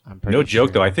I'm pretty No joke,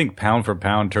 sure. though. I think pound for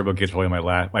pound, Turbo Kid's probably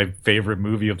my favorite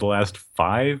movie of the last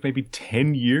 5, maybe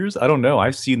 10 years. I don't know.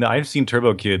 I've seen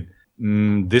Turbo Kid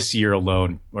this year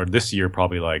alone, or this year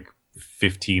probably like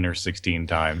 15 or 16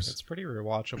 times. It's pretty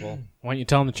rewatchable. Why don't you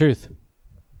tell him the truth?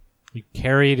 You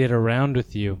carried it around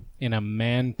with you in a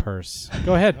man purse.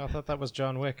 Go ahead. I thought that was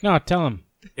John Wick. No, tell him.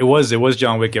 It was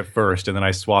John Wick at first, and then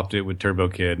I swapped it with Turbo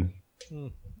Kid,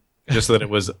 just so that it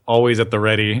was always at the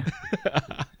ready.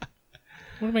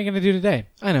 What am I going to do today?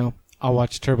 I know. I'll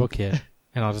watch Turbo Kid,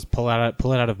 and I'll just pull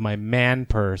it out of my man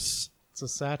purse It's a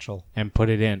satchel. and put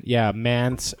it in. Yeah, a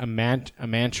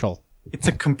manchel. It's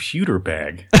a computer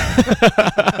bag.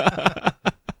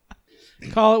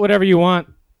 Call it whatever you want.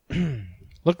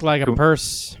 Looked like a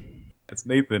purse. That's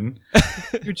Nathan.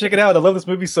 Dude, check it out. I love this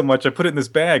movie so much. I put it in this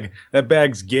bag. That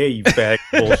bag's gay, you bag.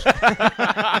 Bullshit.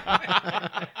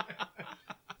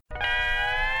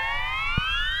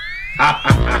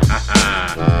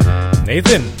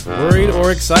 Nathan, worried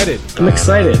or excited? I'm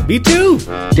excited. Me too.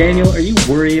 Daniel, are you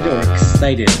worried or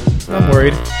excited? I'm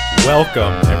worried.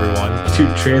 Welcome, everyone.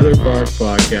 To Trailer Park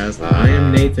Podcast. I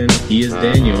am Nathan. He is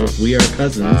Daniel. We are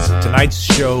cousins. Tonight's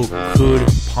show could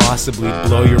possibly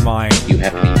blow your mind. You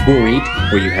have to be worried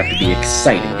or you have to be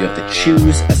excited. You have to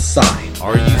choose a side.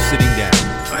 Are you sitting down?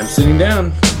 I'm sitting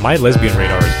down. My lesbian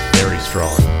radar is very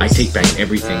strong. I take back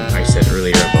everything I said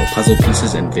earlier about puzzle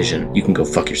pieces and vision. You can go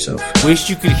fuck yourself. Wish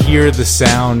you could hear the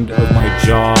sound of my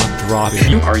jaw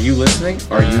dropping. Are you listening?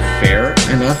 Are you fair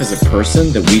enough as a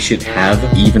person that we should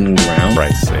have even ground? For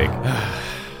Christ's sake.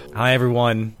 Hi,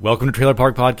 everyone. Welcome to Trailer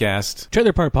Park Podcast.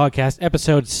 Trailer Park Podcast,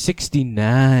 episode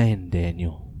 69,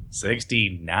 Daniel.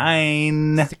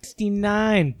 69.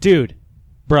 69. Dude.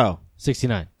 Bro.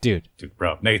 69. Dude. Dude,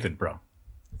 bro. Nathan, bro.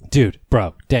 Dude.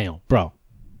 Bro. Daniel. Bro.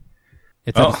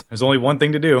 It's There's only one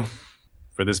thing to do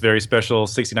for this very special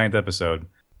 69th episode.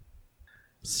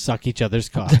 suck each other's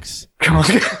cocks.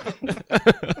 That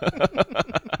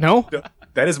No?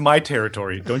 is my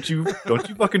territory. Don't you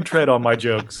fucking tread on my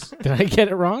jokes. Did I get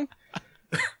it wrong?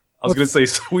 I was going to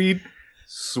say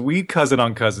sweet cousin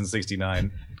on cousin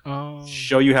 69. Oh.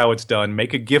 Show you how it's done.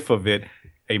 Make a gif of it.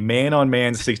 A man on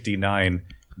man 69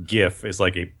 gif is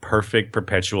like a perfect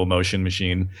perpetual motion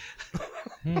machine.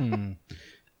 Well,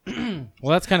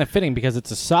 that's kind of fitting because it's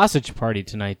a sausage party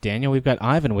tonight, Daniel. We've got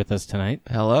Ivan with us tonight.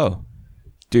 Hello.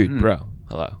 Dude, bro.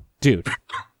 Hello. Dude.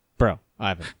 Bro.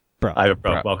 Ivan. Bro.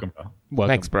 Bro, welcome, bro. Welcome.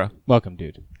 Thanks, bro. Welcome,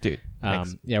 dude. Dude.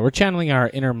 Thanks. Yeah, we're channeling our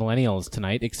inner millennials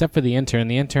tonight, except for the intern.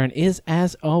 The intern is,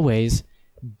 as always,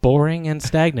 boring and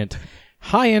stagnant.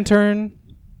 Hi, intern.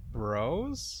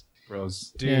 Bros?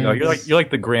 Bros. Dude. Yeah. No, you're like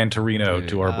the Gran Torino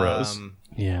to our bros.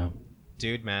 Yeah.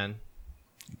 Dude, man.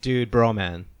 Dude, bro,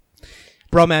 man.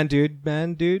 Bro, man, dude,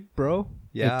 bro.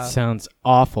 Yeah. It sounds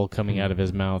awful coming out of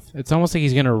his mouth. It's almost like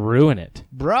he's going to ruin it.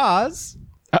 Bras?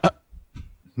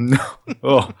 No.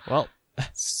 Oh, Well,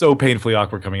 so painfully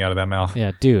awkward coming out of that mouth.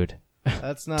 Yeah, dude.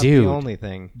 That's not Dude. the only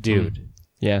thing. Dude.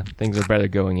 yeah, things are better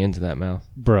going into that mouth.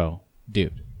 Bro.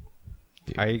 Dude.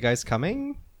 Are you guys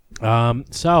coming?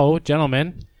 So,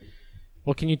 gentlemen,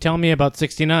 what can you tell me about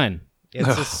 69? It's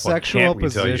a sexual can't we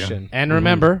tell you? position. And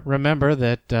remember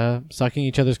that sucking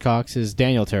each other's cocks is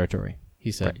Daniel territory.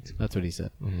 He said. Right. That's what he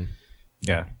said.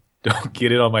 Yeah. Don't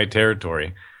get it on my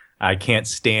territory. I can't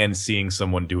stand seeing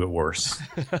someone do it worse.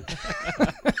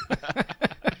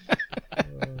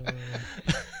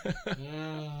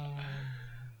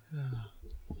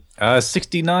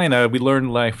 69. We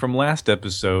learned from last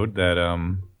episode that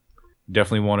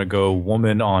definitely want to go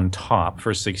woman on top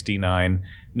for 69.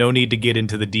 No need to get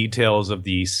into the details of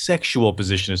the sexual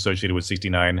position associated with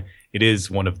 69. It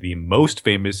is one of the most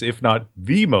famous, if not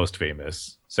the most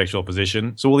famous, sexual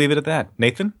position. So we'll leave it at that.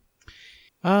 Nathan?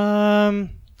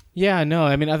 Yeah, no,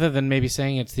 I mean, other than maybe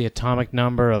saying it's the atomic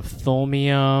number of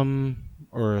thulium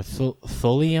or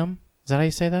thulium. Is that how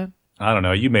you say that? I don't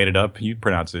know. You made it up. You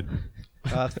pronounce it.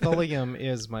 Thulium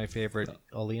is my favorite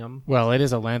oleum. Well, it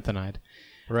is a lanthanide.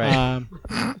 Right.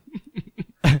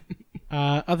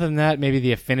 Other than that, maybe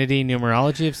the affinity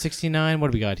numerology of 69.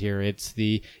 What do we got here? It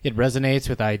resonates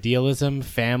with idealism,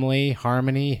 family,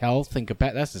 harmony, health, and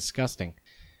capacity. That's disgusting.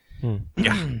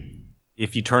 Yeah.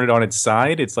 If you turn it on its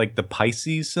side, it's like the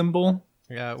Pisces symbol.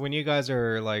 Yeah, when you guys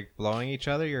are like blowing each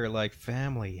other, you're like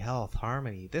family, health,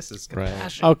 harmony. This is Right.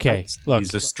 compassion. Okay, look.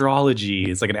 It's astrology.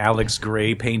 It's like an Alex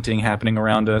Gray painting happening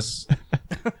around us.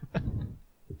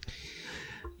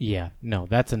 Yeah, no,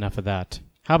 that's enough of that.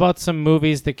 How about some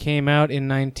movies that came out in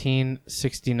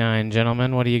 1969,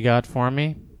 gentlemen? What do you got for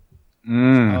me?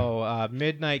 Oh,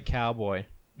 Midnight Cowboy.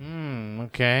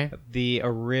 Okay. The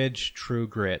True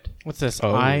Grit. What's this?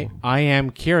 Oh. I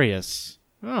am curious.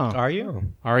 Oh, Are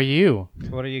you? are you,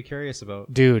 What are you curious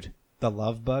about? dude, The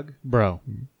Love Bug? bro?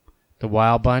 The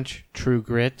Wild Bunch, True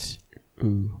Grit,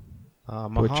 Ooh.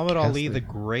 Muhammad Ali, Cassidy. the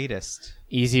greatest.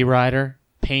 Easy Rider,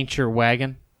 Paint Your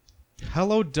Wagon.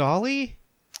 Hello, Dolly?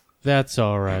 That's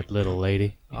all right, little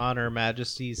lady. On Her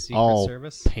Majesty's Secret I'll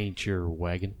Service. paint your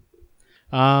wagon.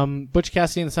 Butch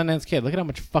Cassidy and the Sundance Kid. Look at how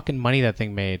much fucking money that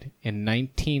thing made. In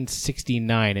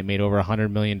 1969, it made over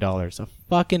 $100 million. A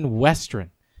fucking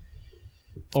Western.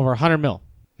 Over 100 mil.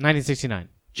 1969.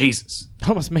 Jesus.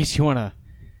 Almost makes you want to...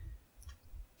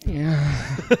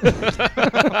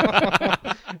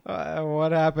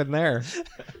 What happened there?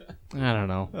 I don't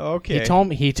know. Okay.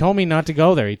 He told me not to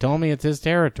go there. He told me it's his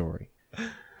territory.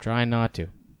 Try not to.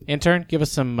 Intern, give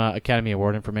us some Academy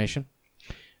Award information.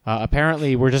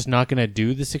 Apparently, we're just not going to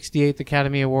do the 68th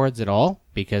Academy Awards at all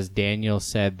because Daniel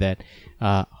said that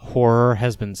horror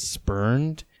has been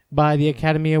spurned by the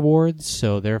Academy Awards.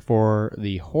 So, therefore,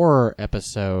 the horror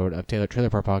episode of Taylor Trailer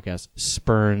Park Podcast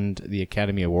spurned the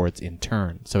Academy Awards in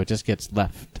turn. So, it just gets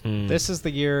left. This is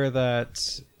the year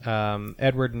that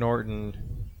Edward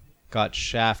Norton got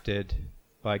shafted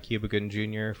by Cuba Gooding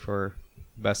Jr. for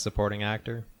Best Supporting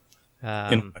Actor.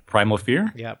 In Primal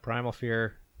Fear? Yeah, Primal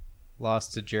Fear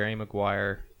lost to Jerry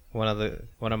Maguire. One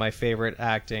of my favorite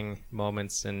acting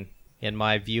moments in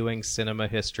my viewing cinema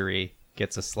history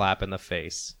gets a slap in the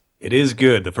face. It is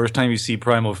good. The first time you see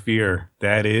Primal Fear,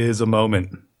 that is a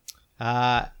moment.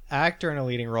 Actor in a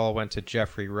leading role went to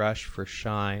Jeffrey Rush for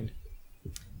Shine.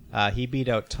 He beat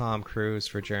out Tom Cruise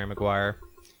for Jerry Maguire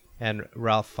and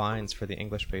Ralph Fiennes for The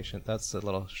English Patient. That's a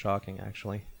little shocking,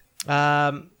 actually.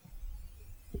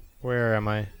 Where am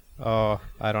I? Oh,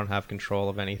 I don't have control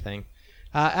of anything.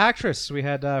 Actress, we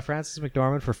had Frances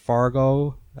McDormand for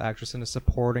Fargo, actress in a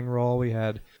supporting role. We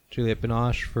had Juliette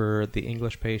Binoche for The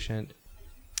English Patient,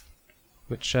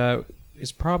 which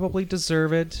is probably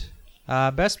deserved.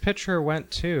 Best Picture went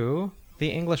to The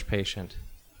English Patient.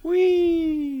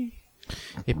 Whee!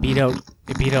 It beat out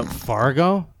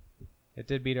Fargo? It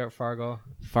did beat out Fargo.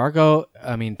 Fargo,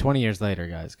 20 years later,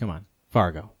 guys. Come on.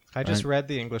 Fargo. I just read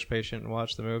The English Patient and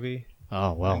watched the movie.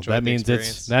 Oh, well, Enjoyed that the means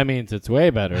experience. it's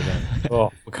way better then.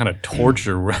 Oh, what kind of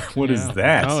torture? What is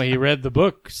that? Oh, he read the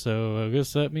book, so I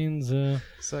guess that means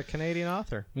It's a Canadian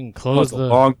author. we can Oh, close it's a the...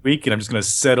 long weekend. I'm just going to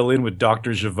settle in with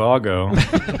Dr. Zhivago.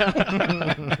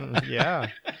 Yeah.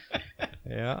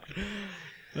 Yeah.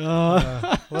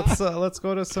 Let's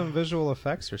go to some visual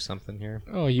effects or something here.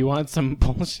 Oh, you want some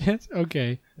bullshit?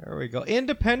 Okay. There we go.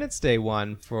 Independence Day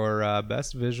won for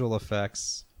best visual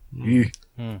effects. Eek.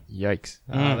 Yikes.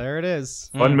 There it is.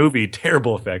 Fun movie,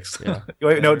 terrible effects.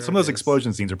 Wait, no, some of those it is.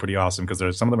 explosion scenes are pretty awesome because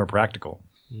some of them are practical.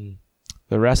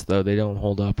 The rest, though, they don't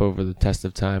hold up over the test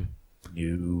of time.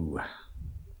 You.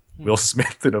 Will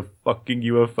Smith in a fucking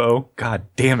UFO? God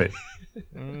damn it.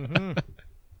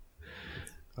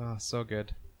 Oh, so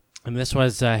good. And this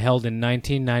was held in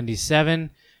 1997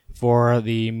 for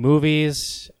the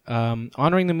movies,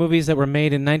 honoring the movies that were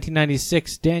made in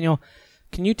 1996. Daniel,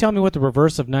 can you tell me what the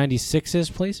reverse of 96 is,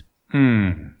 please?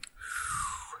 Didn't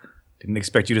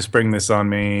expect you to spring this on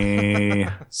me.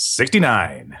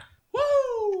 69.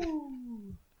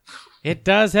 It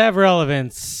does have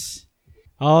relevance.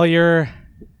 All your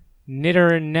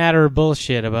knitter and natter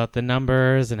bullshit about the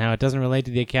numbers and how it doesn't relate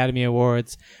to the Academy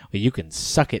Awards, well, you can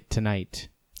suck it tonight.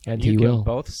 And You he can will.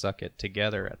 both suck it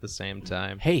together at the same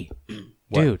time. Hey,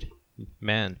 What?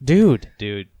 dude,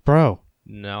 Dude, bro,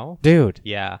 no? dude.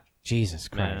 Yeah.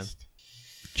 Jesus Man. Christ.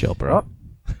 Chill, bro.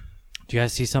 Do you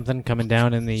guys see something coming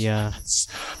down in the,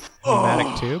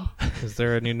 Pneumatic tube? Is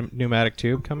there a new pneumatic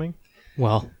tube coming?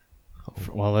 well,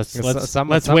 let's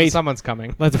Someone's wait. Someone's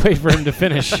coming. Let's wait for him to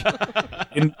finish.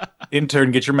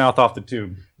 Intern, get your mouth off the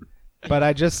tube. But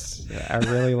I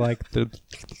really like the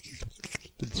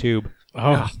tube.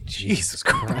 Oh, Jesus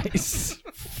Christ.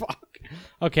 fuck.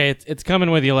 Okay, it's coming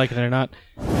whether you like it or not.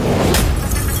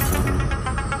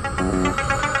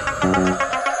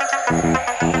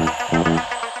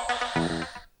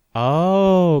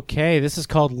 Okay, this is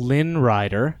called Lin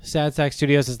Rider. Sad Sack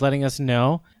Studios is letting us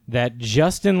know that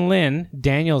Justin Lin,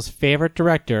 Daniel's favorite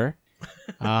director,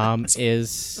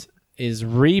 is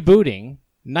rebooting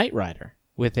Knight Rider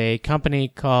with a company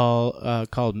called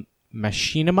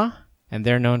Machinima, and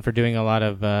they're known for doing a lot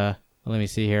of let me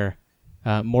see here,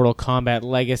 Mortal Kombat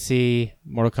Legacy,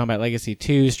 Mortal Kombat Legacy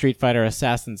 2, Street Fighter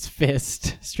Assassin's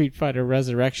Fist, Street Fighter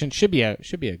Resurrection. Should be a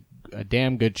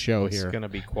damn good show It's here. gonna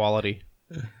be quality.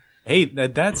 Hey,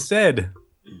 that said,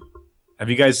 have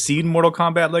you guys seen Mortal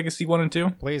Kombat Legacy 1 and 2?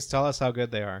 Please tell us how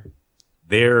good they are.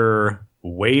 They're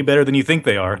way better than you think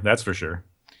they are, that's for sure.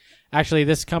 Actually,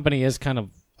 this company is kind of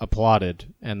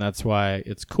applauded, and that's why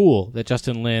it's cool that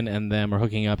Justin Lin and them are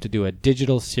hooking up to do a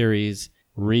digital series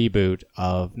reboot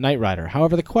of Knight Rider.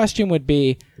 However, the question would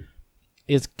be,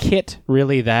 is KITT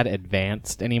really that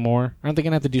advanced anymore? Aren't they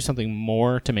going to have to do something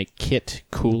more to make KITT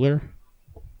cooler?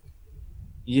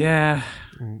 Yeah,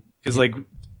 because like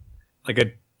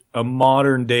a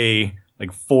modern day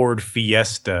like Ford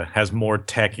Fiesta has more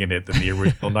tech in it than the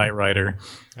original Knight Rider.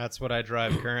 That's what I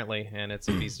drive currently, and it's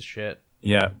a piece of shit.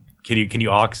 Yeah, can you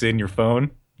aux in your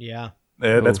phone? Yeah,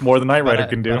 that's more than Knight Rider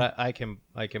can do. But I can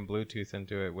Bluetooth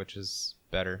into it, which is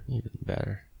better. Even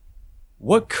better.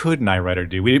 What could Knight Rider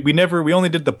do? We only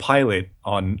did the pilot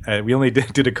on. We only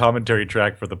did a commentary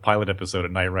track for the pilot episode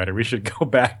of Knight Rider. We should go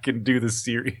back and do the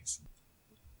series.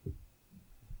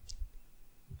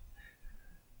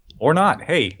 Or not.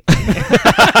 Hey.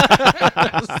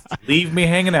 Leave me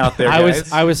hanging out there,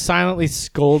 guys. I was silently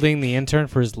scolding the intern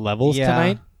for his levels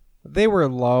tonight. They were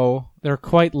low. They're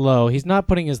quite low. He's not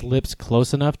putting his lips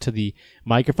close enough to the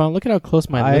microphone. Look at how close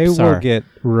my lips are. I will get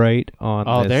right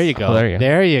on this. There you go. Oh, there you go.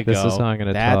 There you go. This is how I'm going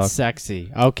to talk. That's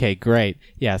sexy. Okay, great.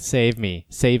 Yeah, save me.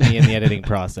 Save me in the editing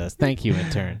process. Thank you,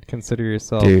 intern. Consider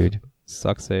yourself Dude.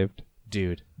 suck saved.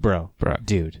 Dude. Bro.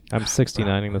 Dude. I'm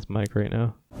 69ing this mic right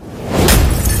now.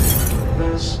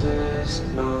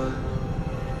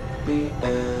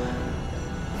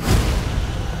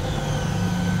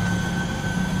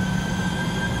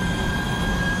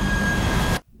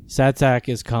 Sadsack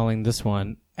is calling this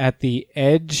one At the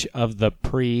Edge of the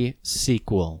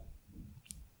Pre-Sequel.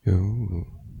 Ooh.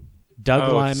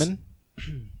 Doug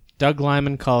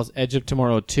Lyman calls Edge of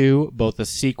Tomorrow 2 both a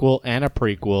sequel and a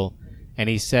prequel, and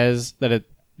he says that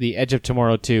the Edge of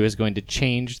Tomorrow 2 is going to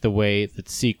change the way that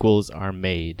sequels are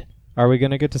made. Are we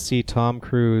going to get to see Tom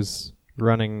Cruise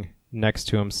running next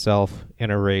to himself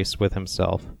in a race with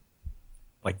himself?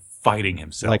 Like fighting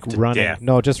himself Like to running. death.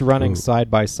 No, just running side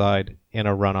by side in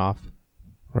a runoff.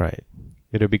 Right.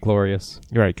 It would be glorious.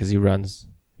 You're right, because he runs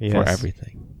Yes. for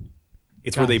everything.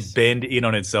 It's where they bend in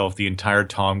on itself the entire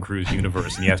Tom Cruise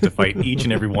universe, and he has to fight each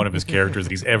and every one of his characters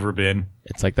that he's ever been.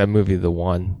 It's like that movie, The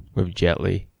One, with Jet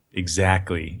Li.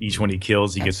 Exactly. Each one he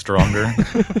kills, he gets stronger.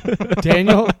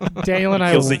 Daniel and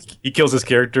I... He kills his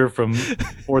character from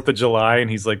 4th of July, and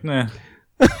he's like, nah.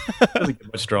 Doesn't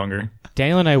get much stronger.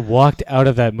 Daniel and I walked out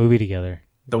of that movie together.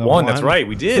 The one, that's right,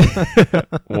 we did.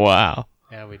 Wow.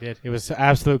 Yeah, we did. It was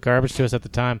absolute garbage to us at the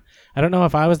time. I don't know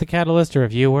if I was the catalyst or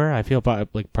if you were. I feel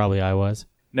like probably I was.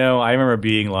 No, I remember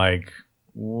being like,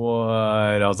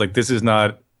 what? I was like,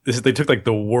 they took like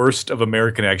the worst of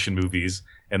American action movies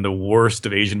and the worst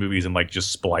of Asian movies and like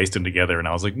just spliced them together. And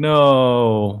I was like,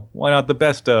 no, why not the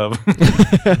best of?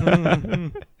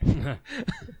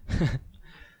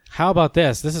 How about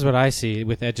this? This is what I see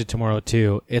with Edge of Tomorrow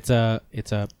 2. It's a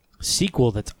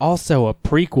sequel that's also a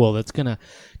prequel that's going to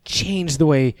change the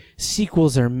way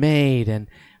sequels are made. And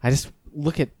I just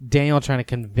look at Daniel trying to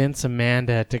convince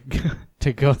Amanda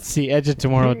to go see Edge of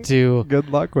Tomorrow 2. Good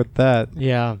luck with that.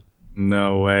 Yeah.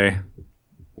 No way.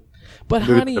 But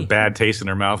With honey, a bad taste in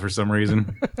her mouth for some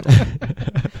reason.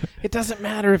 it doesn't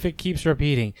matter if it keeps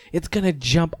repeating. It's going to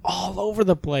jump all over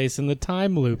the place in the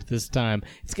time loop this time.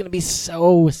 It's going to be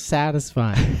so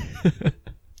satisfying.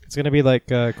 It's going to be like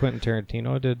Quentin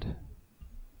Tarantino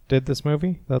did this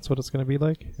movie. That's what it's going to be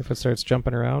like if it starts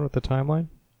jumping around with the timeline.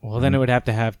 Well, then it would have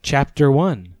to have chapter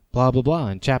 1, blah, blah, blah,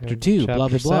 and chapter 2, blah, chapter blah,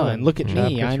 blah. 7, And look at me.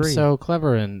 chapter I'm 3. so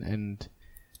clever and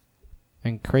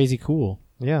crazy cool.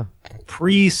 Yeah.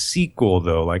 Pre-sequel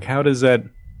though, like how does that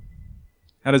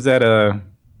do?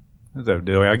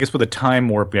 I guess with a time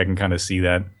warp I can kind of see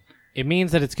that. It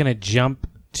means that it's going to jump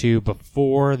to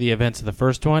before the events of the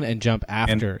first one and jump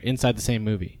after inside the same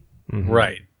movie. Mm-hmm.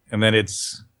 Right. And then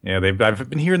I've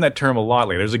been hearing that term a lot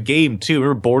lately. There's a game too.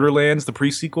 Remember Borderlands, the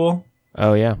pre-sequel?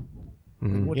 Oh, yeah.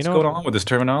 What's going on with this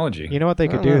terminology? You know what they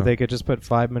could I do? don't know. They could just put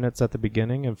 5 minutes at the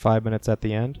beginning and 5 minutes at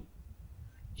the end,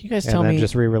 Can you guys and tell then me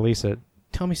just re-release it.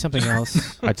 tell me something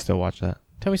else? I'd still watch that.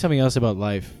 Tell me something else about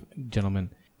life,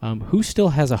 gentlemen. Who still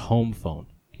has a home phone?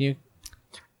 Can you?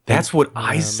 That's what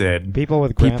I said. People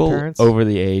with People grandparents. over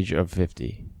the age of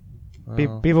 50.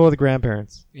 People with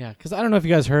grandparents. Yeah, because I don't know if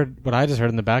you guys heard what I just heard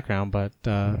in the background, but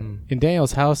in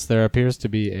Daniel's house there appears to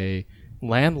be a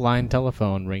landline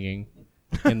telephone ringing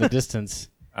in the distance.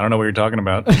 I don't know what you're talking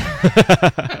about.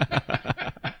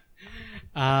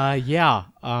 Yeah.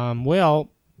 Well,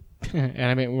 and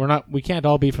I mean we can't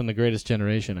all be from the greatest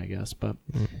generation, I guess, but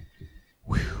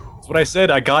That's what I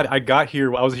said. I got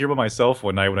here. I was here by myself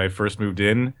one night when I first moved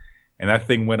in, and that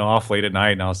thing went off late at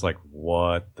night, and I was like,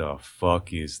 what the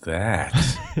fuck is that?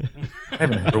 I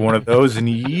haven't heard one of those in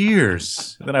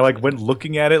years. And then I went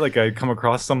looking at it, like I come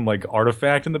across some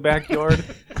artifact in the backyard.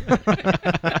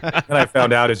 And I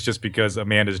found out it's just because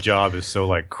Amanda's job is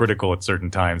so critical at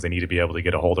certain times. They need to be able to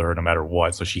get a hold of her no matter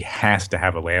what, so she has to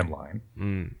have a landline.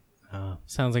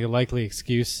 Sounds like a likely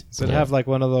excuse. Does it have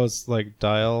one of those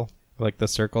dial, the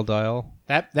circle dial?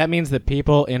 That means that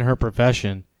people in her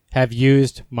profession have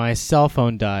used my cell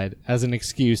phone died as an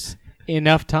excuse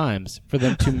enough times for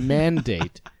them to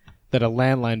mandate that a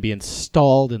landline be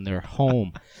installed in their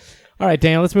home. All right,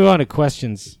 Daniel, let's move on to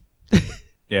questions.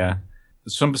 Yeah.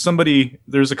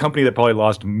 There's a company that probably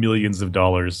lost millions of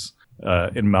dollars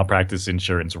in malpractice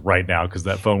insurance right now because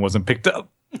that phone wasn't picked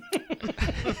up.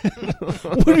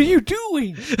 What are you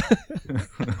doing?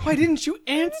 Why didn't you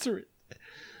answer it?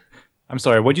 I'm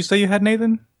sorry, what'd you say you had,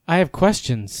 Nathan? I have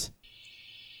questions.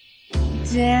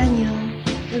 Daniel,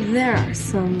 there are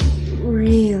some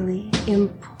really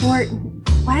important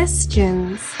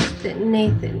questions that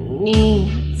Nathan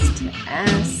needs to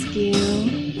ask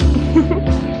you.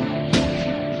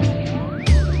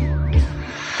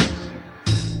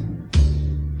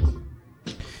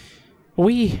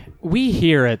 We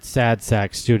here at Sad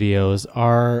Sack Studios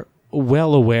are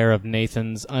well aware of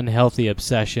Nathan's unhealthy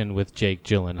obsession with Jake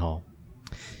Gyllenhaal.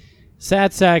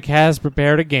 Sad Sack has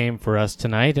prepared a game for us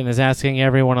tonight and is asking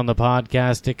everyone on the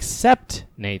podcast except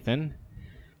Nathan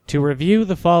to review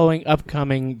the following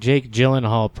upcoming Jake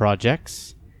Gyllenhaal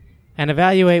projects and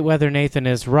evaluate whether Nathan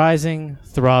is rising,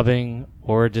 throbbing,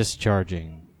 or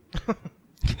discharging.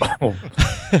 Oh.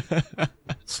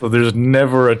 So there's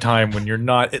never a time when you're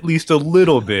not at least a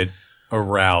little bit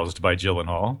aroused by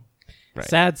Gyllenhaal. Right.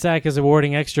 Sad Sack is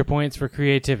awarding extra points for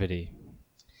creativity.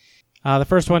 The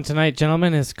first one tonight,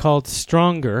 gentlemen, is called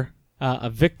Stronger. A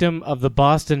victim of the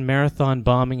Boston Marathon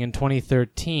bombing in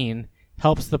 2013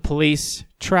 helps the police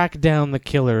track down the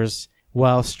killers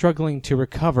while struggling to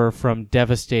recover from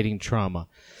devastating trauma.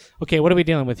 Okay, what are we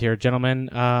dealing with here, gentlemen?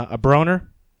 A broner?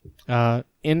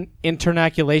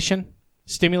 Internaculation?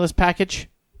 Stimulus package?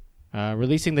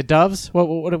 Releasing the doves?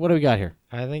 What do we got here?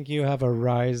 I think you have a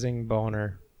rising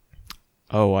boner.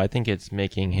 Oh, I think it's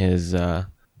making his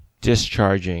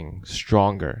discharging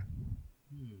stronger.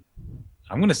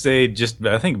 I'm going to say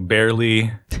I think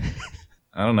barely,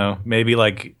 I don't know, maybe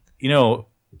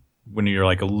when you're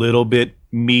a little bit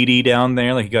meaty down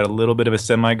there, you got a little bit of a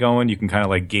semi going, you can kind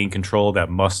of gain control of that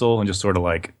muscle and just sort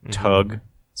of tug.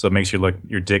 So it makes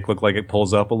your dick look like it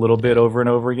pulls up a little bit over and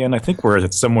over again. I think we're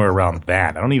at somewhere around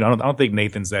that. I don't think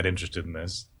Nathan's that interested in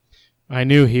this. I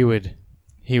knew he would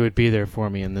be there for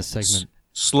me in this segment.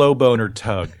 Slow boner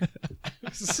tug.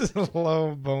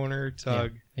 Slow boner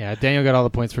tug. Yeah, Daniel got all the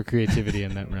points for creativity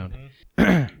in that round.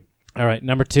 All right,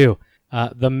 number 2.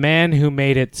 The Man Who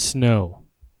Made It Snow.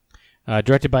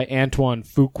 Directed by Antoine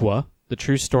Fuqua, the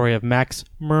true story of Max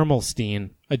Mermelstein,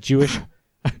 a Jewish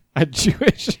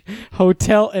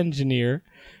hotel engineer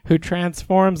who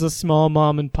transforms a small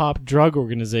mom-and-pop drug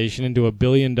organization into a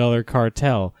billion-dollar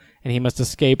cartel, and he must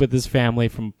escape with his family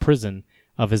from prison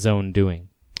of his own doing.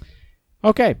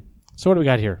 Okay, so what do we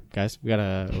got here, guys? We got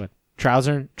a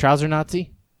trouser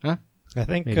Nazi? Huh? I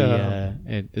think Maybe,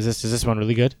 is this one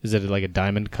really good? Is it like a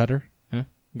diamond cutter? Huh?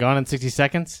 Gone in 60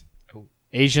 Seconds?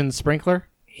 Asian Sprinkler?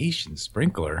 Asian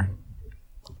Sprinkler?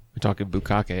 We're talking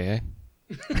bukkake, eh?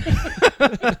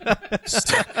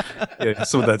 Yeah,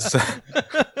 some of that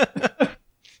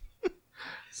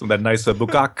nice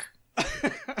bukkake.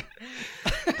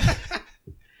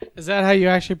 Is that how you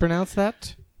actually pronounce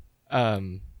that?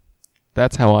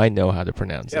 That's how I know how to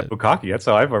pronounce Yeah, it. bukkake. That's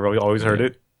how I've always heard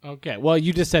it. Okay, well,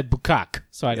 you just said bukkake,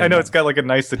 so I I know it's got a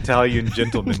nice Italian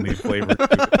gentlemanly flavor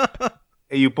to it.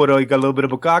 Hey, you got a little bit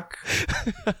of bukkake?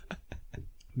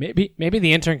 Maybe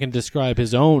the intern can describe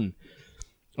his own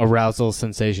arousal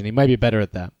sensation. He might be better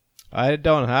at that. I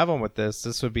don't have one with this.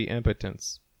 This would be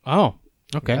impotence. Oh,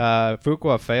 okay.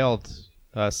 Fuqua failed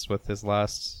us with his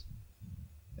last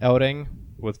outing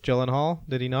with Gyllenhaal,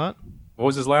 did he not? What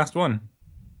was his last one?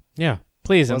 Yeah,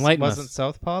 please enlighten Wasn't us.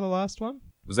 Southpaw the last one?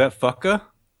 Was that fucka?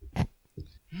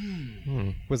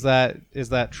 Is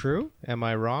that true? Am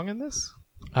I wrong in this?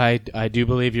 I do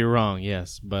believe you're wrong,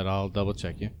 yes, but I'll double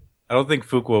check you. I don't think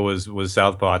Fuqua was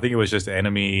Southpaw. I think it was just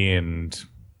Enemy and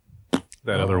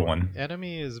that other one.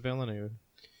 Enemy is Villeneuve.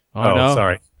 Oh, no.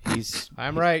 Sorry.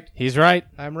 I'm right. He's right.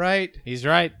 I'm right. He's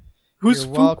right. Who's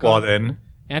You're Fuqua welcome. then?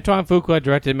 Antoine Fuqua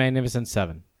directed Magnificent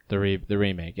Seven, the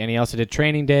remake, and he also did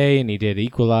Training Day, and he did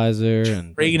Equalizer,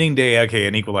 and Training Day. Okay,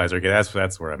 and Equalizer. Okay,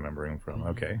 that's where I'm remembering from.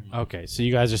 Okay. Okay, so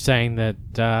you guys are saying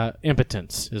that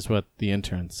impotence is what the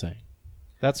intern's saying.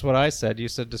 That's what I said. You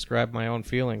said describe my own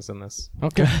feelings in this.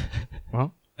 Okay.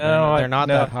 Well, They're not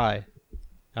that high.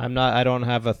 I don't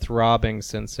have a throbbing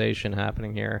sensation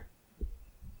happening here.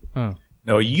 oh.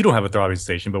 No, you don't have a throbbing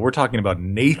sensation, but we're talking about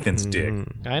Nathan's dick.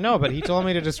 I know, but he told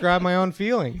me to describe my own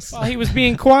feelings. Well, he was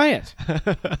being quiet.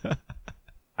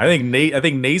 I think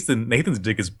Nathan's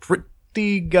dick is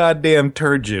pretty goddamn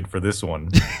turgid for this one.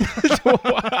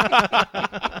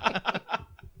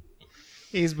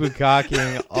 He's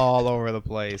bukkaking all over the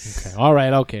place, All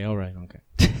right. Okay.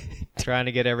 trying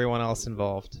to get everyone else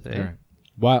involved. eh? All right.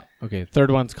 Well, okay.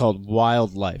 Third one's called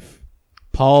Wildlife.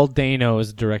 Paul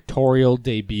Dano's directorial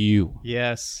debut.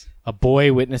 Yes. A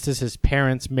boy witnesses his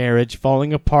parents' marriage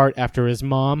falling apart after his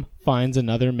mom finds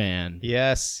another man.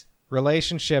 Yes.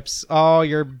 Relationships. Oh,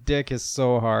 your dick is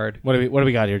so hard. What do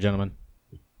we got here, gentlemen?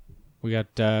 We got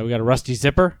a rusty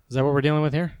zipper. Is that what we're dealing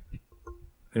with here?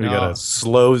 Then we got a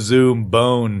slow zoom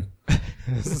bone.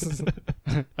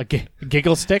 A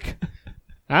giggle stick?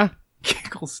 Huh?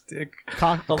 Giggle stick.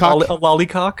 A A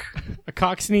lollycock.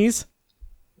 cock sneeze?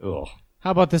 Ugh.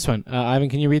 How about this one? Ivan,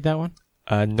 can you read that one?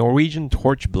 A Norwegian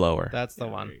torch blower. That's the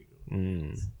one.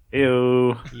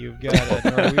 Ew. You've got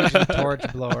a Norwegian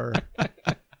torch blower.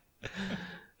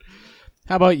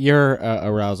 How about your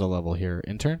arousal level here,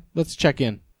 intern? Let's check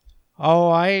in. Oh,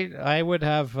 I would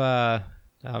have a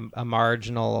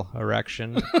marginal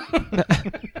erection.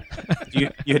 Do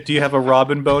you have a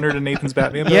Robin boner to Nathan's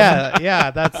Batman boner? yeah,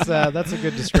 that's a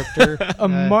good descriptor.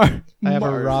 I have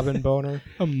a Robin boner.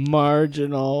 A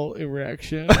marginal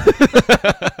erection.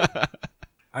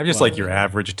 I'm just like your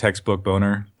average textbook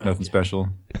boner. Nothing special.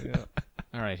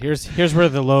 All right, here's where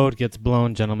the load gets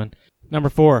blown, gentlemen. Number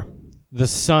 4, The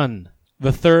Sun,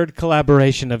 the third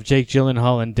collaboration of Jake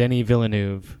Gyllenhaal and Denis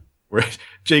Villeneuve. Where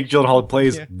Jake Gyllenhaal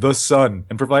plays the sun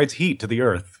and provides heat to the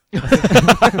earth.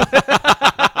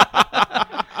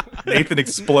 Nathan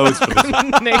explodes for this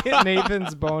one.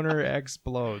 Nathan's boner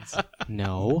explodes.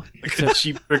 No, Like a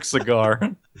cheap brick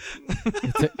cigar.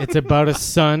 it's about a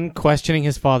son questioning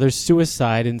his father's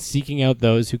suicide and seeking out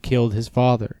those who killed his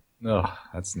father. Oh,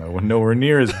 that's nowhere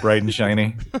near as bright and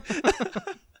shiny.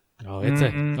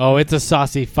 It's a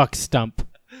saucy fuck stump.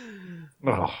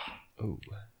 Oh.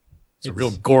 It's a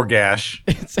real gorgash.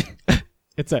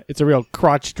 It's a real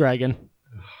crotch dragon.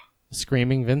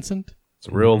 Screaming Vincent? It's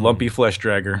a real lumpy flesh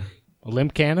dragger. A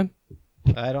limp cannon?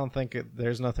 I don't think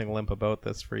there's nothing limp about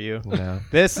this for you. No.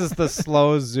 This is the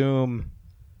slow zoom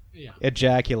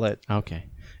ejaculate. Okay.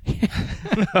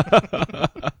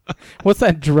 What's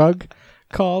that drug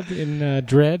called in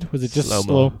Dread? Was it just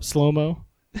slow-mo?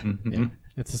 Mm-hmm. Yeah.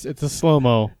 It's a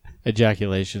slow-mo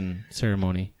ejaculation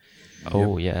ceremony.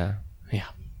 Oh, yeah.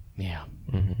 Yeah.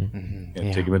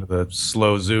 Take him into the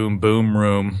slow zoom boom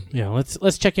room. Yeah,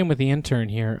 let's check in with the intern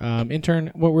here. Intern,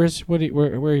 where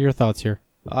are your thoughts here?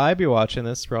 I'd be watching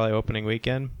this probably opening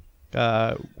weekend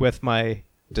with my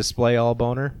display all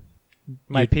boner.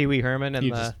 My Pee Wee Herman and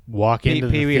You the just walk into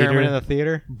the Pee Wee Herman in theater the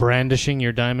theater. brandishing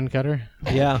your diamond cutter.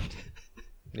 Yeah.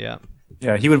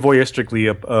 Yeah, he would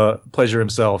voyeuristically pleasure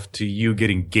himself to you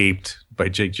getting gaped by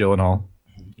Jake Gyllenhaal.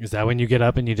 Is that when you get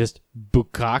up and you just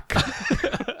bukkak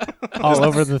all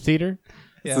over the theater?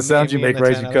 It's the sound you make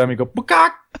right as you come. You go,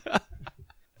 bukak!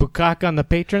 Bukkak on the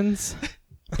patrons?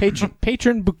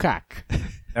 Patron bukkak.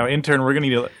 Now, intern, we're going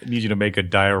to need you to make a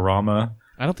diorama.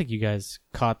 I don't think you guys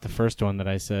caught the first one that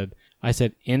I said. I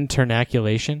said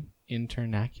internaculation.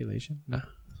 Internaculation? No.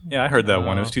 Yeah, I heard that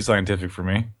one. It was too scientific for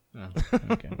me. Oh,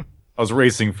 okay. I was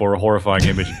racing for a horrifying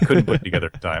image you couldn't put together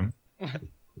at the time.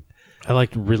 I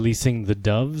liked releasing the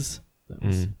doves. That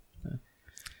was, I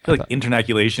feel like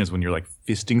internaculation is when you're like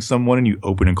fisting someone and you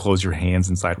open and close your hands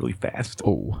inside really fast.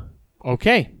 Oh.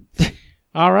 Okay.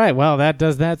 All right. Well, that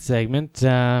does that segment.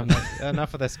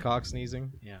 Enough of this cock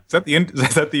sneezing. Is that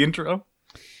the intro?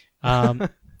 The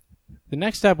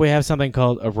next up, we have something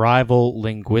called Arrival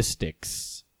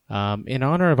Linguistics. In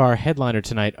honor of our headliner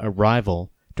tonight,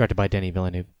 Arrival, directed by Denis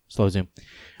Villeneuve, slow zoom,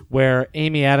 where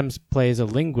Amy Adams plays a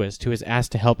linguist who is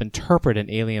asked to help interpret an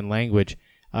alien language.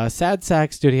 Sad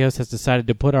Sack Studios has decided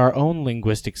to put our own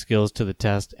linguistic skills to the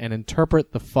test and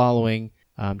interpret the following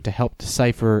to help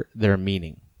decipher their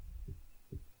meaning.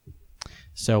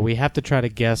 So we have to try to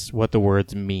guess what the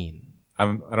words mean. I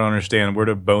don't understand. Where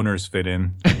do boners fit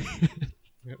in?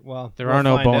 Well, There are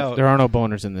no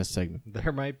boners in this segment.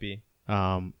 There might be.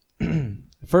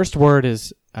 First word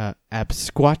is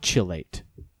absquatulate.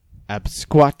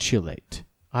 Absquatulate.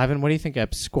 Ivan, what do you think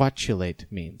absquatulate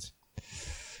means?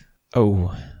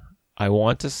 Oh, I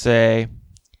want to say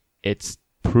it's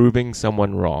proving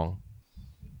someone wrong.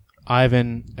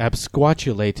 Ivan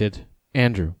absquatulated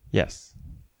Andrew. Yes.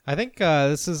 I think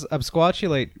this is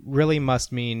absquatulate really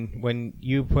must mean when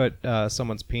you put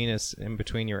someone's penis in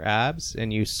between your abs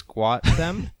and you squat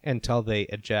them until they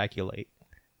ejaculate.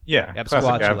 Yeah, classic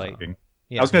ab Absquatulate. fucking.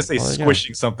 Yeah. I was going to say Well, yeah.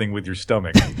 squishing something with your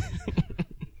stomach.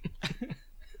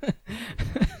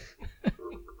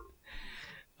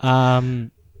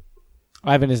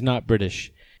 Ivan is not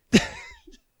British.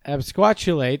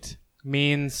 Absquatulate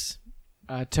means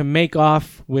to make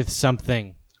off with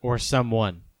something or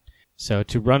someone. So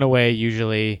to run away,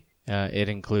 usually it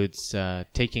includes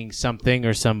taking something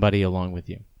or somebody along with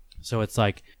you. So it's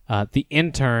like the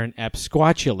intern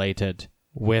absquatulated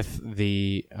with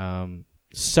the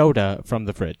soda from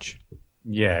the fridge.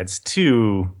 Yeah, it's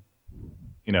too,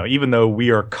 even though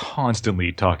we are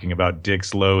constantly talking about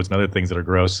dicks, loads, and other things that are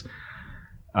gross,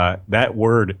 that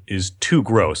word is too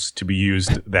gross to be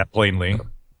used that plainly.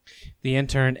 The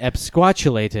intern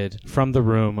absquatulated from the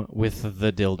room with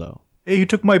the dildo. Hey, you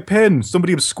took my pen.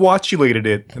 Somebody absquatulated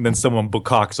it, and then someone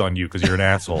bukkocks on you because you're an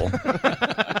asshole.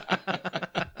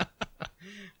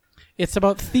 It's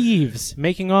about thieves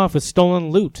making off with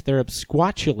stolen loot. They're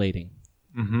absquatulating.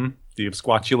 Mm-hmm. The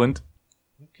absquatulant.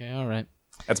 Okay, all right.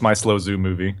 That's my slow zoom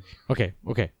movie. Okay.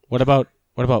 What about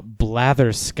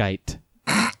blatherskite?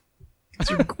 These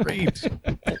are great.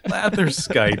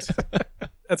 Blatherskite.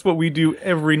 That's what we do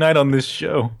every night on this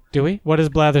show. Do we? What does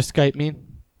blatherskite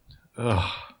mean?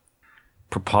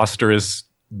 Preposterous,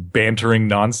 bantering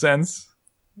nonsense.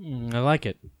 I like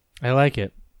it.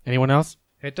 Anyone else?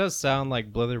 It does sound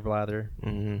like blither blather.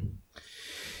 We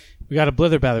got a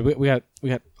blither blather. We got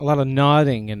a lot of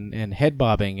nodding and head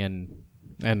bobbing and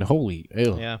holy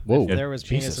ew. Yeah. Whoa. If there was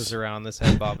Jesus. penises around, this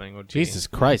head bobbing would be Jesus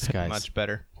Christ, guys. much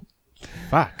better.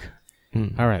 Fuck.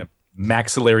 All right.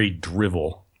 Maxillary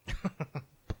drivel.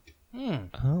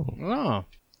 Oh.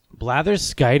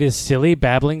 Blatherskite is silly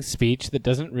babbling speech that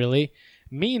doesn't really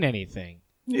mean anything.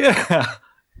 Yeah.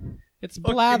 It's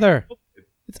blather.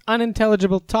 It's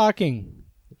unintelligible talking.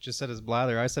 It just said it's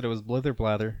blather. I said it was blither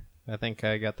blather. I think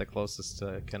I got the closest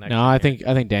connection. No, I here.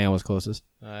 think Daniel was closest.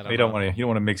 I You don't want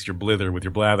to mix your blither with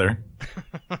your blather.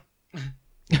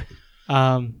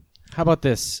 How about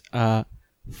this?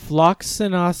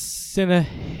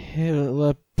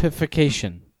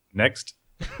 Floxenosinification. Next.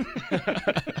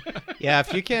 Yeah,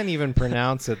 if you can't even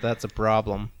pronounce it, that's a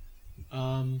problem.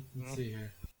 Let's see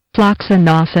here.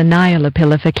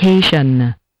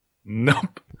 Floxenosinilepilification.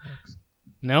 Nope.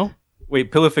 No?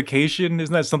 Wait, pilification?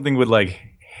 Isn't that something with like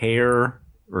hair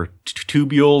or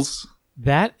tubules?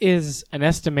 That is an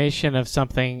estimation of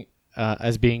something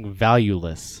as being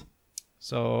valueless.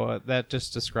 So that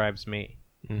just describes me.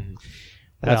 Mm-hmm.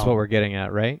 That's Well- what we're getting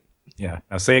at, right? Yeah.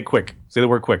 Now say it quick. Say the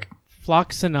word quick.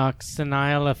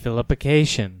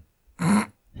 Floxenosinilepilification. Wow,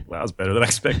 that was better than I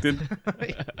expected.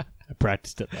 I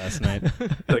practiced it last night.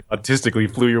 Like autistically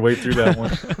flew your way through that one.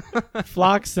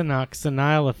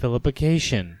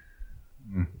 Floxenosinilepilification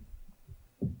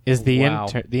is the Wow.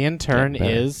 the intern Get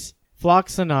better. is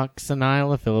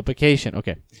floxenosinilepilification.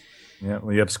 Okay. Yeah,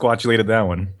 well, you absquatulated that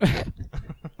one.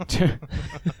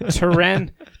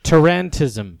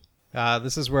 Tarantism.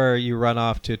 This is where you run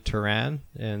off to Tehran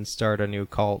and start a new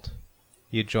cult.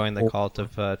 You join the cult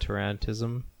of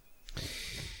Tarantism.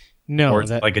 No, Or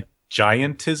it's like a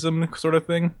giantism sort of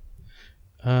thing.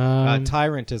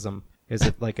 Tyrantism. Is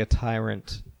it like a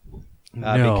tyrant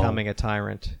no. becoming a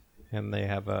tyrant? And they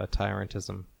have a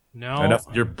tyrantism. No. Enough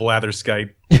with your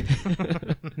blatherskite.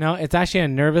 No, it's actually a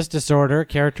nervous disorder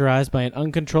characterized by an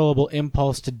uncontrollable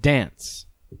impulse to dance.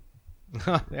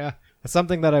 Yeah.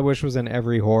 Something that I wish was in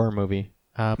every horror movie.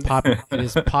 It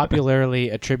is popularly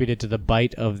attributed to the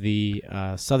bite of the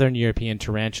southern European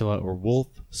tarantula or wolf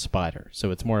spider.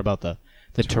 So it's more about the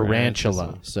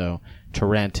tarantula. So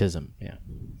tarantism, yeah.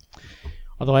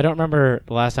 Although I don't remember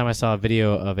the last time I saw a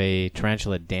video of a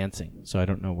tarantula dancing, so I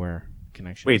don't know where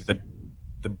connection. Wait, the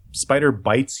spider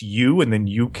bites you and then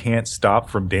you can't stop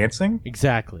from dancing?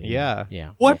 Exactly. Yeah.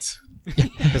 Yeah. What?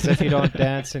 Because if you don't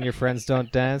dance and your friends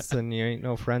don't dance, then you ain't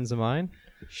no friends of mine.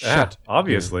 Shut.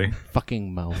 Obviously.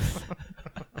 Fucking mouth.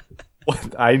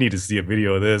 What? I need to see a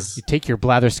video of this. You take your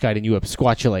blatherskite and you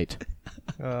absquatulate.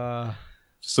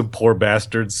 Some poor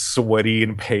bastard, sweaty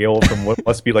and pale from what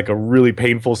must be like a really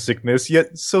painful sickness,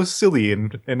 yet so silly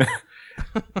and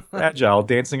fragile,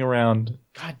 dancing around.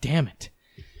 God damn it.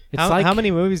 It's How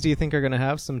many movies do you think are going to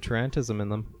have some tarantism in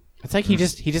them? It's like he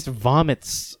just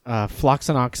vomits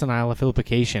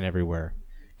floxenosinilepilification everywhere.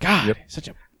 God, such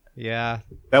a Yeah.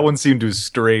 That one seemed to have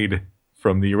strayed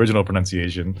from the original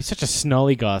pronunciation. he's such a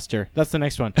snollygoster. That's the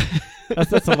next one. That's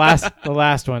the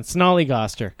last one.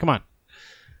 Snollygoster. Come on.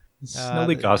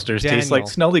 Snellygosters taste like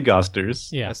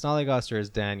Snellygosters. Yeah. A Snollygoster is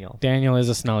Daniel. Daniel is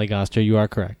a snollygoster. You are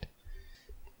correct.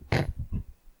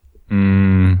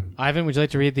 Ivan, would you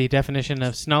like to read the definition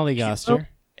of snollygoster?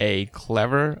 A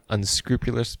clever,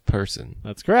 unscrupulous person.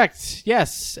 That's correct.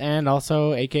 Yes, and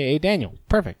also AKA Daniel.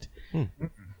 Perfect.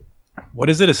 What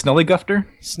is it? A Snellygufter?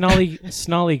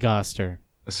 Snollygoster.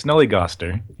 A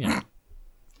Snellygoster. Yeah.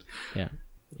 Yeah.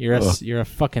 You're a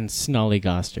fucking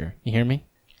snollygoster. You hear me?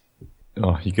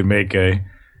 Oh, you could make a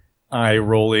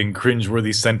eye-rolling,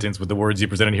 cringeworthy sentence with the words you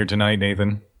presented here tonight,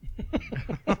 Nathan.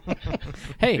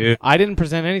 Hey, Yeah. I didn't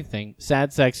present anything.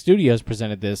 Sad Sack Studios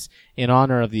presented this in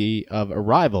honor of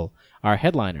Arrival, our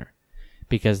headliner,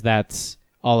 because that's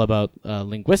all about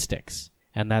linguistics,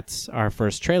 and that's our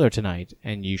first trailer tonight.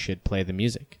 And you should play the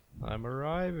music. I'm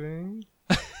arriving.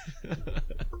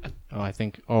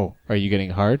 Oh, are you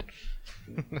getting hard?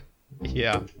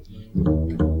 Yeah.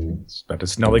 It's about a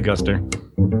Snellyguster.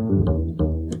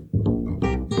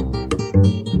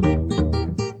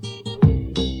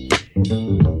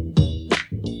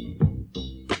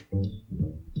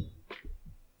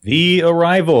 The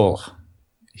Arrival.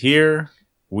 Here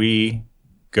we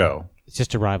go. It's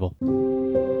just Arrival.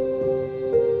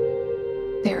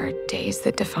 There are days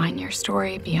that define your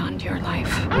story beyond your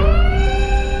life.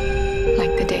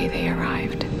 Like the day they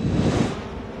arrived.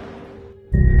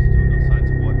 There's still no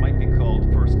signs of what might be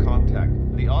called first contact.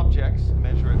 The objects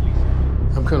measure at least.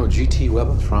 I'm Colonel G.T.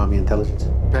 Weber from Army Intelligence.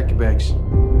 Pack your bags.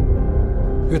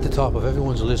 You're at the top of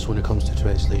everyone's list when it comes to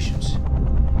translations.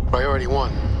 Priority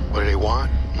 1. What do they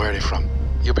want? Where are they from?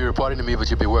 You'll be reporting to me, but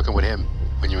you'll be working with him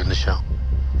when you're in the show.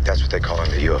 That's what they call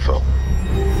him, the UFO.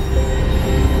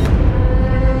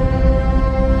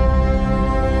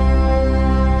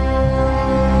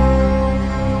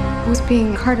 Who's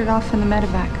being carted off in the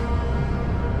medevac?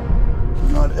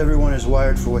 Not everyone is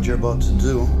wired for what you're about to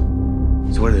do.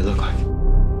 So what do they look like?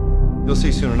 You'll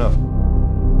see soon enough.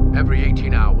 Every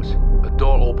 18 hours, a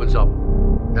door opens up.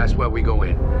 That's where we go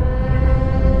in.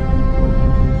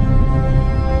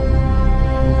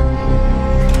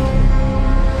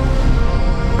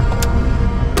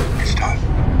 It's done.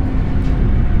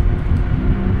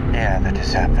 Yeah, that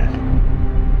just happened.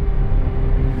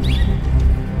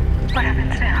 What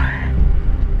happens now?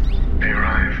 They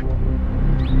arrive.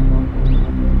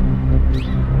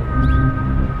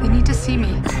 They need to see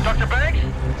me. Dr. Banks?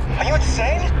 Are you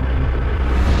insane?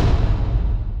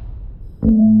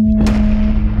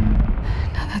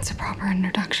 Now that's a proper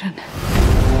introduction.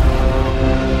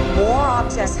 More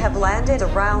objects have landed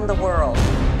around the world.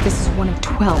 This is one of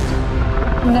 12.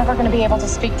 I'm never going to be able to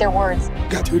speak their words.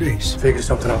 Got 2 days. Figure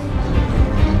something out.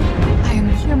 I am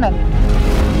human.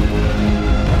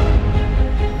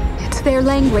 It's their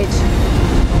language.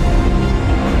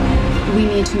 We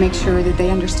need to make sure that they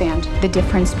understand the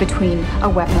difference between a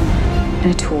weapon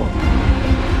and a tool.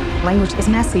 Language is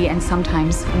messy, and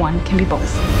sometimes one can be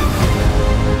both.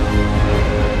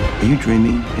 Are you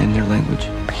dreaming in their language?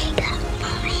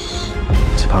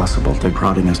 It's possible they're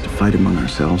prodding us to fight among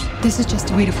ourselves. This is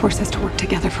just a way to force us to work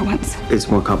together for once. It's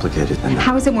more complicated than that.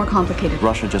 How is it more complicated?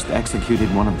 Russia just executed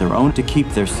one of their own to keep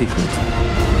their secret.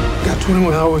 Got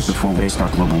 21 hours before they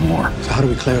start global war. So how do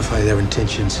we clarify their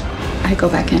intentions? I go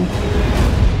back in.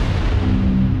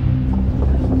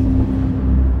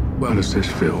 Why does this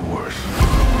feel worse?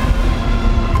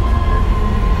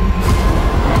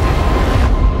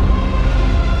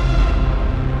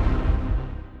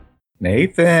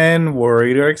 Nathan,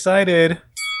 worried or excited?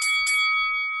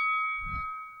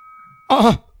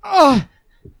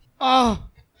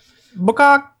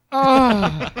 Bukak.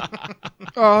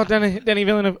 Denny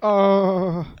Villeneuve.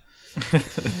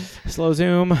 Slow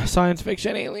zoom, science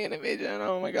fiction, alien invasion.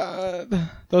 Oh my god.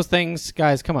 Those things,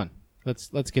 guys, come on.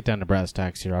 Let's get down to brass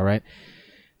tacks here, all right?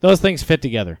 Those things fit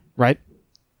together, right?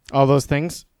 All those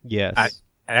things? Yes.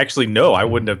 Actually, no, I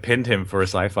wouldn't have pinned him for a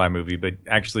sci-fi movie, but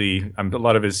actually, a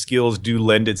lot of his skills do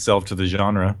lend itself to the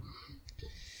genre.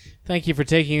 Thank you for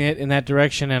taking it in that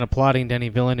direction and applauding Denny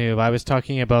Villeneuve. I was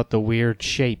talking about the weird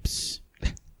shapes.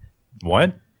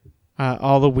 What?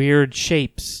 All the weird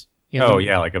shapes.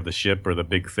 Yeah, like of the ship or the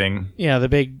big thing. Yeah, the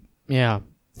big,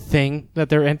 thing that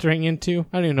they're entering into.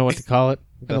 I don't even know what to call it.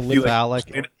 The phallic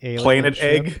planet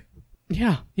egg?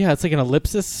 Yeah, it's like an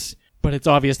ellipsis, but it's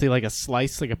obviously like a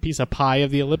slice, like a piece of pie of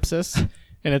the ellipsis.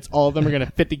 And it's all of them are going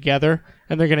to fit together,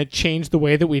 and they're going to change the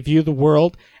way that we view the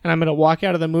world. And I'm going to walk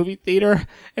out of the movie theater,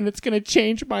 and it's going to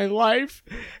change my life.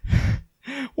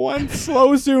 One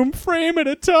slow zoom frame at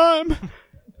a time.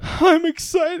 I'm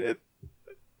excited.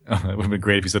 Oh, that would have been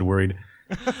great if you said worried.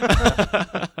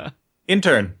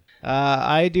 Intern.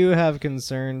 I do have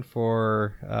concern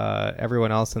for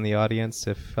everyone else in the audience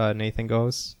if Nathan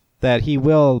goes. that he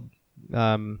will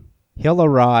he'll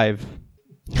arrive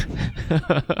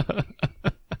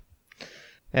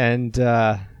and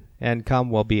cum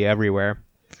will be everywhere.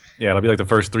 Yeah, it'll be like the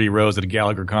first 3 rows at a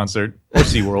Gallagher concert or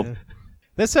SeaWorld.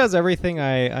 This has everything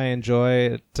I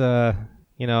enjoy. It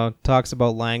talks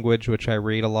about language, which I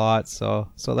read a lot, so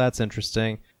that's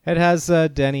interesting. It has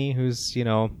Denny, who's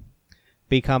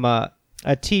become a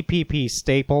TPP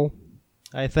staple.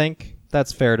 I think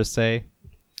that's fair to say.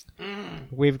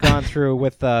 We've gone through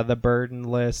with the Burden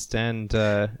list and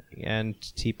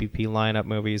TPP lineup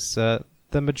movies. The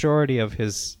majority of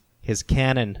his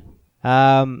canon.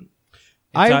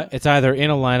 It's either in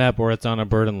a lineup or it's on a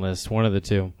Burden list. One of the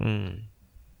two.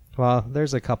 Well,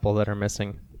 there's a couple that are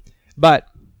missing, but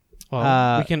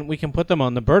we can put them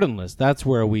on the Burden list. That's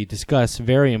where we discuss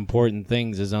very important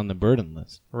things. Is on the Burden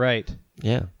list. Right.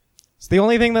 Yeah. So the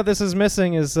only thing that this is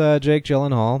missing is Jake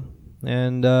Gyllenhaal,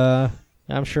 and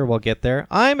I'm sure we'll get there.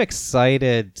 I'm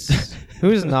excited.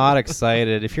 Who's not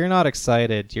excited? If you're not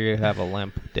excited, you have a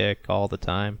limp dick all the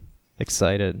time.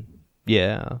 Excited.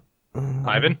 Yeah.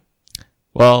 Ivan?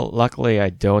 Well, luckily I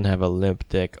don't have a limp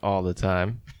dick all the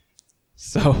time,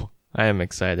 so I am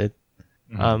excited.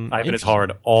 Ivan is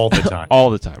hard all the time. All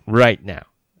the time. Right now.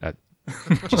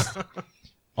 Just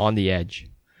on the edge.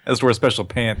 Has to wear special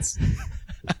pants.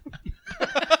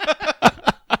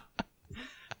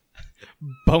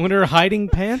 Boner hiding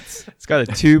pants? It's got a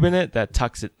tube in it that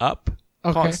tucks it up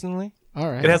constantly. All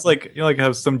right. It has like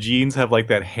how some jeans have like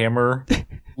that hammer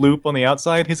loop on the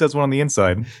outside. His has one on the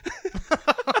inside.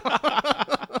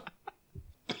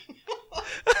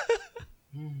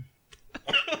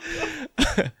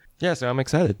 Yeah, so I'm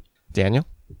excited. Daniel?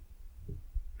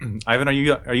 Ivan, are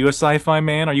you a sci-fi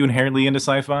man? Are you inherently into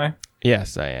sci-fi?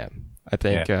 Yes, I am. I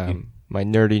think my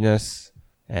nerdiness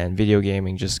and video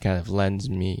gaming just kind of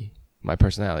lends me my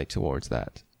personality towards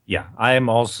that. Yeah, I am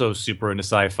also super into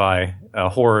sci-fi.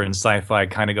 Horror and sci-fi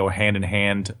kind of go hand in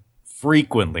hand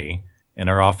frequently and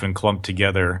are often clumped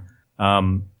together.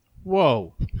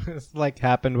 Whoa. It's like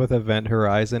happened with Event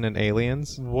Horizon and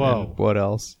Aliens. Whoa. And what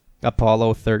else?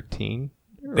 Apollo 13?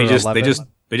 They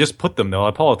just put them though.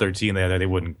 Apollo 13 they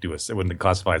wouldn't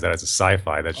classify that as a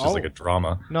sci-fi. That's just like a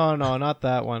drama. No, not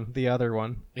that one. The other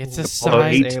one. It's a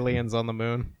aliens on the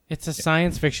moon. It's a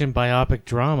science fiction biopic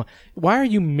drama. Why are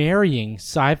you marrying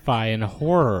sci-fi and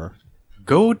horror?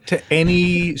 Go to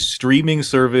any streaming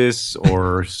service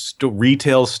or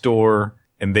retail store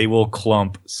and they will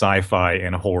clump sci-fi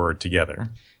and horror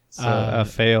together. It's a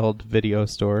failed video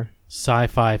store.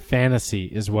 Sci-fi fantasy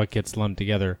is what gets lumped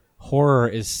together. Horror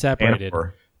is separated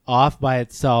off by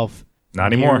itself.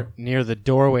 Not anymore. Near the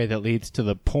doorway that leads to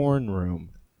the porn room.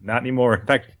 Not anymore. In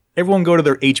fact, everyone go to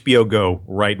their HBO Go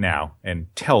right now and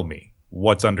tell me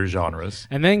what's under genres.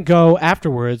 And then go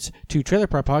afterwards to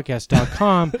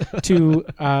trailerparkpodcast.com to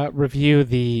review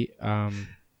the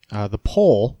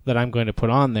poll that I'm going to put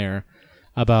on there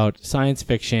about science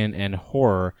fiction and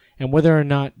horror and whether or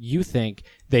not you think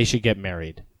they should get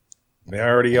married. They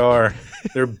already are.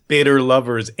 They're bitter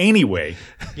lovers anyway.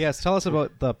 Yes, tell us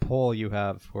about the poll you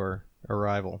have for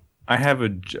Arrival. I had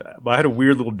a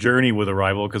weird little journey with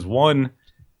Arrival because one,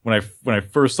 when I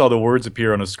first saw the words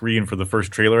appear on a screen for the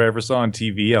first trailer I ever saw on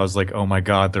TV, I was like, oh my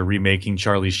god, they're remaking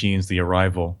Charlie Sheen's The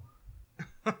Arrival.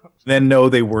 Then no,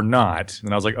 they were not.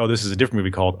 And I was like, oh, this is a different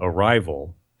movie called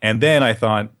Arrival. And then I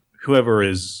thought,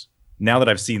 now that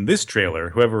I've seen this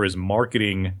trailer, whoever is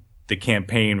marketing the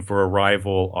campaign for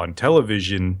Arrival on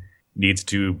television needs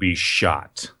to be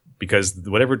shot because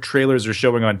whatever trailers are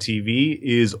showing on TV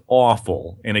is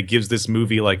awful, and it gives this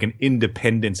movie like an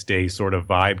Independence Day sort of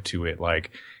vibe to it.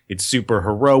 Like, it's super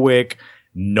heroic.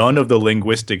 None of the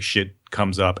linguistic shit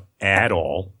comes up at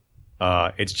all.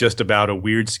 It's just about a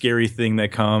weird, scary thing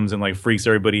that comes and like freaks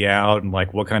everybody out, and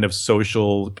like what kind of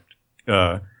social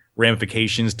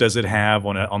ramifications does it have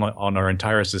on our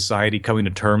entire society coming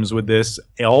to terms with this?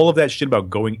 All of that shit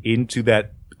about going into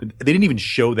that. They didn't even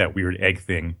show that weird egg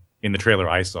thing in the trailer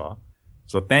I saw.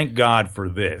 So thank God for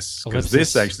this, because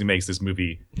this actually makes this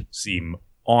movie seem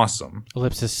awesome.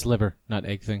 Ellipsis sliver, not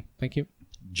egg thing. Thank you.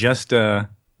 Just on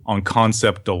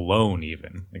concept alone,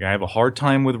 even. Like, I have a hard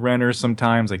time with Renner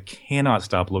sometimes. I cannot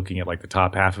stop looking at like the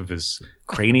top half of his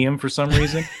cranium for some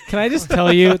reason. Can I just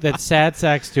tell you that Sad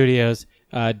Sack Studios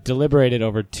deliberated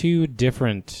over two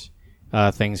different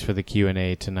things for the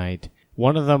Q&A tonight.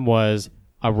 One of them was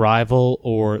Arrival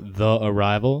or The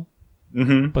Arrival,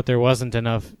 but there wasn't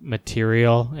enough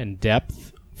material and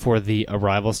depth for The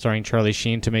Arrival starring Charlie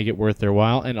Sheen to make it worth their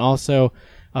while, and also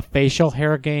a facial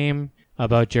hair game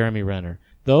about Jeremy Renner.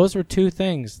 Those were two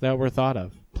things that were thought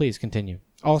of. Please continue.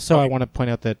 Also, I want to point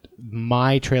out that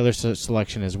my trailer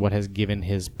selection is what has given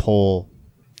his pole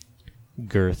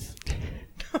girth.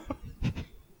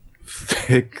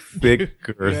 Thick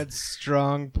girth. He had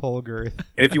strong pull girth.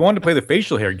 And if you wanted to play the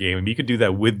facial hair game, you could do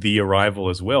that with The Arrival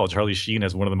as well. Charlie Sheen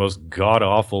has one of the most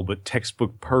god-awful but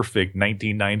textbook perfect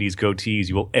 1990s goatees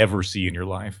you will ever see in your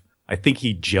life. I think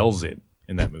he gels it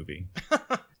in that movie.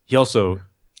 He also...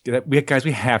 we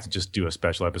have to just do a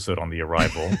special episode on The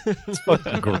Arrival. It's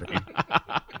fucking great.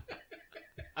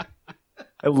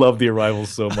 I love The Arrival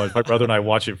so much. My brother and I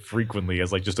watch it frequently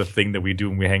as like just a thing that we do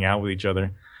when we hang out with each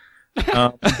other. You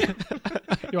want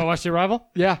to watch The Arrival?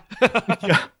 Yeah.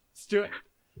 Yeah. Let's do it.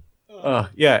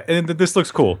 Yeah, and this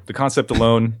looks cool. The concept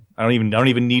alone, I don't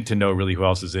even need to know really who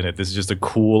else is in it. This is just a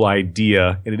cool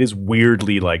idea, and it is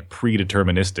weirdly like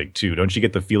predeterministic too. Don't you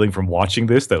get the feeling from watching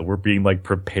this that we're being like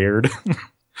prepared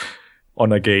on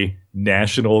like a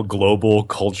national, global,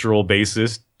 cultural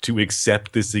basis to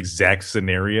accept this exact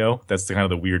scenario? That's the kind of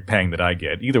the weird pang that I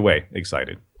get. Either way,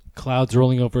 excited. Clouds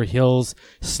rolling over hills,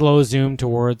 slow zoom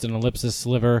towards an ellipsis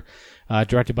sliver,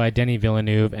 directed by Denis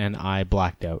Villeneuve, and I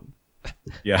blacked out.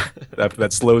 Yeah,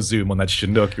 that slow zoom on that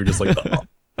Chinook, you're just like...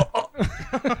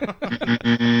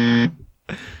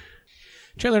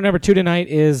 Trailer number 2 tonight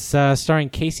is starring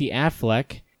Casey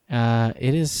Affleck.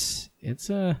 It's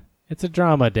a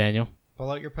drama, Daniel.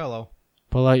 Pull out your pillow.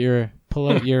 Pull out your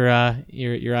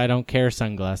I don't care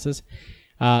sunglasses.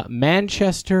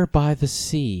 Manchester by the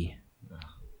Sea.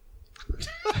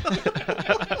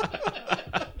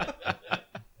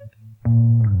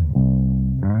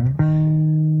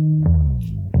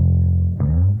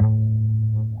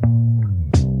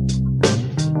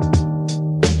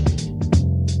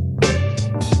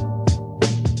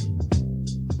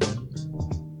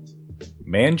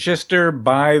 Manchester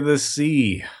by the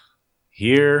Sea.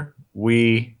 Here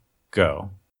we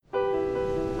go.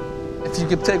 If you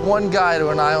could take one guy to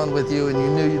an island with you and you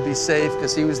knew you'd be safe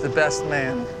because he was the best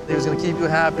man, he was going to keep you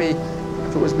happy,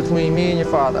 if it was between me and your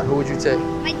father, who would you take?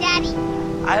 My daddy.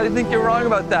 I think you're wrong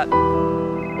about that.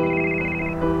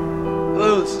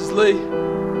 Hello, this is Lee.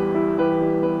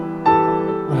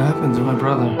 What happened to my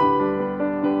brother?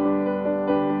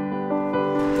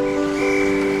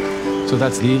 So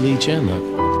that's Lee Chandler.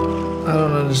 I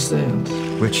don't understand.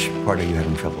 Which part are you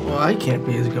having trouble with? Well, I can't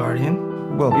be his guardian.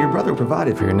 Well, your brother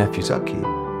provided for your nephew's upkeep.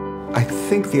 I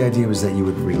think the idea was that you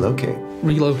would relocate.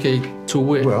 Relocate to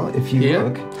where? Well, if you Here?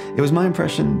 look, it was my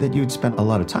impression that you'd spent a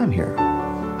lot of time here.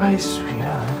 Hi,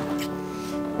 sweetheart.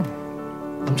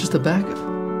 I'm just a backup.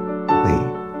 Lee,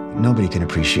 nobody can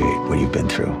appreciate what you've been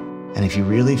through. And if you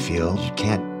really feel you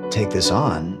can't take this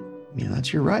on,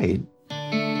 that's your right.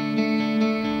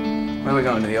 Where are we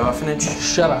going, to the orphanage?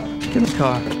 Shut up. Get in the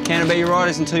car. Can't obey your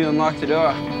orders until you unlock the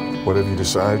door. Whatever you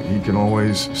decide, he can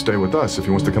always stay with us if he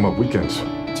wants to come up weekends.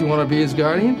 Do you want to be his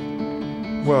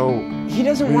guardian? Well, He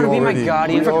doesn't want to be my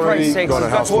guardian, for Christ's sake. Got a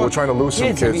house full. We're trying to lose some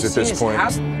kids Have you at this seen his point.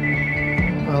 house?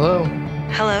 Hello.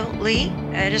 Hello, Lee?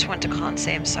 I just want to call and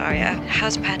say I'm sorry.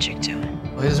 How's Patrick doing?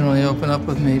 Well, he doesn't really open up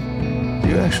with me. Do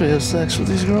you actually have sex with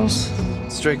these girls?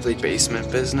 Strictly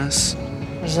basement business.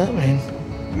 What does that mean?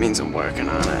 It means I'm working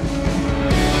on it.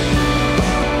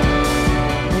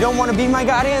 You don't want to be my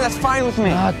guardian? That's fine with me.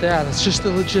 Not that. It's just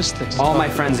the logistics. All my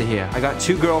friends are here. I got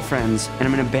 2 girlfriends, and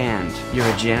I'm in a band. You're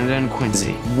a janitor in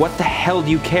Quincy. What the hell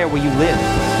do you care where you live?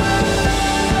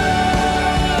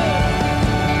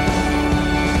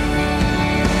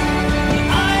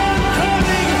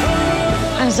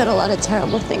 I said a lot of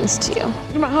terrible things to you.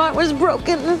 My heart was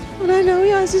broken, and I know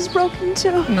yours is broken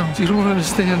too. No, you don't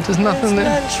understand. There's nothing there.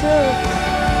 That's not true.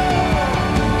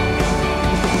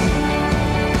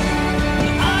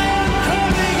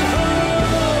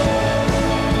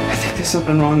 I think there's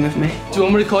something wrong with me. Do you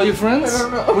want me to call your friends? I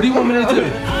don't know. What do you want me to do?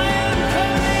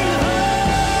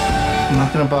 I'm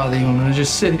not gonna bother you. I'm gonna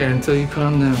just sit here until you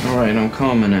calm down. All right, I'm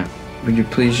calming it. Would you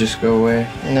please just go away?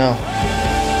 No.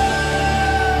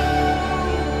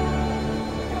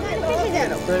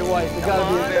 Great white. It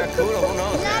gotta be a barracuda. Who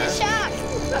knows? It's not a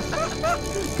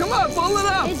shark. Come on, pull it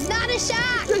up. It's not a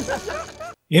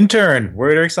shark. Intern,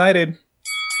 we're excited.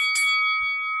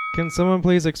 Can someone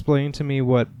please explain to me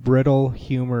what brittle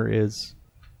humor is?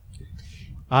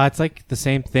 It's like the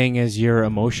same thing as your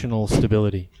emotional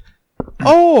stability.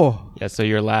 Oh! Yeah, so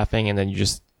you're laughing and then you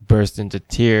just burst into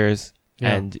tears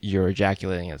Yeah. and you're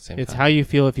ejaculating at the same It's time. how you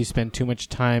feel if you spend too much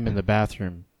time in the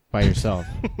bathroom by yourself.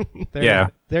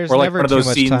 There's Or like never one of too those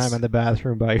much scenes- time in the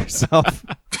bathroom by yourself.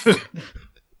 It's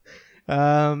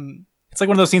like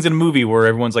one of those scenes in a movie where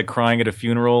everyone's like crying at a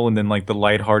funeral, and then like the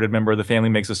lighthearted member of the family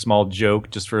makes a small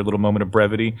joke just for a little moment of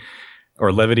brevity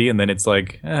or levity, and then it's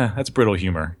like, that's brittle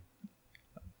humor.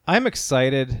 I'm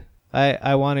excited.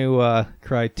 I want to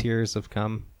cry tears of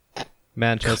cum.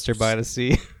 Manchester by the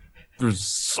Sea. There's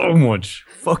so much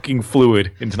fucking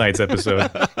fluid in tonight's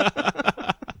episode.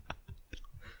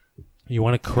 You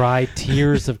want to cry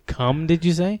tears of cum, did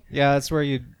you say? Yeah, that's where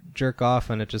you jerk off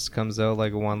and it just comes out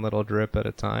like one little drip at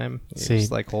a time. You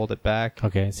just like hold it back.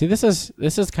 Okay. See, this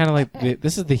is kind of like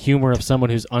this is the humor of someone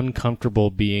who's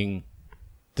uncomfortable being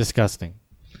disgusting.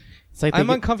 It's like I'm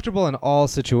uncomfortable in all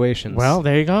situations. Well,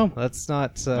 there you go. That's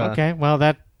not okay. Well,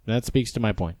 that speaks to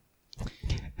my point.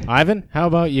 Ivan, how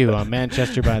about you on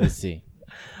Manchester by the Sea?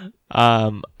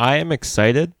 I am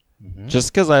excited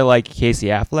just because I like Casey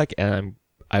Affleck and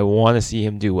I want to see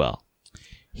him do well.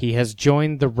 He has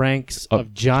joined the ranks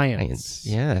of giants.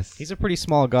 Yes. He's a pretty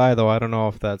small guy, though. I don't know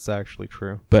if that's actually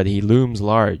true. But he looms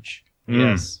large.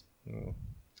 Yes.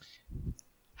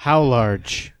 How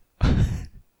large?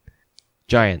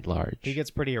 Giant large. He gets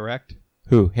pretty erect.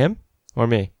 Who? Him or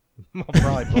me? Well,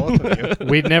 probably both of you.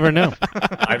 We'd never know.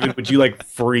 Ivan, would you like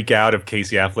freak out if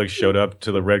Casey Affleck showed up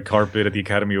to the red carpet at the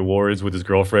Academy Awards with his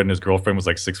girlfriend and his girlfriend was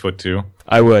like 6'2"?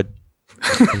 I would.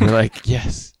 I'd be like,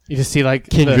 yes. You just see like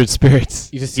kindred spirits.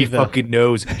 You just see fucking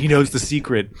knows. He knows the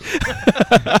secret.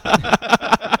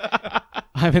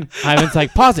 Ivan's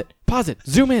like, pause it,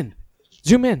 zoom in.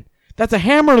 That's a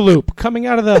hammer loop coming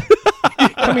out of the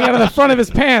front of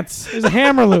his pants. There's a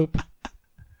hammer loop.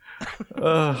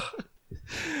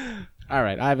 All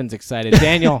right, Ivan's excited.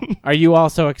 Daniel, are you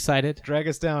also excited? Drag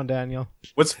us down, Daniel.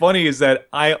 What's funny is that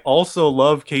I also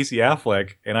love Casey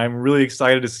Affleck, and I'm really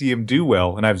excited to see him do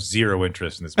well, and I have zero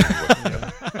interest in this movie.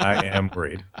 I am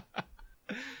worried.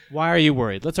 Why are you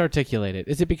worried? Let's articulate it.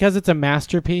 Is it because it's a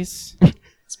masterpiece?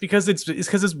 It's because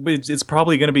it's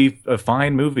probably going to be a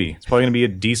fine movie. It's probably going to be a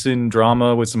decent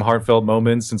drama with some heartfelt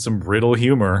moments and some brittle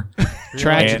humor.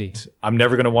 Tragedy. And I'm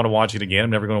never going to want to watch it again. I'm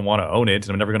never going to want to own it.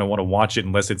 And I'm never going to want to watch it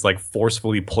unless it's like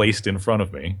forcefully placed in front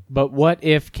of me. But what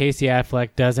if Casey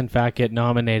Affleck does in fact get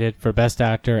nominated for Best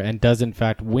Actor and does in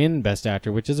fact win Best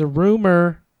Actor, which is a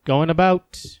rumor going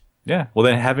about? Yeah. Well,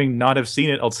 then having not have seen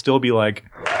it, I'll still be like...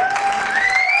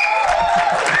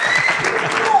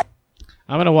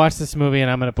 I'm going to watch this movie and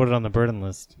I'm going to put it on the burden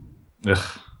list.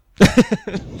 Ugh.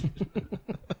 I'm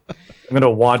going to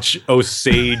watch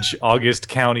Osage, August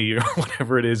County, or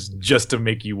whatever it is, just to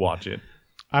make you watch it.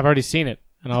 I've already seen it,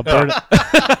 and I'll burden.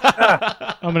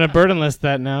 I'm going to burden list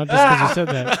that now, just because you said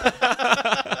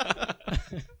that.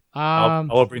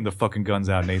 I'll bring the fucking guns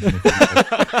out, Nathan.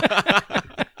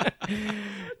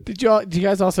 Do you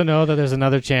guys also know that there's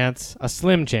another chance, a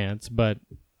slim chance, but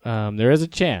there is a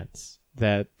chance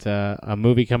that a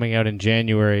movie coming out in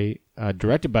January,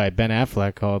 directed by Ben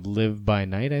Affleck, called Live by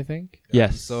Night, I think?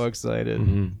 Yes. I'm so excited.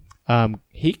 Mm-hmm.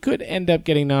 He could end up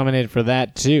getting nominated for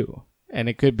that, too. And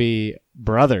it could be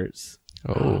Brothers.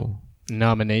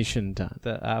 Nomination time.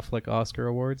 The Affleck Oscar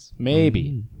Awards?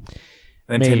 Maybe.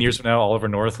 And then 10 years from now, Oliver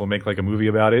North will make like a movie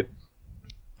about it.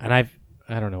 And I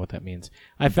don't know what that means.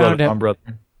 I found out.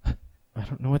 Brother. I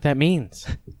don't know what that means.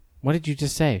 What did you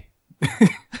just say?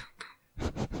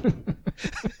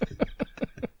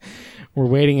 We're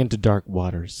wading into dark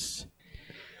waters.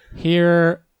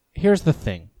 Here's the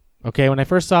thing. Okay, when I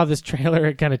first saw this trailer,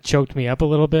 it kind of choked me up a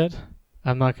little bit.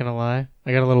 I'm not going to lie.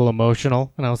 I got a little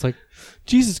emotional, and I was like,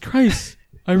 Jesus Christ,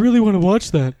 I really want to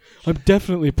watch that. I'm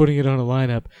definitely putting it on a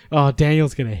lineup. Oh,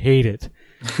 Daniel's going to hate it.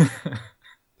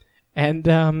 And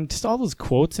just all those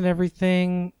quotes and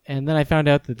everything. And then I found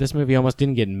out that this movie almost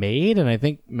didn't get made, and I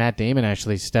think Matt Damon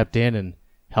actually stepped in and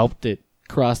helped it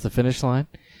cross the finish line.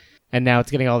 And now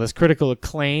it's getting all this critical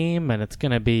acclaim, and it's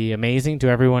going to be amazing to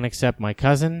everyone except my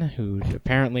cousin, who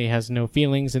apparently has no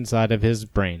feelings inside of his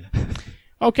brain.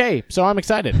 Okay, so I'm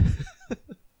excited.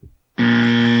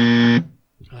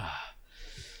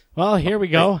 Well, here we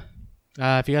go.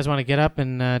 If you guys want to get up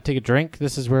and take a drink,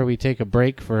 this is where we take a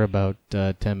break for about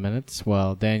 10 minutes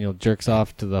while Daniel jerks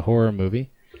off to the horror movie.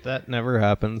 That never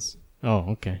happens. Oh,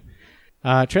 okay.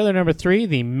 Trailer number 3,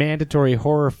 the mandatory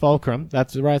horror fulcrum.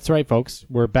 That's right, folks.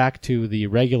 We're back to the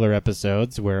regular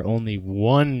episodes where only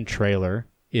one trailer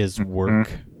is work.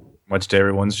 Mm-hmm. Much to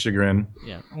everyone's chagrin.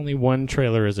 Yeah, only one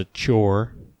trailer is a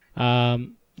chore.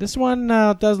 This one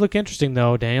does look interesting,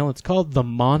 though, Daniel. It's called The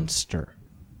Monster.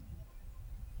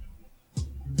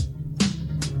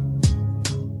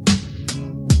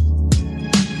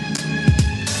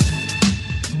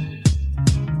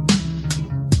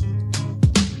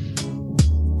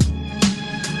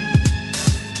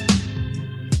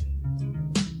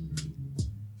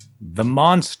 The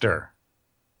Monster.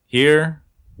 Here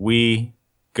we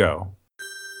go.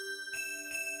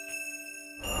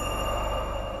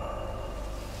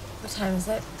 What time is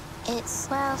it? It's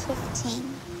 12:15.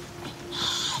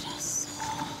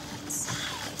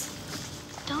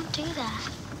 Don't do that.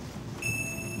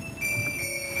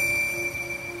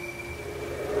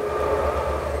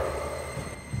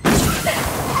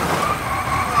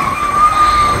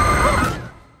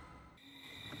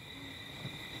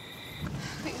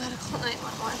 We gotta call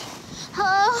 911.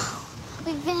 Hello?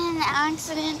 We've been in an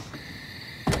accident.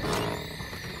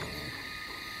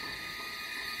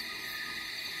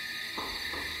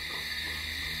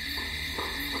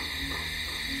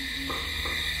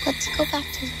 Let's go back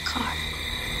to the car.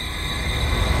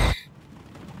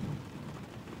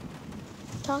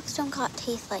 Dogs don't got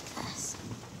teeth like this.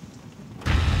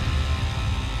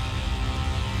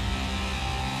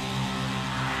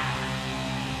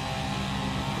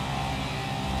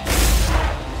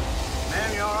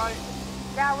 Ma'am, you alright?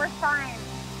 Yeah, we're fine.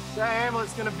 The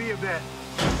ambulance gonna be a bit.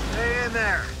 Stay in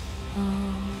there.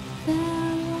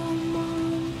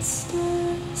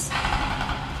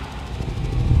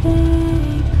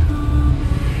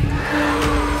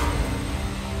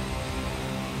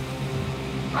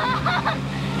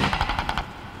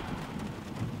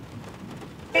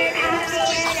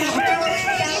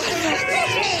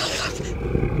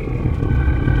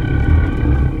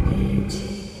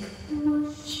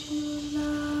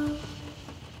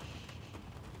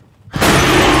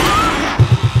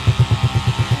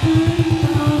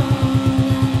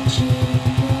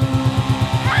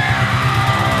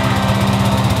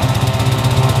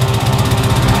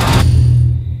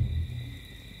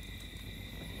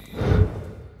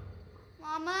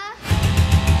 Mama?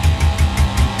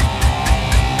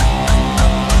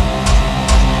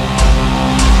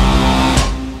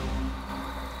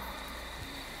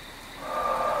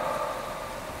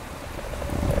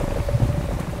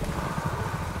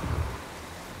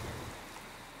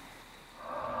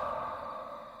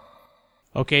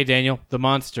 Okay, Daniel, the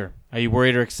monster. Are you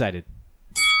worried or excited?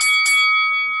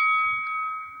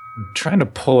 I'm trying to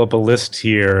pull up a list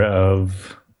here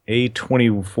of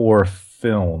A24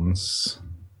 films,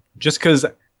 just because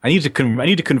I need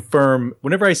to confirm.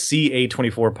 Whenever I see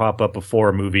A24 pop up before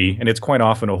a movie, and it's quite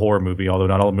often a horror movie, although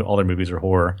not all their movies are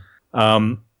horror,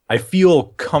 I feel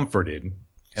comforted,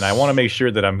 and I want to make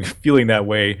sure that I'm feeling that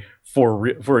way for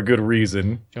a good reason. Do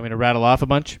you want me to rattle off a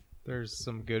bunch? There's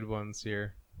some good ones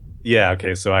here. Yeah.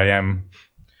 Okay. So I am.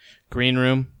 Green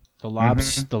Room, The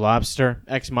Lobster,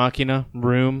 Ex Machina,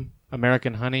 Room,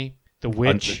 American Honey, The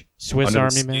Witch, Swiss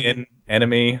Army Man,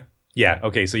 Enemy. Yeah.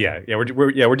 Okay. So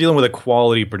we're dealing with a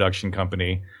quality production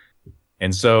company,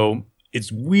 and so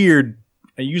it's weird.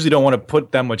 I usually don't want to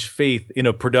put that much faith in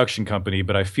a production company,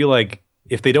 but I feel like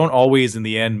if they don't always in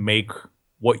the end make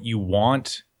what you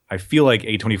want, I feel like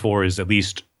A24 is at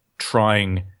least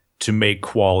trying to make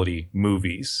quality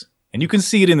movies. And you can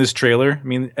see it in this trailer. I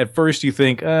mean, at first you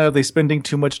think, are they spending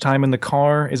too much time in the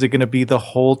car? Is it going to be the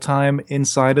whole time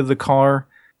inside of the car?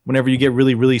 Whenever you get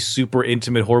really, really super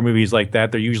intimate horror movies like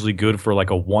that, they're usually good for like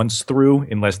a once through,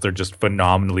 unless they're just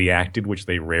phenomenally acted, which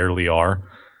they rarely are.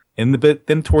 And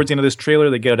then towards the end of this trailer,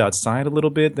 they get outside a little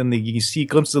bit. Then you see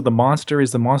glimpses of the monster.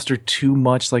 Is the monster too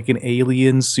much like an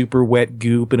alien, super wet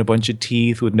goop and a bunch of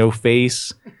teeth with no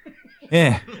face?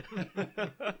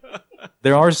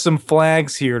 There are some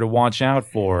flags here to watch out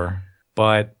for,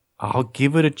 but I'll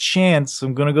give it a chance.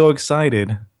 I'm gonna go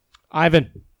excited.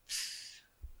 Ivan.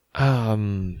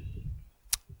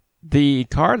 The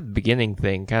car at the beginning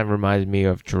thing kind of reminded me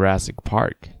of Jurassic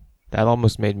Park. That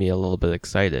almost made me a little bit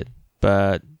excited,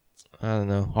 but I don't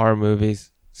know. Horror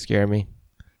movies scare me.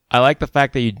 I like the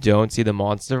fact that you don't see the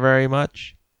monster very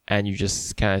much, and you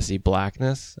just kind of see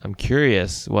blackness. I'm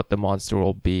curious what the monster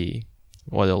will be,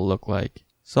 what it'll look like.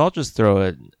 So I'll just throw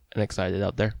an excited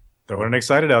out there. Throw an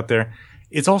excited out there.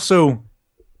 It's also,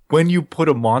 when you put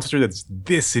a monster that's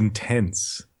this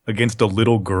intense against a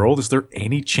little girl, is there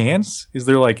any chance? Is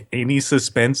there like any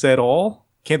suspense at all?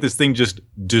 Can't this thing just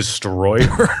destroy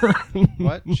her?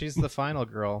 What? She's the final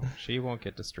girl. She won't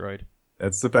get destroyed.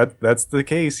 That's the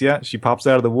case, yeah. She pops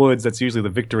out of the woods. That's usually the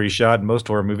victory shot in most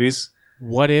horror movies.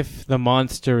 What if the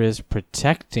monster is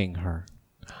protecting her?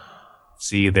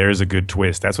 See, there's a good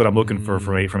twist. That's what I'm looking for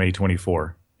from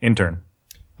A24. Intern.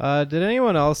 Did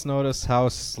anyone else notice how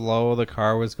slow the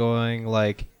car was going?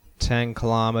 Like 10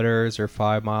 kilometers or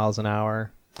 5 miles an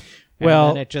hour? And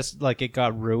then it just it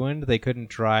got ruined. They couldn't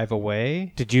drive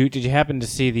away. Did you happen to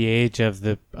see the age of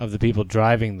the people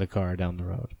driving the car down the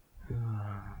road?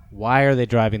 Why are they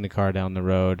driving the car down the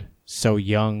road so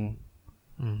young?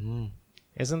 Mm-hmm.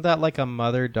 Isn't that like a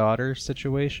mother-daughter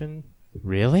situation?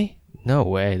 Really? No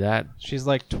way. That she's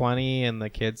like 20 and the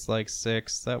kid's like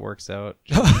 6. That works out.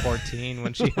 She was 14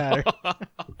 when she had her.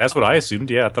 That's what I assumed.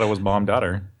 Yeah, I thought it was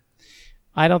mom-daughter.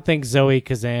 I don't think Zoe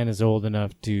Kazan is old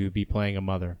enough to be playing a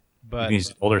mother. but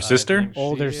His older sister? think she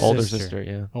Older is. Older Sister. sister,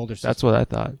 yeah. Older sister. That's what I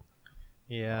thought.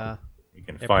 Yeah. You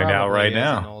can It find out probably right is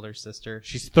now. An older sister.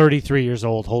 She's 33 years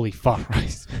old. Holy fuck.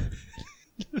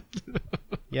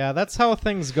 Yeah, that's how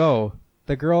things go.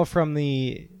 The girl from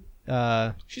the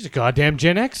She's a goddamn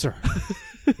Gen Xer.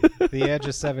 the Edge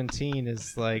of 17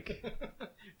 is like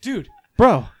Dude,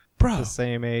 bro. the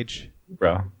same age.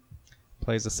 Bro.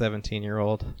 Plays a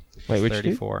 17-year-old. Wait, which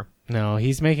 34. No,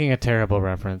 he's making a terrible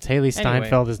reference. Haley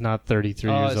Steinfeld is not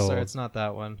 33 years old. Sorry, it's not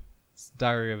that one. It's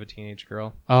Diary of a Teenage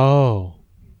Girl. Oh.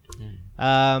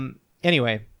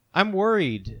 Anyway, I'm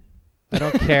worried. I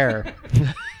don't care.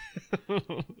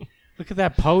 Look at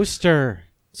that poster.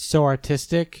 So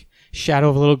artistic. Shadow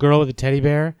of a little girl with a teddy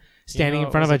bear standing You know,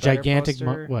 in front of was a better gigantic...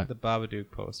 poster? What? The Babadook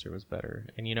poster was better.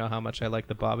 And you know how much I like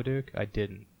the Babadook? I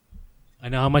didn't. I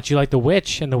know how much you like The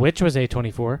Witch, and The Witch was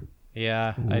A24.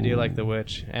 Yeah, I do like The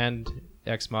Witch. And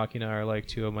Ex Machina are like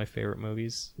two of my favorite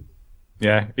movies.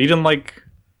 Yeah. You didn't like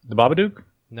the Babadook?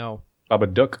 No.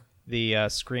 Babadook? The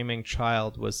screaming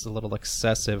child was a little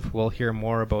excessive. We'll hear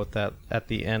more about that at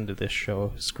the end of this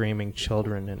show. Screaming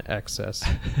children in excess.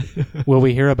 Will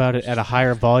we hear about it at a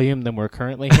higher volume than we're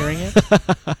currently hearing it?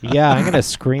 Yeah, I'm going to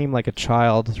scream like a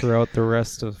child throughout the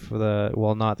rest of the...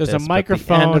 Well, not There's this, a but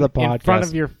microphone the end of the podcast. in front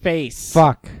of your face.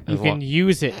 Fuck. You can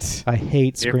use it. I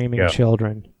hate Here we screaming go.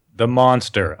 children. The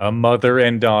monster. A mother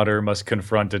and daughter must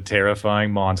confront a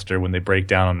terrifying monster when they break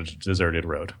down on a deserted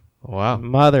road. Wow.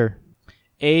 Mother.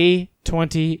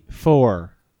 A24.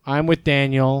 I'm with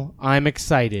Daniel. I'm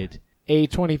excited.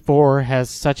 A24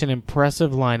 has such an impressive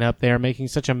lineup. They are making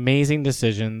such amazing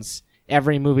decisions.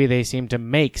 Every movie they seem to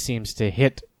make seems to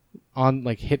hit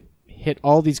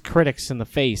all these critics in the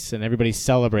face, and everybody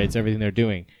celebrates everything they're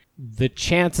doing. The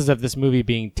chances of this movie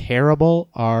being terrible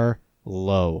are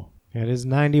low. It is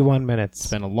 91 minutes. It's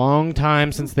been a long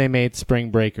time since they made Spring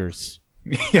Breakers.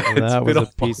 Yeah, That was been a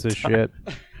piece of long time.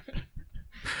 shit.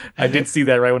 I did see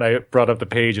that right when I brought up the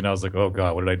page, and I was like, oh,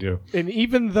 God, what did I do? And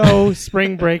even though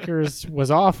Spring Breakers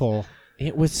was awful,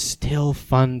 it was still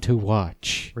fun to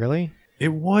watch. Really?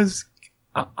 It was...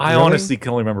 I Really? honestly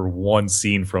can only remember one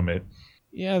scene from it.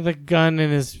 Yeah, the gun in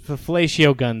his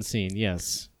fellatio gun scene.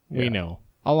 Yes, we know.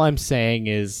 All I'm saying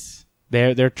is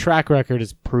their track record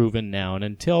is proven now, and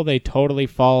until they totally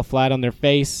fall flat on their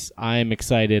face, I'm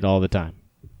excited all the time.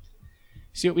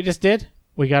 See what we just did?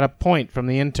 We got a point from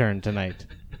the intern tonight,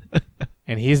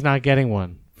 and he's not getting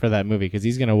one for that movie because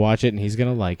he's gonna watch it and he's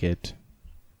gonna like it.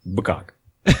 Bukak.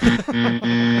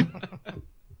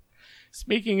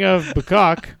 Speaking of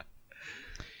Bukak.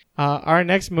 Our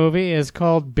next movie is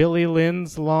called Billy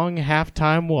Lynn's Long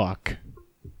Halftime Walk.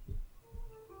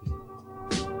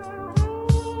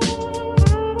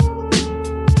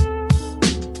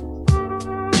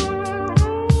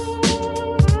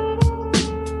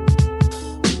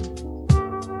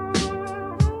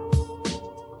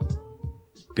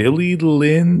 Billy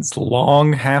Lynn's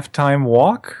Long Halftime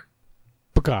Walk?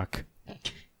 Bukak.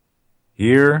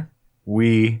 Here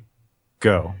we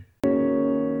go.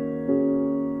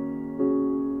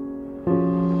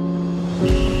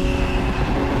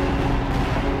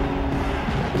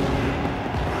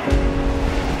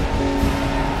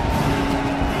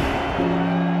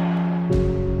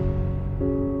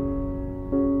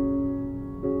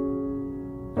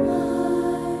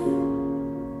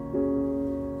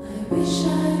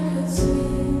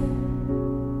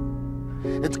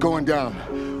 It's going down.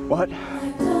 What?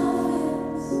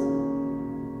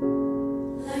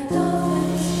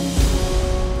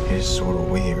 It is sort of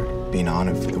weird being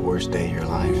honored for the worst day of your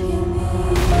life.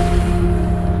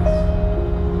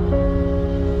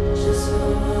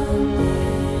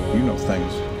 You know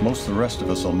things most of the rest of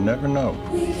us will never know.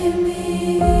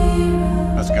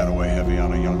 That's gotta weigh heavy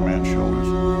on a young man's shoulders.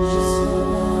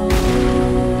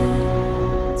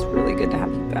 It's really good to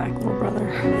have you back, little brother.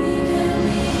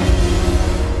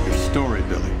 Your story,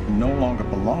 Billy, no longer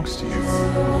belongs to you.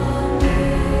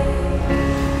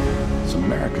 It's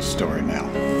America's story now.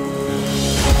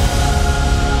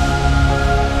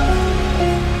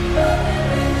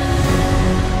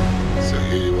 So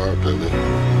here you are, Billy.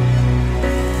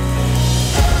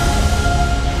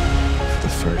 For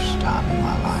the first time in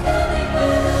my life,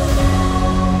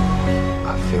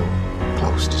 I feel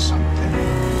close to something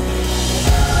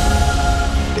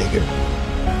bigger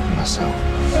than myself.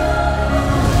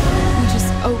 We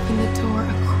just open the door, a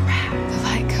crap. The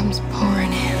light comes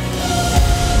pouring in.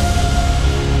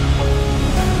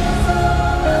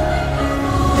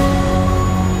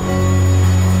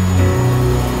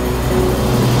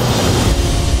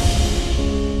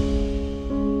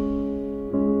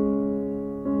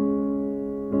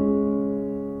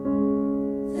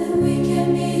 Then we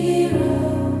can be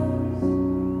heroes.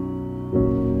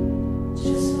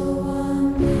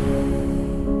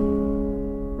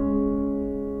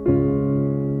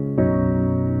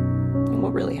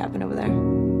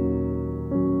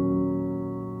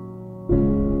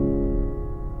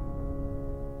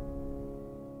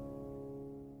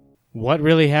 What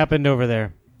really happened over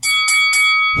there?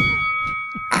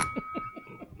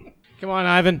 Come on,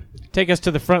 Ivan. Take us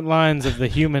to the front lines of the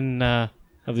human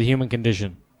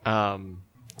condition. Well,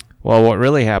 what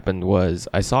really happened was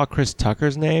I saw Chris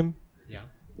Tucker's name. Yeah.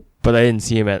 But I didn't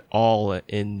see him at all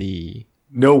in the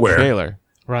Nowhere. trailer.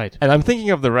 Right. And I'm thinking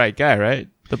of the right guy, right?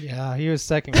 Yeah, he was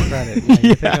second credit. Yeah,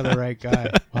 you think of the right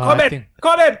guy.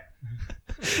 Comment!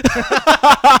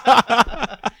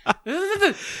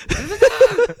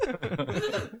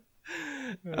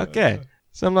 Okay.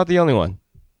 So I'm not the only one.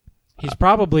 He's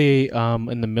probably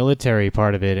in the military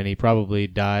part of it, and he probably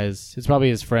dies. It's probably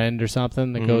his friend or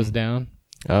something that goes down.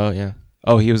 Oh, yeah.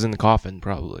 Oh, he was in the coffin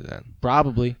probably then.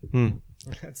 Probably.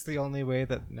 That's the only way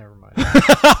that... Never mind.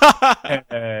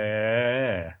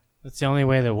 That's the only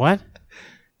way that what?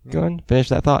 Go on, finish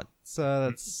that thought.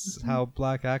 That's how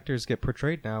black actors get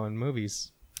portrayed now in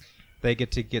movies. They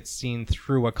get seen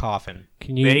through a coffin.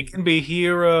 They can be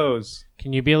heroes.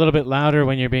 Can you be a little bit louder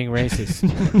when you're being racist?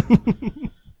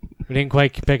 We didn't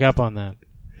quite pick up on that.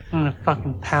 I'm gonna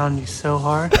fucking pound you so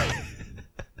hard.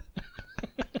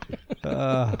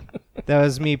 That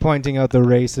was me pointing out the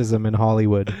racism in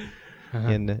Hollywood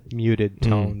in muted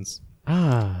tones.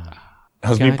 Ah.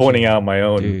 That was me pointing out my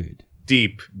own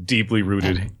deeply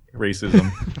rooted racism.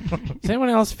 Does anyone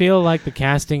else feel like the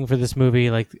casting for this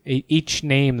movie, like each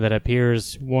name that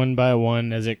appears one by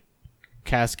one as it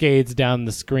cascades down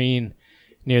the screen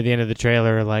near the end of the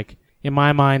trailer, like, in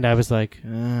my mind, I was like,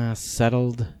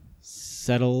 settled,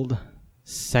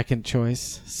 second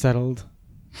choice, settled.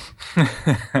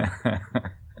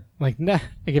 Like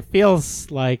it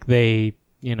feels like they,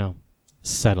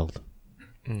 settled.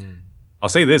 I'll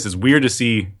say this, it's weird to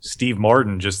see Steve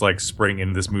Martin just like spring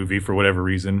into this movie for whatever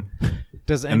reason.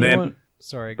 Does anyone...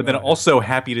 Sorry, but then also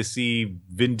happy to see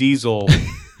Vin Diesel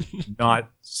not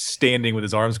standing with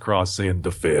his arms crossed saying,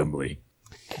 the family.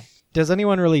 Does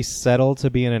anyone really settle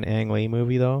to be in an Ang Lee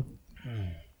movie, though?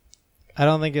 I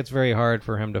don't think it's very hard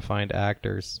for him to find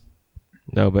actors.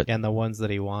 No, but... And the ones that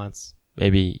he wants.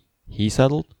 Maybe he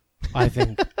settled? I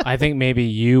think maybe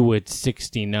you would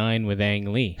 69 with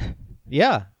Ang Lee.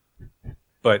 Yeah.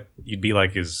 But you'd be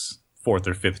like his fourth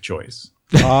or fifth choice.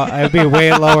 I'd be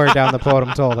way lower down the totem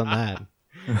pole than that.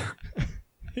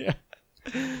 Yeah.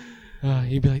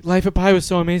 You'd be like, Life of Pi was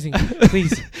so amazing.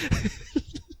 Please.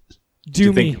 Do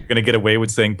you think you're going to get away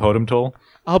with saying Podem Toll?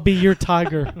 I'll be your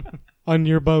tiger on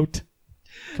your boat.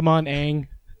 Come on, Aang.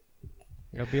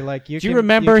 It'll be like Do you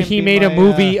remember he made a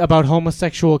movie about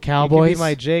homosexual cowboys? You can be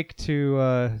my Jake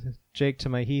to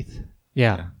my Heath.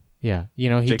 Yeah. Yeah. He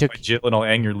Jake took my Jill and I'll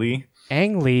Ang your Lee.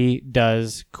 Ang Lee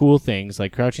does cool things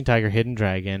like Crouching Tiger, Hidden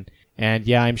Dragon, and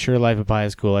yeah, I'm sure Life of Pi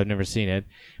is cool. I've never seen it.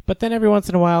 But then every once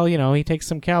in a while, he takes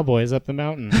some cowboys up the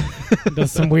mountain,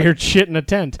 does some weird shit in a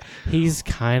tent. He's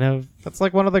kind of... That's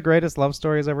like one of the greatest love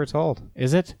stories ever told.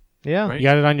 Is it? Yeah. Right. You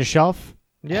got it on your shelf?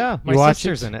 Yeah, my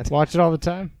sister's in it. Watch it all the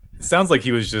time? It sounds like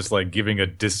he was just like giving a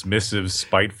dismissive,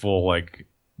 spiteful, like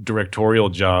directorial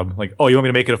job. Like, oh, you want me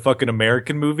to make it a fucking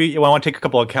American movie? Yeah, well, I want to take a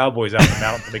couple of cowboys out in the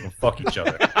mountain to make them fuck each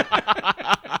other.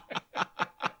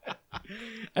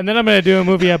 And then I'm going to do a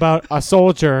movie about a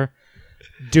soldier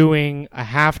doing a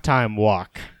halftime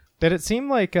walk. Did it seem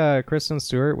like Kristen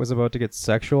Stewart was about to get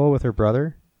sexual with her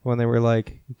brother when they were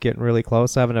like getting really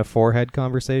close, having a forehead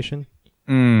conversation?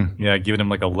 Yeah, giving him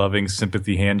like a loving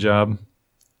sympathy hand job.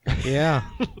 Yeah.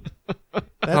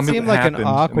 That seemed like an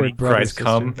awkward brother cries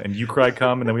come, and you cry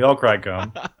come, and then we all cry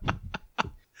come.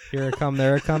 Here I come,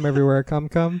 there I come, everywhere I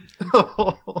come.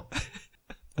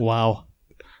 Wow.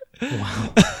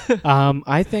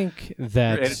 I think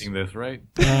that... You're editing this, right?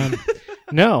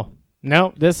 No,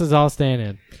 this is all staying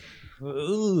in.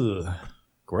 Ugh,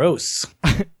 gross.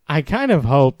 I kind of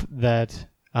hope that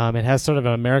it has sort of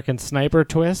an American Sniper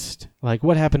twist. Like,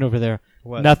 what happened over there?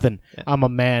 What? Nothing. I'm a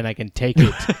man. I can take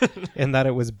it. And that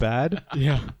it was bad?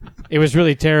 Yeah. It was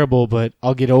really terrible, but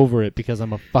I'll get over it because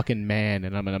I'm a fucking man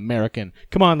and I'm an American.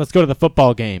 Come on, let's go to the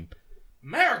football game.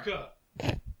 America!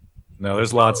 No,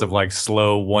 there's lots of like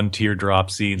slow one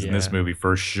teardrop scenes in this movie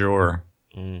for sure.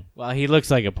 Well, he looks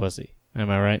like a pussy.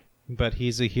 Am I right? But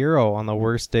he's a hero on the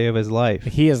worst day of his life.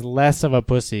 He is less of a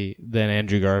pussy than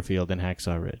Andrew Garfield in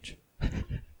Hacksaw Ridge.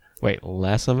 Wait,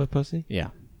 less of a pussy? Yeah.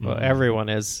 Well, everyone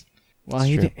is. Well,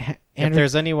 if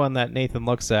there's anyone that Nathan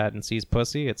looks at and sees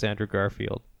pussy, it's Andrew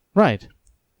Garfield. Right.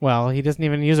 Well, he doesn't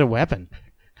even use a weapon.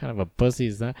 What kind of a pussy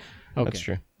is that? Okay. That's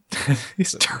true.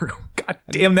 He's turtle. God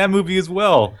damn that movie as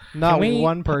well. Not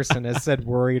one person has said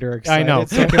worried or excited. I know.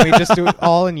 So can we just do it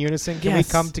all in unison? Can we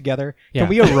come together? Yeah. Can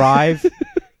we arrive?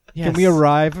 Yes. Can we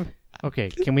arrive? Okay.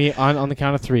 Can we on the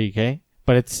count of 3? Okay.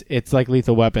 But it's like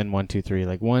Lethal Weapon 1, 2, 3.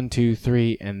 Like 1, 2,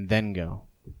 3, and then go.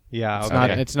 Yeah, It's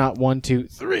okay. It's not 1, 2,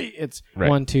 3. It's Right.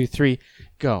 1, 2, 3.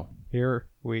 Go. Here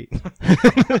we.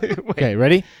 Okay,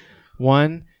 ready?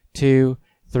 1, 2,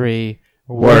 3.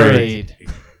 Worried.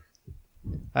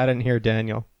 I didn't hear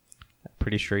Daniel. I'm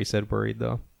pretty sure he said worried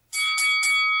though.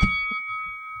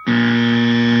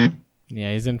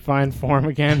 Yeah, he's in fine form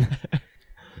again.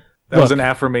 That was an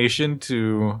affirmation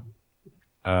to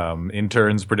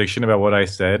intern's prediction about what I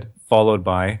said, followed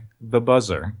by the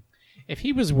buzzer. If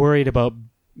he was worried about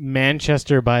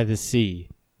Manchester by the Sea,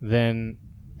 then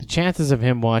the chances of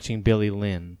him watching Billy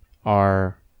Lynn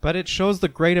are... But it shows the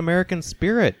great American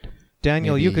spirit.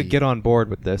 Daniel, you could get on board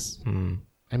with this.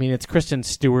 I mean, it's Kristen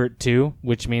Stewart, too,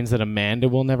 which means that Amanda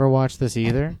will never watch this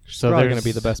either. So Probably there's going to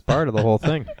be the best part of the whole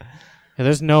thing. Yeah,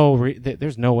 there's no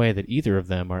way that either of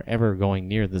them are ever going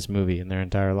near this movie in their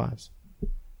entire lives.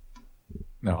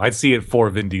 No, I'd see it for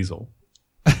Vin Diesel.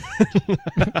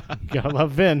 Gotta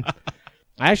love Vin.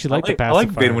 I actually like The I Pacifier. like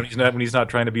Vin when he's not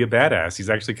trying to be a badass. He's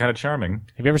actually kind of charming.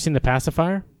 Have you ever seen The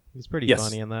Pacifier? He's pretty Yes.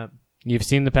 funny in that. You've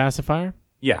seen The Pacifier?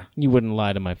 Yeah. You wouldn't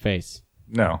lie to my face.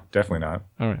 No, definitely not.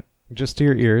 All right. Just to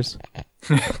your ears.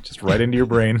 Just right into your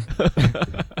brain.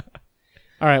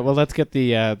 All right, well, let's get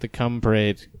the cum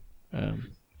parade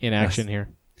in action here.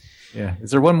 Yeah.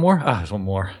 Is there one more? There's one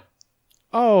more.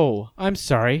 Oh, I'm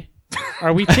sorry.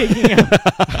 Are we taking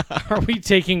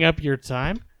up your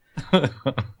time?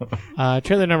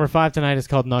 Trailer number 5 tonight is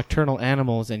called Nocturnal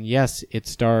Animals, and yes, it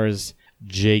stars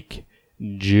Jake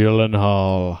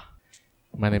Gyllenhaal.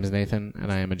 My name is Nathan,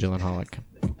 and I am a Gyllenhaalic.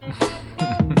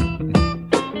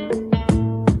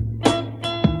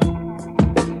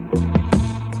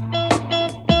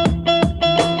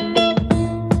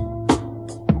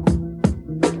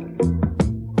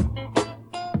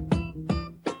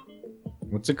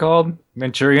 What's it called?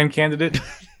 Manchurian Candidate?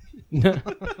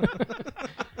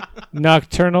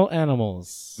 Nocturnal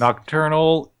Animals.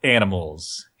 Nocturnal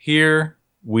Animals. Here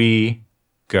we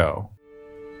go.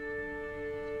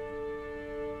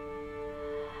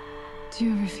 Do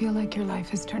you ever feel like your life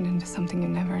has turned into something you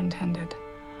never intended?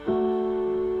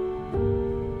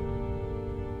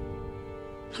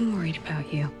 I'm worried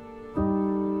about you.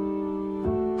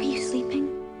 Were you sleeping?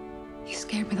 You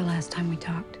scared me the last time we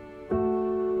talked.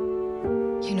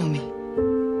 You know me.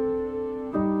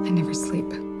 I never sleep.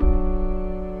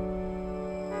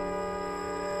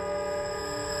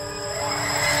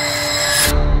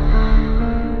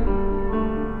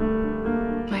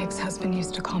 My ex-husband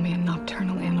used to call me a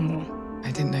nocturnal animal.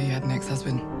 I didn't know you had an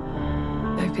ex-husband.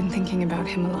 I've been thinking about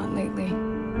him a lot lately.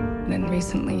 And then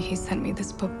recently he sent me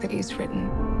this book that he's written.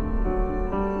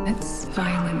 It's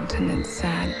violent and it's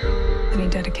sad. And he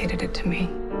dedicated it to me.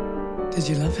 Did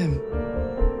you love him?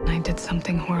 I did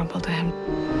something horrible to him.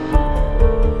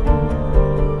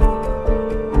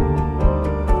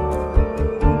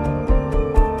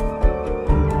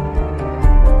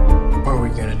 What are we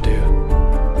gonna do?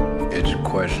 It's a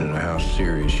question of how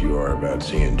serious you are about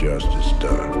seeing justice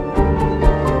done.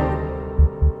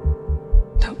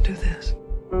 Don't do this.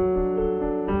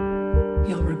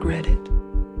 You'll regret it.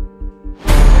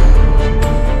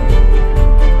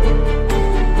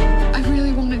 I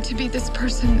really wanted to be this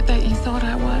person that you thought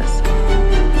I was.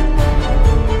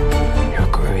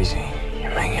 You're crazy.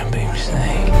 You're making a big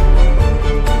mistake.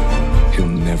 You'll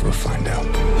never find out.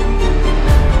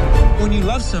 When you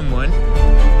love someone,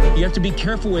 you have to be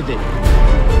careful with it.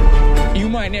 You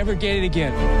might never get it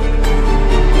again.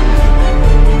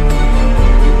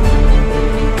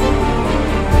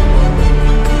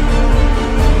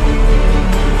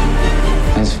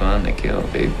 It's fun to kill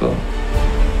people.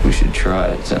 We should try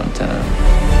it sometime.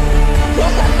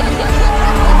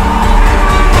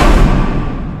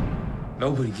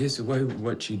 Nobody gets away with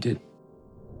what you did.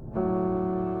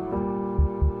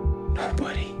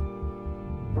 Nobody.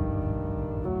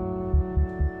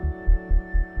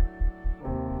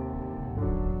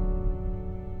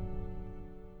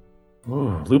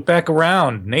 Ooh, loop back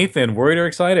around. Nathan, worried or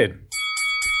excited?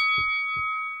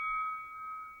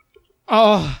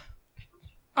 Oh.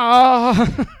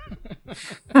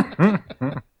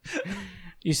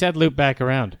 You said loop back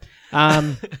around.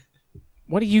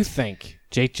 What do you think?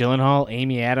 Jake Gyllenhaal,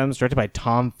 Amy Adams, directed by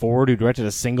Tom Ford, who directed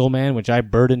A Single Man, which I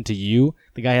burdened to you.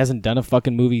 The guy hasn't done a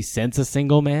fucking movie since A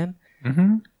Single Man.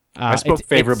 Mm-hmm. I spoke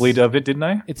favorably of it, didn't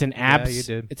I? It's an you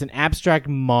did. It's an abstract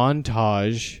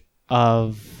montage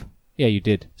of. Yeah, you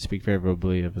did speak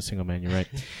favorably of A Single Man. You're right.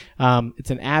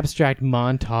 It's an abstract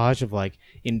montage of like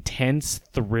intense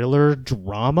thriller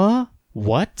drama.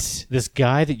 What? This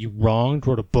guy that you wronged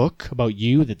wrote a book about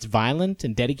you that's violent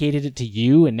and dedicated it to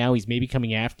you, and now he's maybe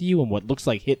coming after you, and what looks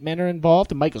like hitmen are involved,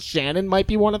 and Michael Shannon might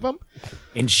be one of them.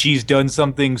 And she's done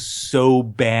something so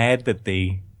bad that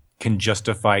they can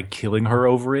justify killing her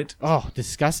over it. Oh,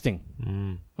 disgusting.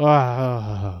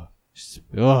 She's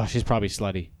probably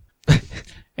slutty.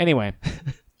 Anyway,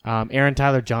 Aaron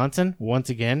Tyler Johnson, once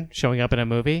again, showing up in a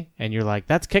movie, and you're like,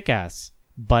 that's Kick-Ass.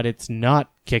 But it's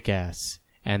not Kick-Ass.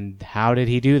 And how did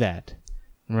he do that?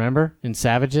 Remember? In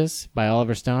Savages by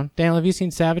Oliver Stone? Daniel, have you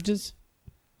seen Savages?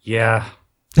 Yeah.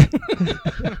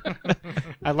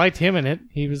 I liked him in it.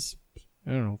 He was,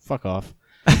 I don't know, fuck off.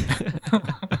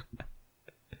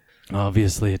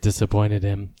 Obviously, it disappointed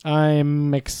him.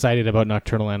 I'm excited about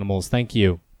Nocturnal Animals. Thank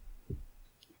you.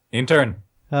 Intern.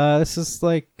 This is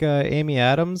like Amy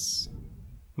Adams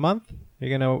month.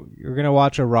 You're gonna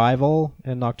watch Arrival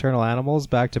and Nocturnal Animals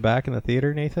back to back in the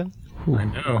theater, Nathan. I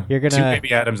know. You're gonna 2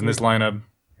 Amy Adams in this lineup.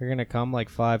 You're gonna come like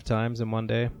 5 times in one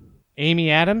day. Amy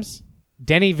Adams,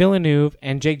 Denny Villeneuve,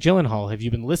 and Jake Gyllenhaal. Have you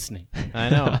been listening? I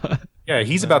know. Yeah,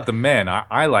 he's about the men.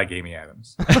 I like Amy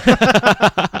Adams.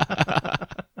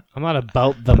 I'm not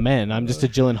about the men. I'm just a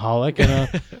Gyllenhaalic and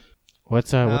a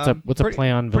what's a play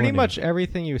on Villeneuve? Pretty much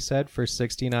everything you said for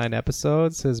 69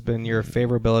 episodes has been your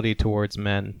favorability towards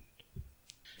men.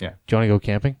 Yeah. Do you want to go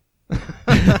camping?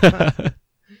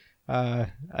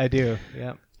 I do.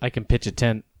 Yeah. I can pitch a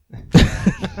tent.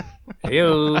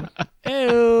 Heyo.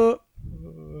 Heyo.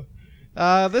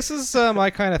 This is my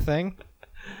kind of thing.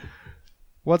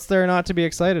 What's there not to be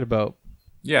excited about?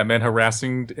 Yeah, men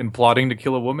harassing and plotting to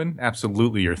kill a woman?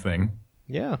 Absolutely your thing.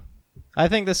 Yeah. I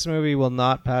think this movie will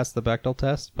not pass the Bechdel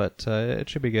test, but it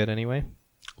should be good anyway.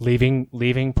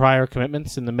 Leaving prior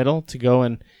commitments in the middle to go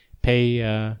and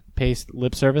pay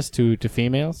lip service to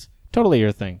females? Totally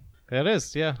your thing. It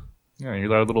is, yeah. Yeah,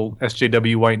 you're our little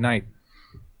SJW white knight.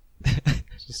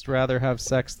 Just rather have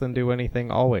sex than do anything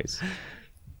always.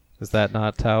 Is that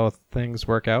not how things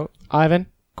work out? Ivan,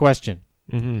 question.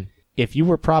 Mm-hmm. If you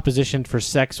were propositioned for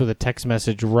sex with a text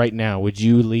message right now, would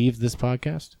you leave this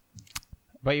podcast?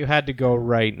 But you had to go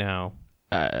right now.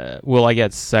 Will I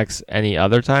get sex any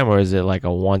other time, or is it like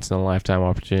a once-in-a-lifetime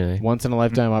opportunity?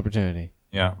 Once-in-a-lifetime opportunity.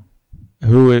 Yeah.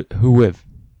 Who with?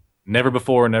 Never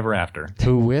before, never after.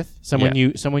 Who with? Someone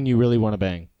you really want to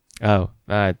bang. Oh,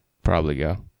 I'd probably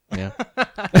go. Yeah.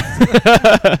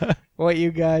 What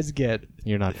you guys get?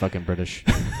 You're not fucking British.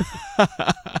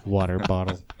 Water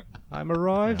bottle. I'm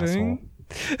arriving.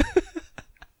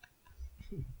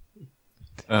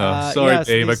 Sorry, yes,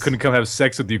 Dave. I couldn't come have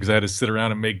sex with you because I had to sit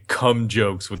around and make cum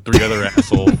jokes with 3 other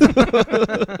assholes.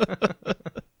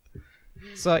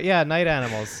 So, yeah, night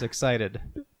animals. Excited.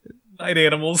 Night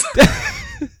animals.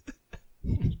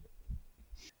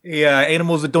 Yeah,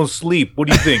 animals that don't sleep. What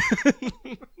do you think?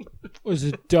 Was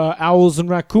it owls and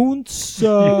raccoons?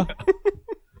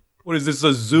 What is this,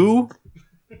 a zoo?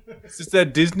 Is this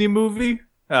that Disney movie?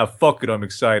 Ah, fuck it, I'm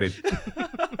excited.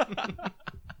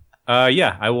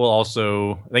 Yeah, I will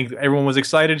also... I think everyone was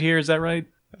excited here, is that right?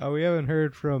 We haven't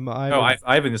heard from Ivan. Oh,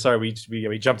 Ivan, sorry, we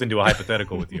jumped into a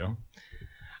hypothetical with you.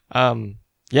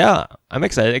 Yeah, I'm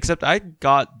excited, except I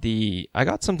got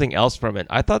something else from it.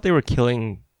 I thought they were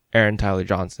killing Aaron Tyler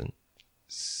Johnson.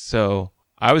 So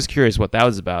I was curious what that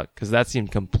was about, because that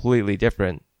seemed completely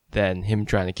different than him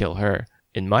trying to kill her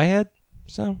in my head.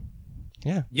 So,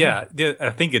 yeah. Yeah,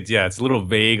 I think it's a little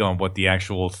vague on what the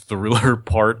actual thriller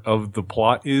part of the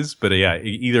plot is, but yeah,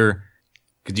 either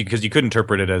because you could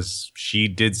interpret it as she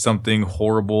did something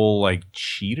horrible, like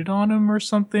cheated on him or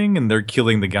something, and they're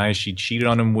killing the guy she cheated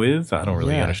on him with. I don't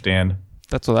really understand.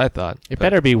 That's what I thought. It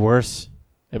better be worse.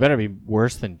 It better be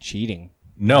worse than cheating.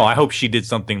 No, I hope she did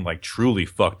something like truly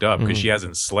fucked up because she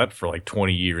hasn't slept for like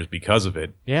 20 years because of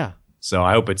it. Yeah. So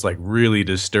I hope it's like really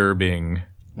disturbing.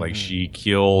 Like she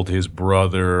killed his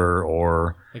brother,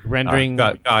 or like rendering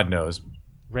God knows,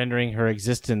 rendering her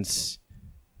existence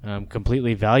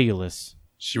completely valueless.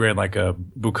 She ran like a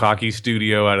bukkake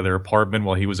studio out of their apartment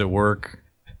while he was at work.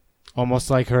 Almost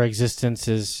like her existence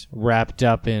is wrapped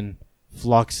up in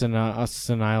floxanile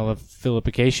of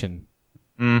philippication.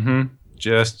 Mm-hmm.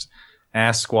 Just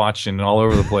ass squatching all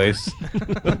over the place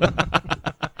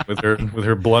with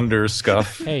her blunder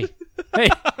scuff.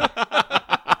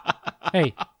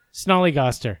 Hey,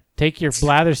 Snollygoster, take your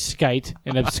blather skite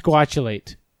and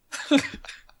absquatulate.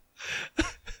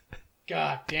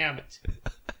 God damn it.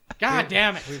 God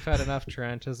damn it. We've had enough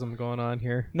Tarantism going on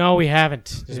here. No, we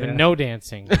haven't. There's been no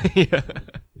dancing.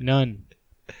 None.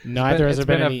 Neither has there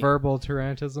been any... a verbal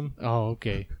Tarantism. Oh,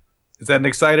 okay. Is that an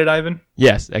excited, Ivan?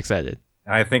 Yes, excited.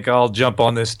 I think I'll jump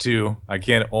on this too. I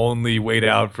can't only wait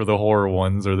out for the horror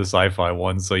ones or the sci-fi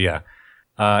ones. So yeah.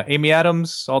 Amy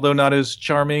Adams, although not as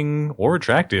charming or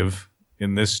attractive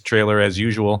in this trailer as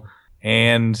usual.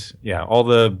 And yeah, all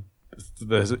the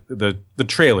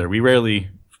trailer. We rarely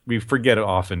we forget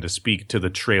often to speak to the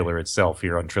trailer itself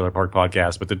here on Trailer Park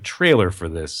Podcast, but the trailer for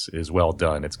this is well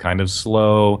done. It's kind of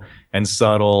slow and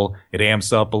subtle. It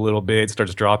amps up a little bit,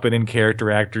 starts dropping in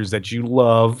character actors that you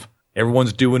love.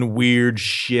 Everyone's doing weird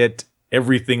shit.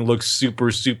 Everything looks super,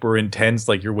 super intense,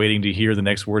 like you're waiting to hear the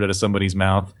next word out of somebody's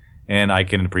mouth, and I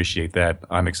can appreciate that.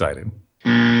 I'm excited.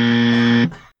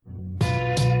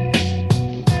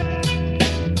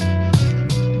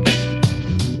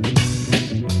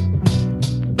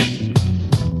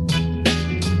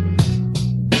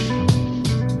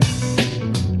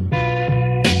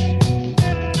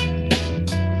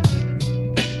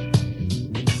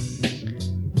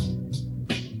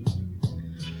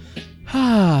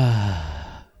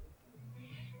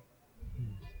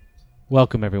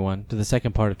 Welcome, everyone, to the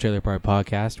second part of Trailer Park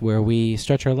Podcast, where we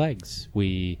stretch our legs.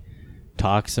 We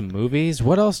talk some movies.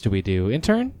 What else do we do?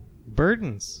 Intern?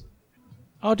 Burdens.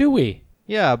 Oh, do we?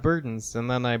 Yeah, burdens.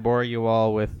 And then I bore you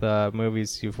all with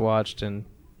movies you've watched and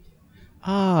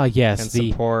yes, and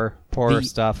some poor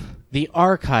stuff. The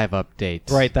archive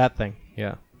update. Right, that thing.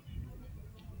 Yeah.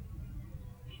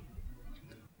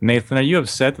 Nathan, are you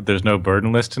upset that there's no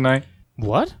burden list tonight?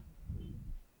 What?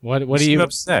 What You do you seem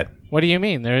upset? What do you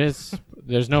mean? There's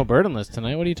no burden list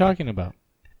tonight. What are you talking about?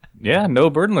 Yeah, no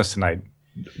burden list tonight.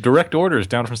 Direct orders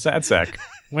down from SADSAC.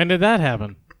 When did that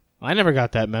happen? I never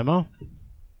got that memo.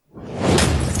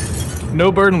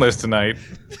 No burden list tonight.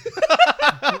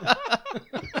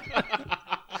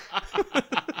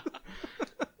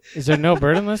 Is there no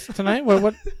burden list tonight?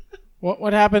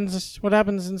 What happens? What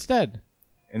happens instead?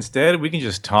 Instead, we can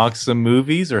just talk some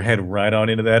movies or head right on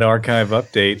into that archive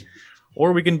update.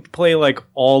 Or we can play like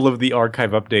all of the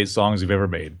archive update songs we've ever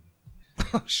made.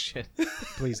 Oh, shit.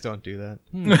 Please don't do that.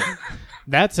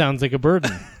 That sounds like a burden.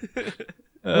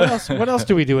 What else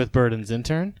do we do with burdens,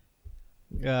 intern?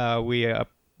 We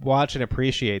watch and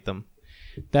appreciate them.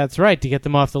 That's right, to get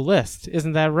them off the list.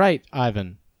 Isn't that right,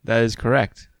 Ivan? That is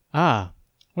correct. What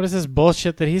is this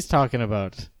bullshit that he's talking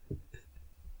about?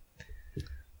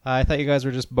 I thought you guys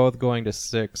were just both going to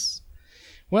 6.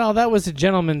 Well, that was a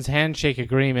gentleman's handshake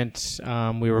agreement.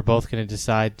 We were both going to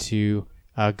decide to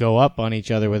go up on each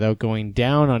other without going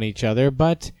down on each other,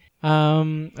 but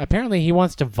apparently he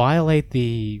wants to violate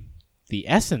the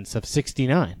essence of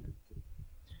 69.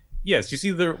 Yes, you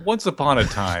see, once upon a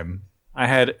time, I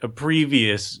had a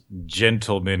previous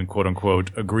gentleman,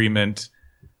 quote-unquote, agreement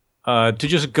to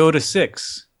just go to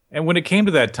 6. And when it came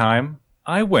to that time,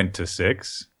 I went to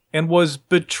 6 and was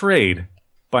betrayed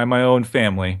by my own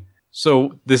family.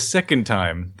 So the second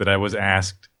time that I was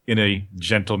asked in a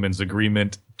gentleman's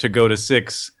agreement to go to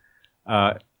 6,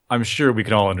 I'm sure we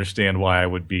can all understand why I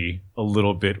would be a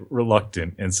little bit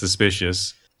reluctant and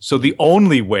suspicious. So the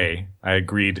only way I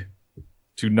agreed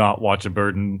to not watch a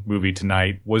burden movie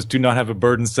tonight was to not have a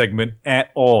burden segment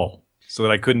at all, so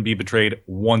that I couldn't be betrayed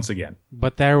once again.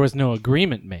 But there was no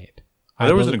agreement made.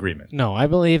 There was an agreement. No, I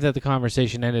believe that the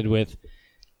conversation ended with,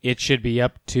 it should be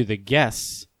up to the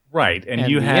guests. Right, and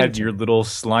you had your little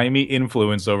slimy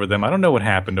influence over them. I don't know what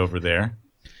happened over there.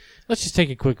 Let's just take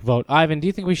a quick vote. Ivan, do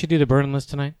you think we should do the burden list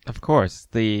tonight? Of course.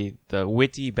 The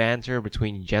witty banter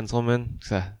between gentlemen.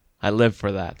 I live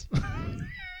for that.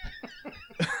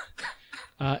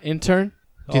 Intern?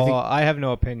 Do you think... I have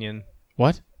no opinion.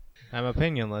 What? I'm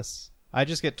opinionless. I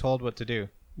just get told what to do.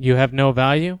 You have no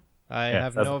value? I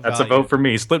have no value. That's a vote for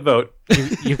me. Split vote.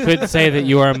 You could say that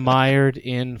you are mired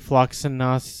in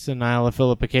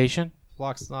floxinosinylphilipication.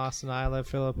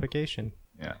 Floxinosinylphilipication.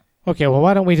 Yeah. Okay, well,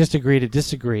 why don't we just agree to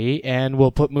disagree, and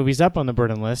we'll put movies up on the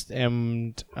burden list,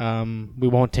 and we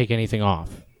won't take anything off.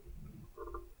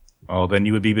 Oh, then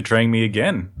you would be betraying me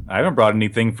again. I haven't brought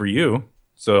anything for you.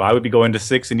 So I would be going to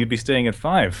 6 and you'd be staying at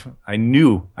 5. I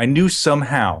knew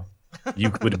somehow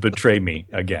you would betray me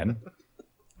again.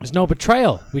 There's no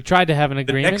betrayal. We tried to have an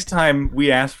agreement. The next time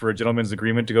we ask for a gentleman's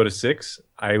agreement to go to 6,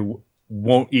 I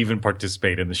won't even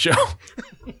participate in the show.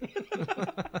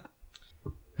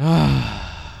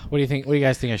 What do you think? What do you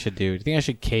guys think I should do? Do you think I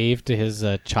should cave to his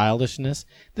childishness?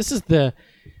 This is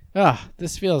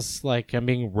this feels like I'm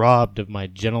being robbed of my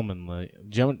gentleman.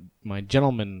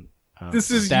 This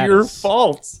is status. your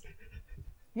fault.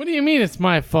 What do you mean it's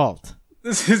my fault?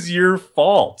 This is your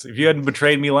fault. If you hadn't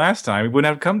betrayed me last time, we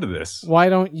wouldn't have come to this. Why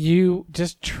don't you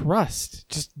just trust?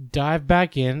 Just dive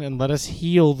back in and let us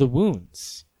heal the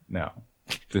wounds. No.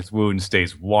 This wound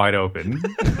stays wide open.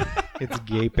 It's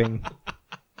gaping.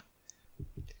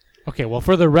 Okay, well,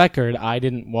 for the record, I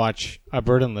didn't watch a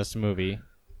burdenless movie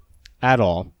at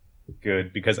all.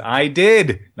 Good, because I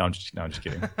did. No, I'm just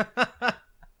kidding.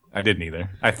 I didn't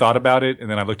either. I thought about it, and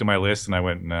then I looked at my list, and I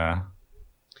went, nah.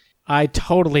 I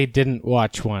totally didn't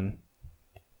watch one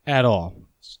at all.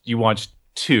 You watched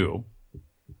 2.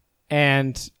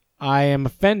 And I am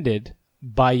offended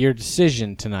by your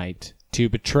decision tonight to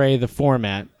betray the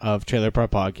format of Trailer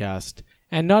Park Podcast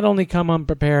and not only come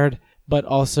unprepared, but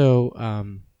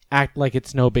also act like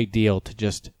it's no big deal to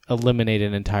just eliminate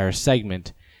an entire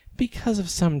segment because of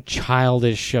some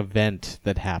childish event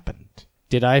that happened.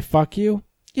 Did I fuck you?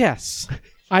 Yes,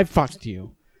 I fucked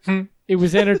you. It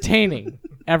was entertaining.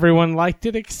 Everyone liked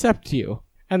it except you.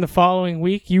 And the following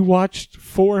week, you watched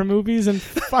 4 movies and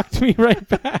fucked me right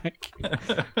back.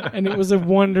 And it was a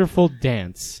wonderful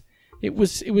dance. It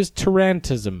was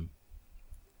tarantism.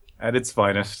 At its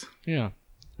finest. Yeah.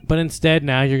 But instead,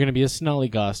 now you're going to be a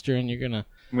snollygoster, and I'm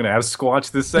going to have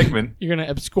squatch this segment. You're going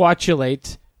to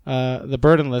absquatulate the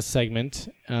burdenless segment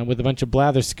with a bunch of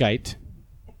blatherskite.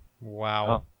 Wow.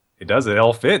 Oh, it does. It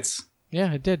all fits.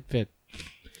 Yeah, it did fit.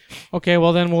 Okay,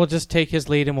 well then we'll just take his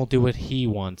lead and we'll do what he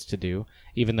wants to do,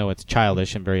 even though it's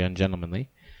childish and very ungentlemanly.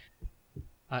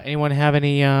 Anyone have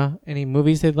any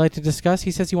movies they'd like to discuss?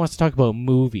 He says he wants to talk about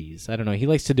movies. I don't know. He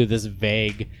likes to do this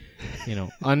vague,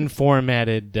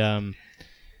 unformatted,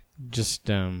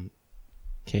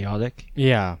 chaotic.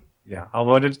 Yeah. Yeah. I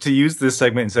wanted to use this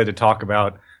segment instead to talk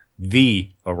about The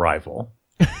Arrival.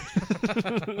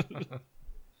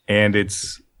 And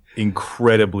it's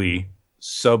incredibly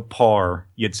subpar,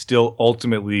 yet still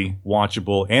ultimately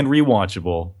watchable and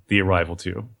rewatchable, The Arrival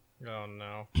 2. Oh,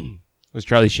 no. Was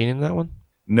Charlie Sheen in that one?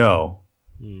 No.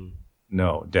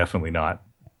 No, definitely not.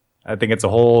 I think it's a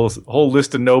whole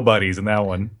list of nobodies in that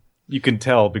one. You can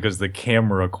tell because the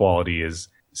camera quality is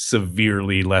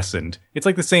severely lessened. It's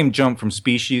like the same jump from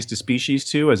Species to Species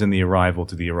 2 as in The Arrival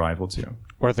to The Arrival 2.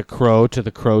 Or The Crow to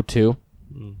The Crow 2.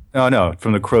 Oh, no,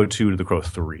 from The Crow 2 to The Crow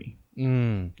 3.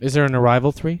 Is there an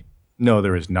Arrival 3? No,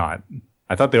 there is not.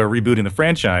 I thought they were rebooting the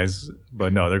franchise,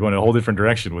 but no, they're going in a whole different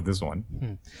direction with this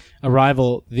one.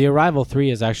 The Arrival 3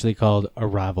 is actually called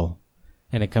Arrival,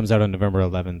 and it comes out on November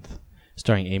 11th,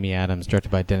 starring Amy Adams,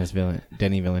 directed by Denis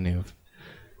Villeneuve.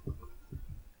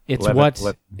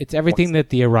 It's everything that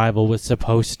The Arrival was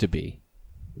supposed to be,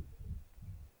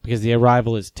 because The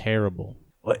Arrival is terrible.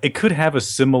 Well, it could have a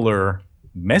similar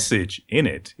message in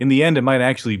it. In the end, it might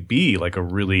actually be like a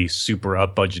really super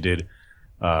up-budgeted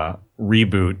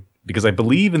reboot, because I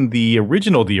believe in the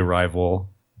original The Arrival,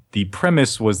 the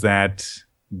premise was that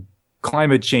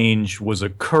climate change was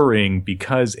occurring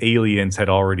because aliens had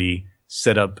already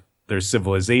set up their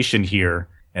civilization here,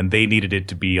 and they needed it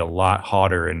to be a lot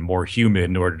hotter and more humid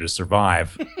in order to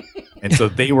survive. And so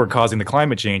they were causing the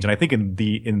climate change. And I think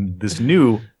in this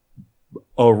new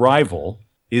Arrival,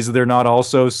 is there not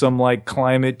also some like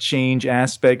climate change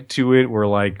aspect to it where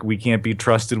like we can't be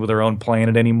trusted with our own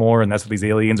planet anymore, and that's what these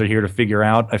aliens are here to figure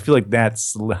out? I feel like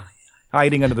that's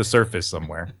hiding under the surface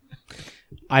somewhere.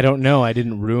 I don't know. I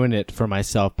didn't ruin it for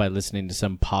myself by listening to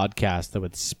some podcast that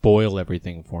would spoil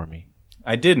everything for me.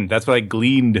 I didn't. That's what I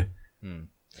gleaned in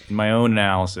my own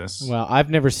analysis. Well, I've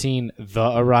never seen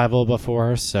The Arrival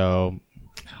before, so...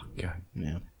 Oh, God.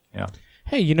 Yeah.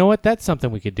 Hey, you know what? That's something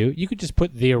we could do. You could just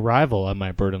put The Arrival on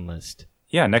my burden list.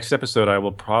 Yeah, next episode I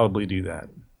will probably do that.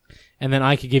 And then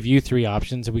I could give you 3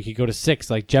 options, and we could go to 6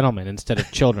 like gentlemen instead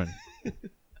of children.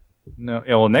 No,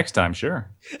 yeah, well, next time,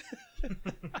 sure.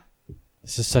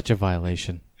 This is such a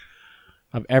violation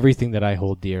of everything that I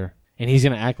hold dear. And he's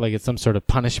going to act like it's some sort of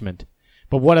punishment.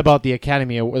 But what about the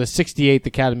Academy or the 68th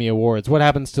Academy Awards? What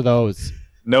happens to those?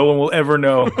 No one will ever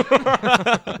know.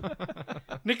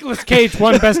 Nicolas Cage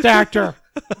won Best Actor.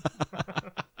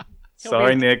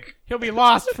 Sorry, Nick. He'll be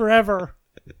lost forever.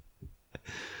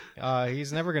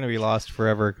 He's never going to be lost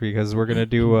forever because we're going to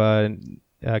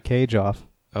do Cage Off.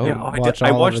 Oh, yeah,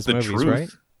 I watched The Truth. Right?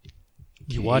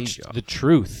 You watched The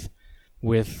Truth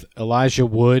with Elijah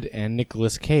Wood and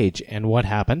Nicolas Cage. And what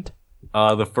happened?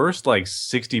 The first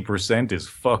 60% is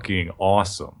fucking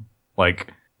awesome.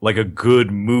 Like a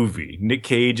good movie. Nick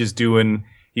Cage is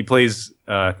he plays,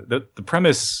 the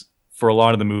premise for a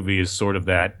lot of the movie is sort of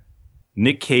that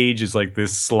Nick Cage is like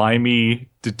this slimy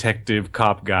detective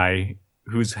cop guy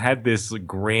who's had this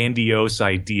grandiose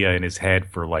idea in his head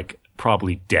for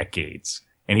probably decades.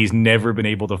 And he's never been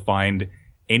able to find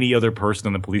any other person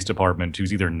in the police department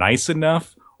who's either nice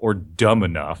enough or dumb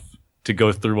enough to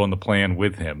go through on the plan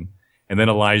with him. And then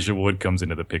Elijah Wood comes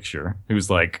into the picture, who's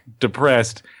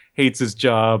depressed, hates his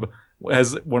job,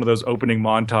 has one of those opening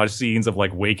montage scenes of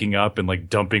waking up and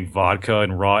dumping vodka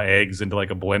and raw eggs into a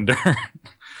blender.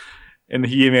 And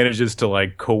he manages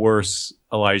to coerce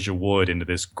Elijah Wood into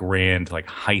this grand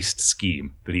heist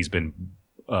scheme that he's been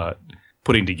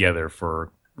putting together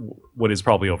for what is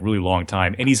probably a really long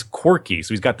time. And he's quirky.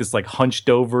 So he's got this hunched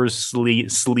over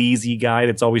sleazy guy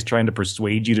that's always trying to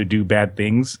persuade you to do bad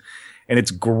things. And it's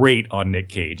great on Nick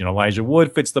Cage. And Elijah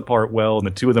Wood fits the part well, and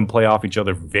the two of them play off each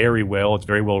other very well. It's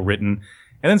very well written.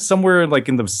 And then somewhere like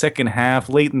in the second half,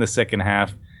 late in the second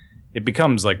half, it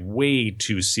becomes like way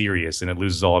too serious and it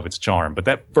loses all of its charm. But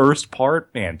that first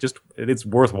part, man, it's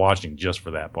worth watching just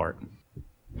for that part.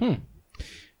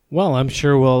 Well, I'm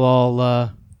sure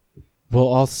we'll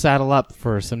all saddle up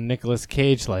for some Nicolas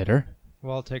Cage later.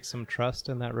 Well, I'll take some trust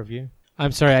in that review.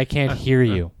 I'm sorry, I can't hear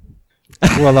you.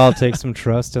 Well, I'll take some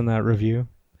trust in that review.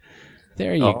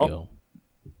 There you go.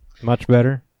 Much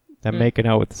better. I'm making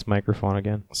out with this microphone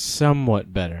again.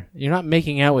 Somewhat better. You're not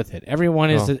making out with it. Everyone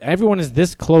is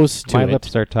this close to My it.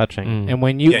 lips are touching. And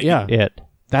when you it.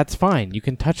 That's fine. You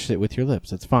can touch it with your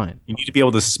lips. It's fine. You need to be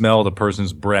able to smell the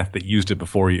person's breath that used it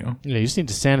before you. Yeah, you just need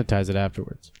to sanitize it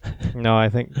afterwards. No, I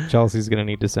think Chelsea's going to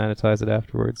need to sanitize it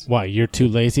afterwards. Why? You're too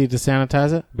lazy to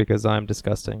sanitize it? Because I'm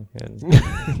disgusting.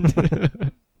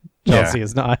 And Chelsea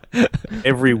is not.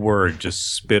 Every word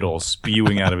just spittle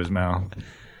spewing out of his mouth.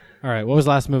 All right. What was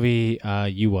the last movie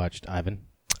you watched, Ivan?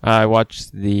 I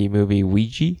watched the movie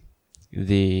Ouija.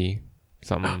 The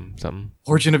something.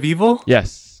 Origin of Evil?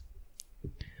 Yes.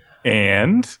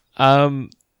 And?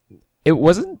 It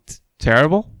wasn't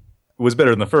terrible. It was better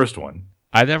than the first one.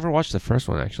 I never watched the first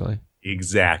one, actually.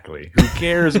 Exactly. Who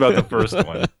cares about the first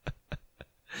one?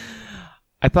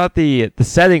 I thought the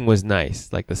setting was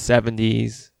nice, like the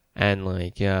 70s, and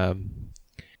like,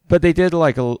 but they did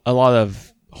like a lot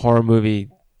of horror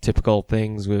movie typical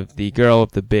things with the girl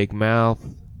with the big mouth,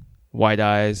 wide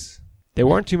eyes. There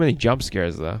weren't too many jump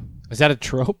scares though. Is that a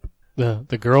trope?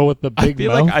 The girl with the big mouth? I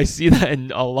feel like I see that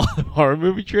in a lot of horror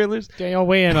movie trailers. Daniel,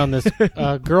 weigh in on this.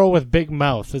 Girl with big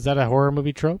mouth. Is that a horror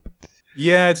movie trope?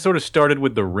 Yeah, it sort of started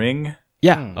with The Ring.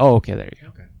 Yeah. Oh, okay. There you go.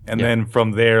 Okay. And then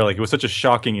from there, like, it was such a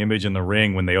shocking image in The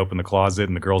Ring when they open the closet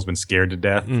and the girl's been scared to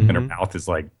death and her mouth is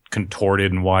like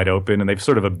contorted and wide open. And they've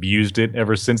sort of abused it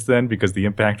ever since then because the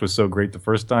impact was so great the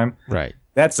first time. Right.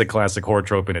 That's a classic horror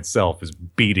trope in itself, is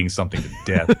beating something to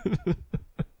death.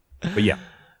 But yeah.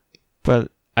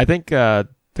 But I think the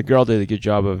girl did a good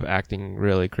job of acting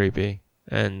really creepy.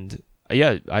 And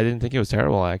yeah, I didn't think it was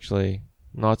terrible, actually.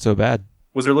 Not so bad.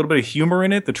 Was there a little bit of humor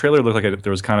in it? The trailer looked like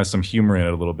there was kind of some humor in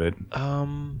it a little bit.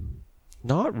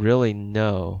 Not really,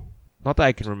 no. Not that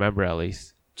I can remember, at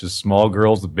least. Just small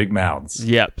girls with big mouths.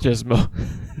 Yep, just at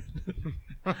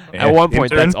one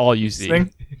point, that's all you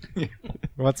see.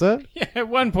 What's that? Yeah, at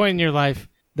one point in your life,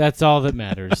 that's all that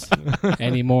matters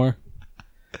anymore.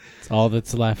 It's all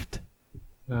that's left.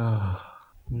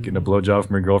 Getting a blowjob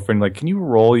from your girlfriend, like, can you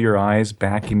roll your eyes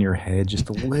back in your head just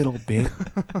a little bit?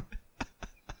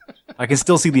 I can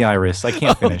still see the iris. I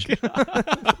can't finish.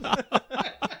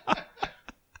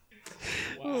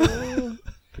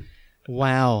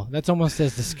 Wow, that's almost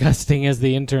as disgusting as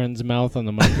the intern's mouth on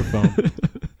the microphone.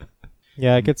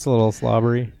 Yeah, it gets a little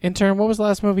slobbery. Intern, what was the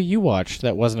last movie you watched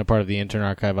that wasn't a part of the Intern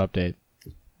Archive update?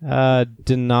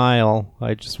 Denial.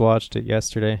 I just watched it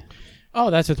yesterday. Oh,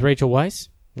 that's with Rachel Weisz?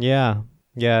 Yeah.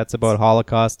 Yeah, it's about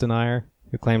Holocaust denier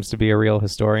who claims to be a real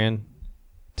historian.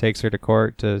 Takes her to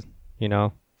court to,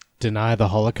 deny the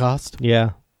Holocaust?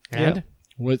 Yeah. And?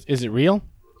 Yeah. Is it real?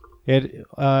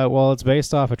 Well, it's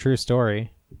based off a true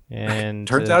story. And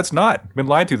turns out it's not. Been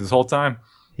lied to this whole time.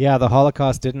 Yeah, the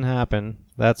Holocaust didn't happen.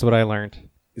 That's what I learned.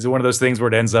 Is it one of those things where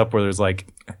it ends up where there's like,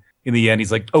 in the end,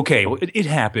 he's like, okay, well, it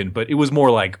happened, but it was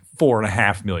more like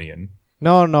 4.5 million.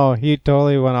 No, he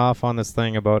totally went off on this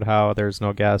thing about how there's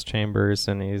no gas chambers,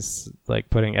 and he's like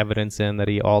putting evidence in that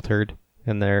he altered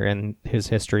in his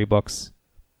history books.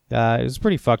 It was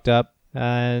pretty fucked up,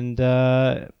 and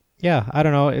yeah, I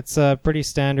don't know. It's a pretty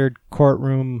standard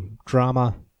courtroom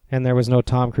drama, and there was no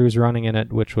Tom Cruise running in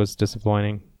it, which was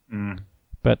disappointing.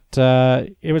 But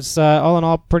it was all in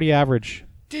all pretty average.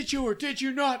 Did you or did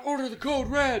you not order the code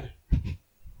red?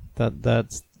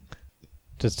 Does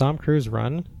Tom Cruise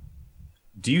run?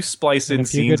 Do you splice in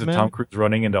scenes of Tom Cruise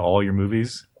running into all your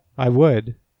movies? I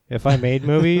would. If I made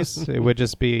movies, it would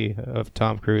just be of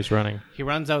Tom Cruise running. He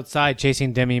runs outside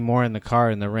chasing Demi Moore in the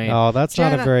car in the rain. Oh, that's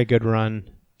not a very good run.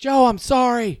 Joe, I'm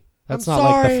sorry. That's not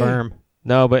like The Firm.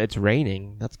 No, but it's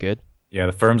raining. That's good. Yeah,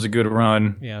 The Firm's a good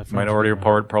run. Yeah, Minority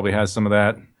Report probably has some of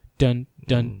that. Dun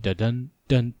dun dun dun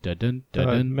dun dun dun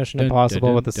dun. Mission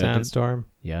Impossible with the Sandstorm.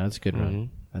 Yeah, that's a good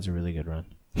run. That's a really good run.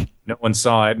 No one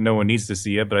saw it. No one needs to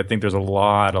see it, but I think there's a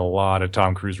lot of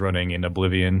Tom Cruise running in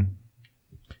Oblivion.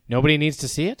 Nobody needs to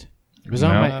see it? It was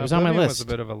on my list. Oblivion was a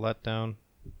bit of a letdown.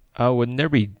 Wouldn't there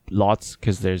be lots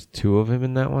because there's 2 of him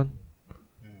in that one?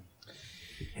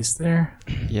 Is there?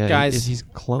 Yeah, guys, he's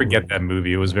cloned. Forget that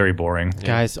movie. It was very boring. Yeah.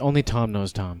 Guys, only Tom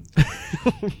knows Tom.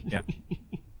 Yeah.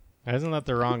 Isn't that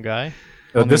the wrong guy?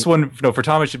 This one, no, for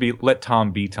Tom, it should be Let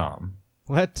Tom Be Tom.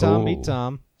 Let Tom be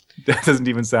Tom. That doesn't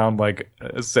even sound like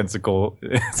a sensical.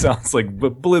 It sounds like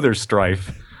blither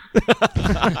strife.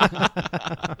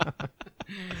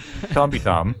 Tom be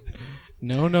Tom.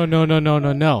 No.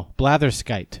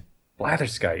 Blatherskite.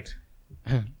 Blatherskite.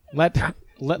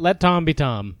 Let Tom be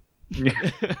Tom.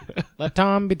 Let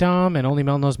Tom be Tom, and only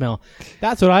Mel knows Mel.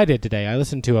 That's what I did today. I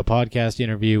listened to a podcast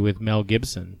interview with Mel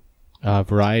Gibson, a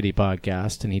variety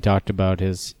podcast, and he talked about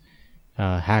his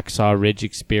Hacksaw Ridge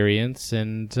experience,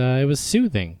 and it was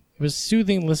soothing. It was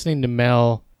soothing listening to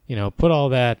Mel, put all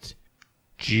that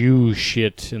Jew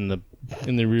shit in the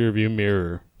rearview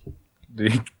mirror.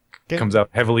 He comes out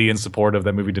heavily in support of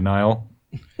that movie Denial.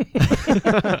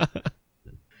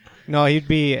 No, he'd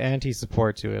be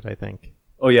anti-support to it, I think.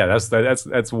 Oh yeah,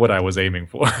 that's what I was aiming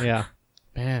for. Yeah.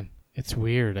 Man, it's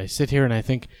weird. I sit here and I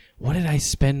think, what did I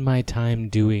spend my time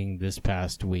doing this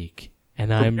past week?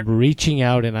 And I'm reaching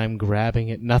out and I'm grabbing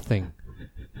at nothing.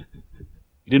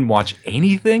 You didn't watch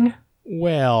anything?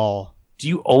 Well, do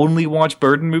you only watch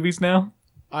Burden movies now?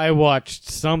 I watched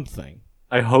something.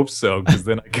 I hope so, because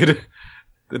then I could.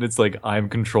 Then it's like I'm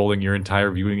controlling your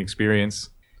entire viewing experience.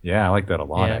 Yeah, I like that a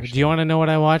lot. Yeah, actually. do you want to know what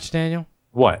I watched, Daniel?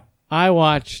 What? I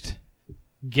watched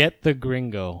Get the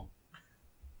Gringo.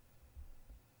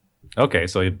 Okay,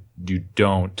 so you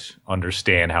don't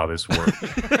understand how this works.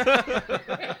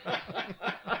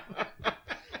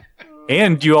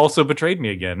 And you also betrayed me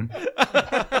again.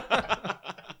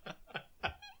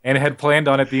 And had planned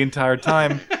on it the entire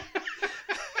time.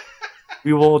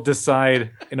 We will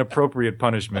decide an appropriate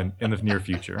punishment in the near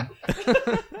future.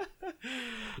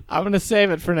 I'm going to save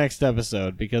it for next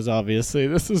episode because obviously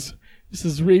this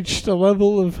has reached a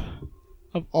level of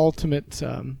ultimate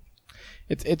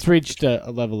it's reached a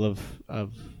level of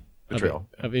betrayal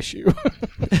of issue.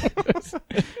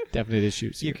 Definite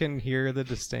issues. You can hear the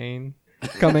disdain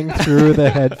coming through the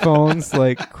headphones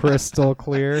like crystal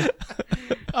clear.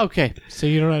 Okay, so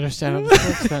you don't understand how this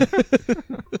works then.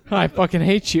 I fucking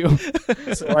hate you.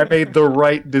 So I made the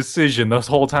right decision. This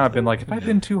whole time I've been like, have I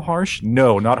been too harsh?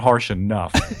 No, not harsh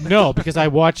enough. No, because I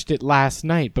watched it last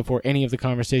night before any of the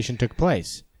conversation took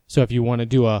place. So if you want to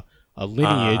do a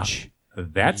lineage...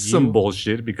 That's some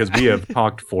bullshit because we have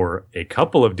talked for a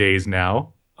couple of days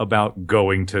now about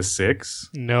going to 6.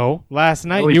 No, last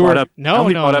night you were... up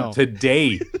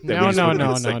today. No.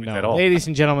 Ladies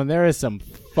and gentlemen, there is some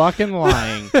fucking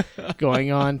lying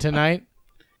going on tonight.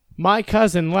 My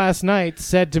cousin last night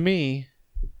said to me,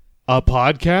 "A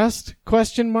podcast? ?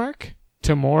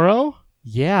 Tomorrow?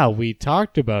 Yeah, we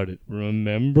talked about it.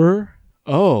 Remember?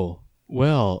 Oh,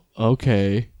 well,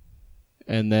 okay."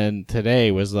 And then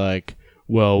today was like,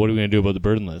 "Well, what are we going to do about the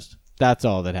burden list?" That's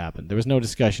all that happened. There was no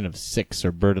discussion of 6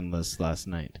 or burden lists last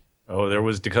night. Oh, there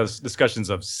was discussions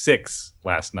of 6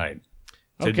 last night.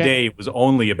 Okay. Today was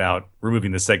only about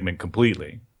removing the segment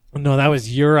completely. No, that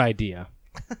was your idea.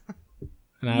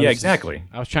 Yeah, exactly.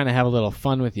 I was trying to have a little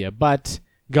fun with you, but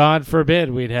God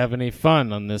forbid we'd have any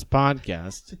fun on this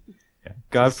podcast. Yeah.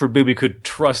 God forbid we could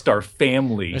trust our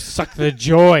family. Suck the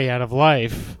joy out of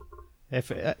life.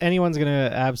 If anyone's going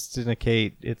to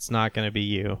abstinate, it's not going to be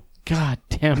you. God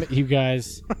damn it, you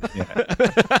guys.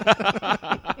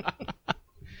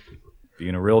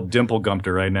 Being a real dimple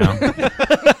gumpter right now.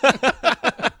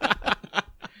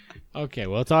 Okay,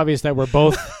 well, it's obvious that we're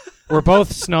both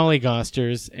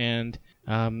snollygosters, and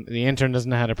the intern doesn't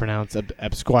know how to pronounce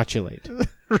absquatulate.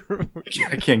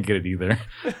 I can't get it either.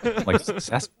 Like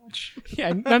Sasquatch?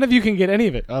 Yeah, none of you can get any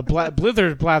of it.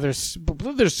 Blither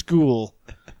school.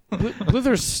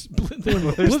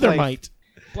 Blithermite.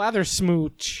 Blather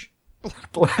smooch.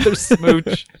 Blather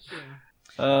smooch.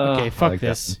 Okay, fuck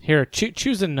this. That. Here,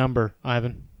 choose a number,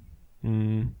 Ivan.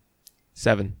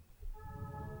 7.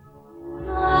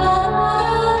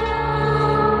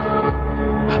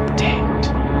 Update.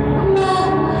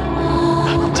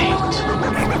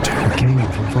 I came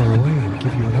from far away and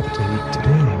give you an update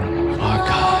today.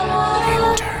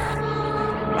 Archive.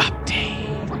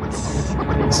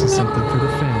 Updates. This is something for the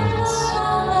fans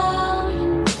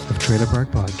of Trailer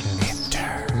Park Podcast.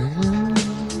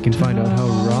 You can find out how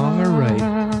wrong or right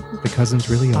the cousins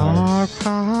really are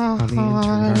on the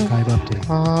Intern Archive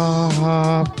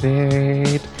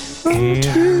Update.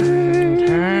 Intern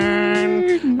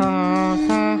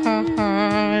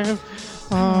Archive.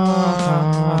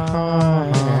 Archive.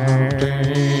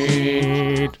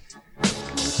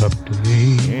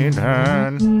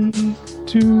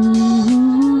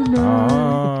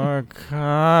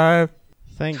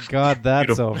 Thank God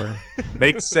that's over.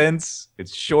 Makes sense.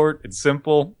 It's short. It's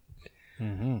simple.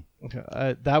 Mm-hmm.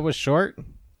 That was short.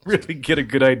 Really get a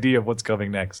good idea of what's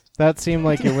coming next. That seemed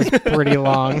like it was pretty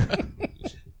long.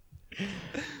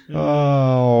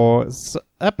 Oh,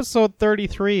 episode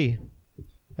 33.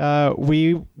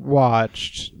 We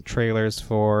watched trailers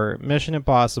for Mission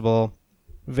Impossible,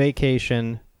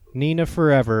 Vacation, Nina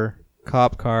Forever,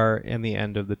 Cop Car, and the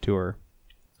end of the tour.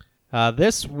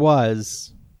 This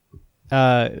was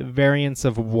variants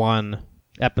of one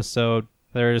episode.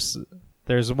 There's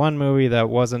one movie that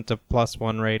wasn't a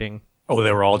 +1 rating. Oh,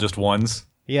 they were all just ones?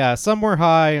 Yeah, some were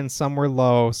high and some were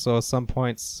low, so some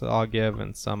points I'll give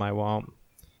and some I won't.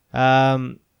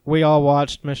 We all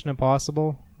watched Mission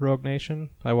Impossible, Rogue Nation.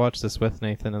 I watched this with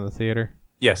Nathan in the theater.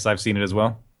 Yes, I've seen it as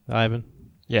well. Ivan?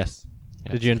 Yes.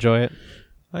 Did you enjoy it?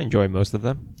 I enjoy most of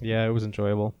them. Yeah, it was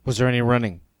enjoyable. Was there any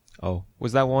running? Oh,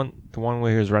 was that the one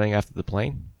where he was running after the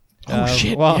plane? Oh,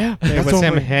 shit, Well, yeah. it That's was one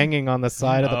him where- hanging on the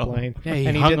side of the plane. Yeah, he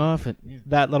and hung did off it.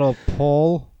 that little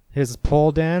pole, his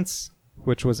pole dance,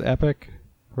 which was epic,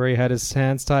 where he had his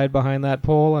hands tied behind that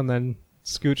pole and then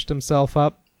scooched himself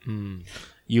up.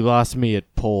 You lost me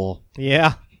at pole.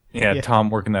 Yeah. Yeah, Tom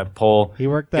working that pole. He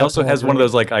worked that He also pole has one of great.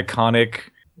 those like iconic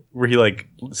where he like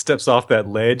steps off that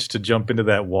ledge to jump into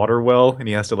that water well, and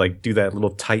he has to like do that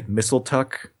little tight missile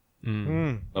tuck.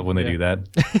 Love when they do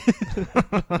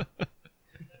that.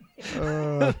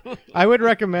 I would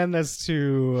recommend this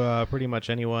to pretty much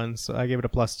anyone. So I gave it a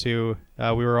 +2.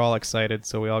 We were all excited,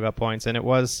 so we all got points, and it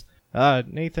was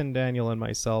Nathan, Daniel, and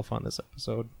myself on this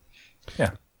episode.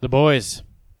 Yeah, The boys.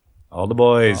 all the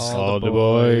boys. All the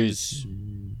boys.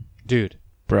 Dude.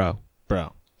 Bro.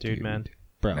 Dude, man.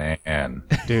 Bro. Man.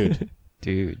 Dude.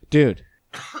 Dude.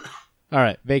 All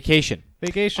right. Vacation.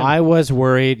 Vacation. I was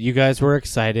worried. You guys were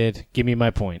excited. Give me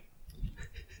my point.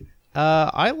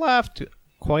 I laughed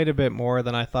quite a bit more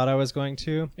than I thought I was going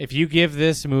to. If you give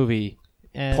this movie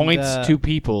And, points to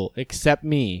people except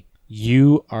me,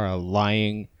 you are a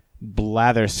lying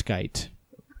blatherskite.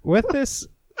 With this,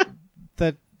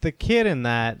 the kid in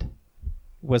that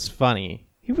was funny.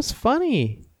 He was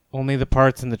funny. Only the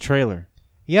parts in the trailer.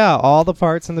 Yeah, all the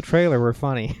parts in the trailer were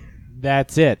funny.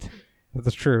 That's it.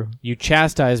 That's true. You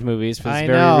chastise movies for this I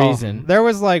very know. reason. There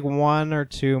was like one or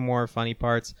two more funny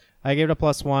parts. I gave it a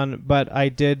 +1, but I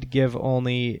did give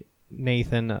only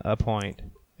Nathan a point.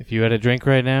 If you had a drink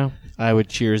right now, I would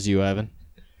cheers you, Evan.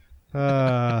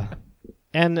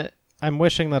 And I'm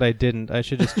wishing that I didn't. I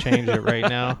should just change it right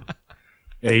now.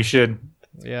 Yeah, you should.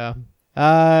 Yeah.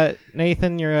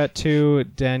 Nathan, you're at 2.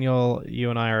 Daniel, you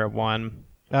and I are at 1.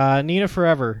 Nina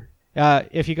Forever.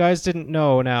 If you guys didn't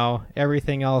know now,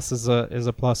 everything else is a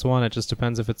 +1. It just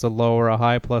depends if it's a low or a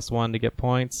high +1 to get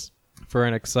points for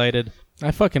an excited.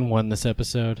 I fucking won this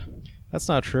episode. That's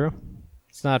not true.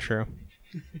 It's not true.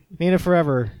 Nina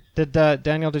Forever. Did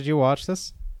Daniel, did you watch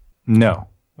this? No.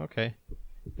 Okay.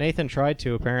 Nathan tried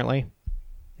to, apparently.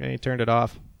 And he turned it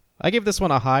off. I gave this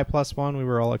one a high +1. We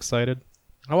were all excited.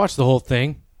 I watched the whole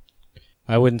thing.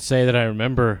 I wouldn't say that I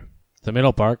remember the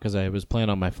middle part because I was playing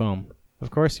on my phone.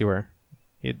 Of course you were.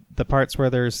 The parts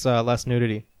where there's less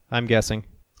nudity, I'm guessing.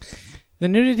 The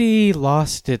nudity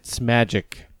lost its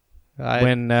magic. I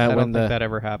don't think that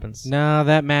ever happens. No,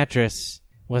 that mattress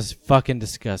was fucking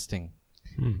disgusting.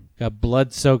 Got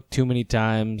blood soaked too many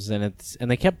times, and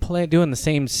they kept doing the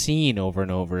same scene over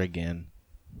and over again.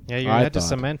 Yeah, you had to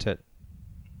cement it.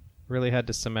 Really had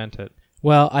to cement it.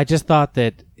 Well, I just thought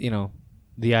that,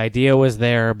 the idea was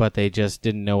there, but they just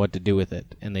didn't know what to do with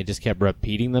it. And they just kept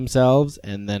repeating themselves,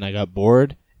 and then I got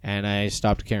bored, and I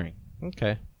stopped caring.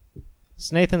 Okay.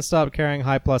 So Nathan stopped caring,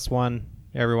 high +1.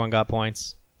 Everyone got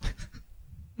points.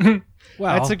 Well,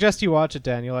 I'd suggest you watch it,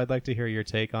 Daniel. I'd like to hear your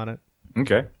take on it.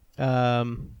 Okay.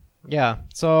 Yeah.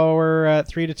 So we're at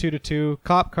 3-2.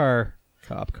 Cop Car.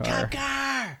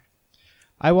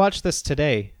 I watched this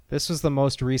today. This was the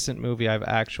most recent movie I've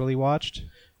actually watched.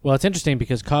 Well, it's interesting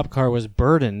because Cop Car was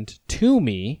burdened to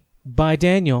me by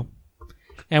Daniel.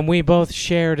 And we both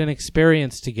shared an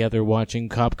experience together watching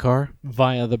Cop Car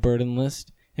via the burden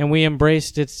list. And we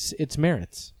embraced its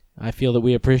merits. I feel that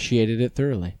we appreciated it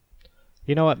thoroughly.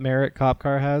 You know what merit Cop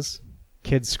Car has?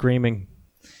 Kids screaming.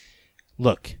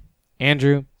 Look,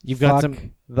 Andrew, you've got Fuck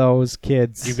those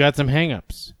kids. You've got some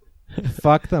hang-ups.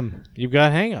 Fuck them. You've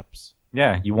got hang-ups.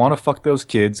 Yeah, you want to fuck those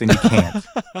kids and you can't.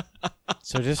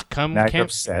 So just come Now you're camp.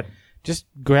 upset. Just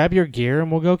grab your gear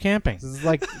and we'll go camping. This is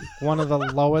like one of the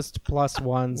lowest +1s.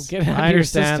 We'll get it out I of your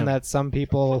understand system. that some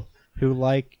people who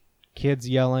like kids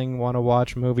yelling want to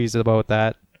watch movies about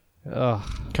that. Ugh.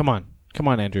 Come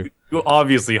on, Andrew. You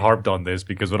obviously harped on this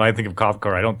because when I think of Cop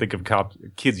Car, I don't think of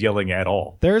kids yelling at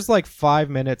all. There's like 5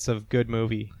 minutes of good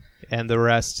movie, and the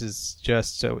rest is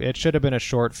just so. It should have been a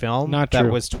short film Not that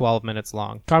true. was 12 minutes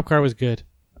long. Cop Car was good.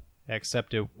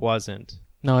 Except it wasn't.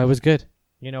 No, it was good.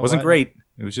 You know, It wasn't what? great.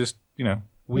 It was just,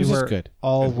 We This is were good.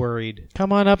 all worried.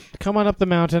 Come on up the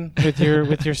mountain with your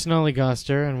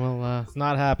Snollygoster, and we'll It's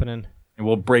not happening. And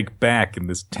we'll break back in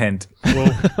this tent.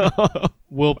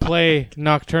 we'll play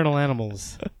Nocturnal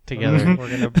Animals together.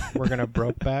 We're gonna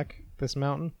broke back this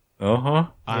mountain. Uh-huh.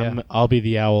 I'll be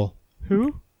the owl.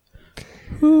 Who?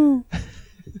 Who?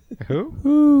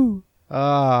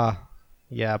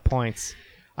 Yeah, points.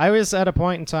 I was at a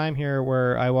point in time here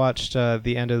where I watched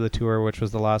the end of the tour, which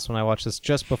was the last one. I watched this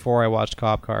just before I watched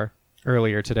Cop Car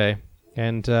earlier today.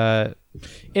 And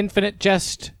Infinite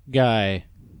Jest guy.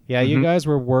 yeah, you guys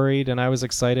were worried, and I was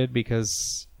excited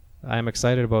because I'm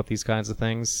excited about these kinds of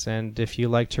things. And if you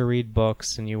like to read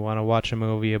books and you want to watch a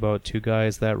movie about two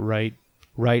guys that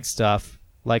write stuff,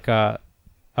 like a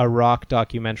rock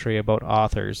documentary about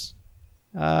authors,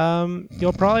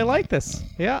 you'll probably like this.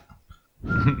 Yeah.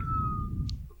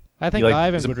 I think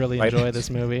Ivan would really enjoy this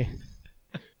movie.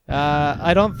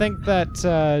 I don't think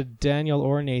that Daniel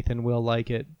or Nathan will like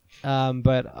it,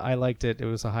 but I liked it. It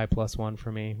was a high +1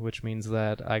 for me, which means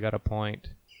that I got a point.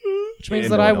 Which means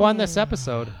that I won this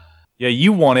episode. Yeah,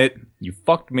 you won it. You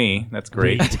fucked me. That's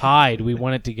great. We tied. We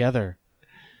won it together.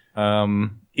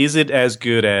 Is it as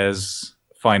good as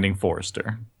Finding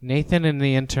Forrester? Nathan and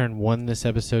the intern won this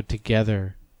episode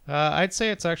together. I'd say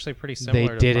it's actually pretty similar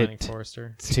They to did Finding it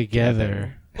Forrester.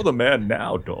 together. Well, the man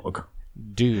now, dog.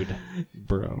 Dude.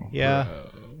 Bro. Yeah. Bro.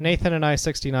 Nathan and I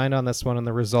 69 on this one, and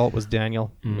the result was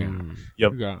Daniel.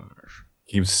 Yep. Gosh.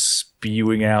 Keeps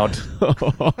spewing out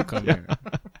Come here.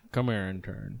 Come here,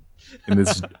 intern. in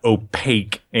this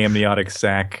opaque amniotic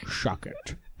sac. Shuck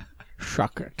it.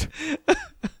 Shuck it.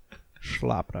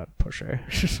 Slap that pusher.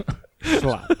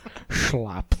 Slap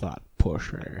that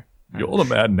pusher. You're the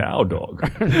man now, dog.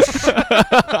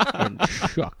 And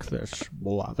shuck this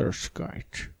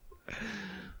blatherskite.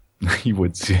 He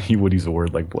would use a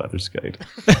word like blatherskite.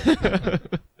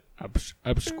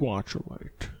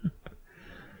 Absquatulate.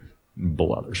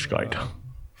 Blatherskite.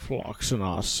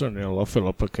 Floxenos and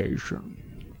illophilification.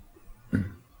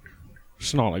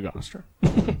 Snollygoster.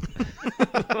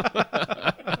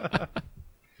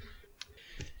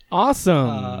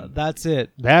 Awesome. That's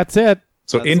it. That's it.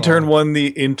 So That's intern all. won the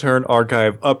intern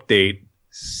archive update.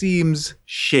 Seems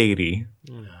shady.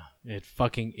 It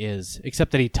fucking is.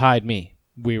 Except that he tied me.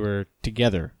 We were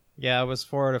together. Yeah, it was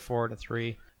 4 to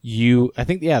 3. I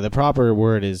think, the proper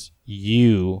word is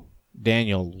you,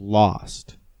 Daniel,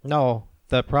 lost. No,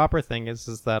 the proper thing is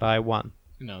that I won.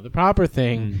 No, the proper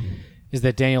thing is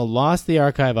that Daniel lost the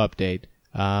archive update,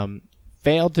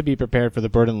 failed to be prepared for the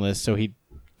burden list, so he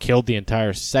killed the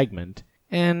entire segment,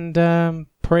 and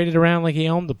paraded around like he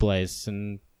owned the place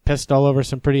and pissed all over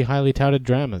some pretty highly touted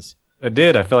dramas. I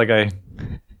did. I felt like I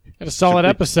had a solid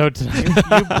episode tonight.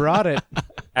 You brought it.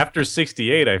 After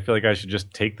 68, I feel like I should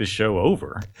just take the show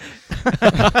over.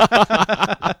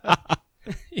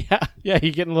 Yeah,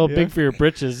 you're getting a little big for your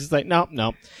britches. It's like,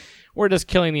 nope. We're just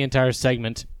killing the entire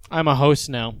segment. I'm a host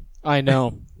now. I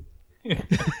know.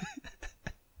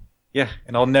 Yeah,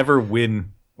 and I'll never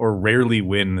win or rarely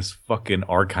win this fucking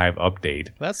archive update.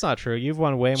 That's not true. You've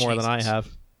won way more than I have.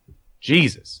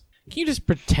 Jesus. Can you just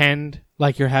pretend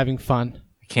like you're having fun?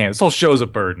 I can't. This whole show's a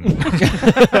burden.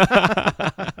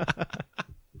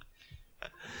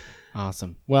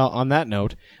 Awesome. Well, on that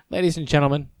note, ladies and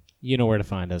gentlemen, you know where to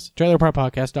find us.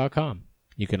 TrailerParkPodcast.com.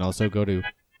 You can also go to...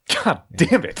 God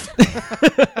damn it.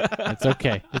 It's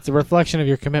okay. It's a reflection of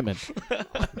your commitment.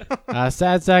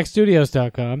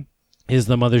 SadSackStudios.com is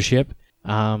the mothership.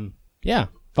 Yeah.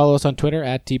 Follow us on Twitter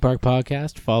at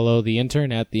TParkPodcast. Follow the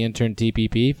intern at the intern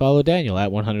TPP. Follow Daniel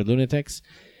at 100 Lunatics.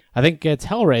 I think it's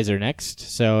Hellraiser next.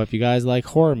 So if you guys like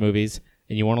horror movies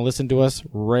and you want to listen to us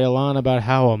rail on about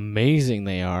how amazing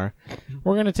they are,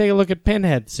 we're going to take a look at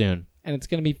Pinhead soon. And it's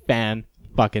going to be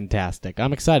fan-fucking-tastic.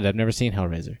 I'm excited. I've never seen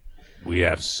Hellraiser. We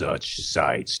have such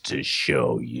sights to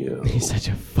show you. He's such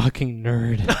a fucking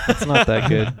nerd. It's not that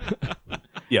good.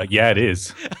 Yeah, it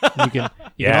is. You can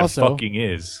It also, fucking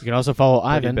is. You can also follow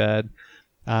Pretty Ivan bad.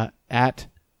 At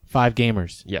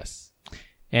 5Gamers. Yes.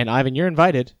 And Ivan, you're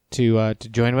invited to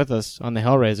join with us on the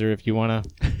Hellraiser if you wanna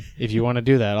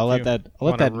do that. I'll let that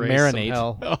marinate.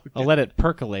 I'll let it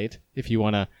percolate if you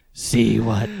wanna see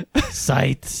what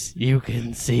sights you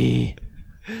can see.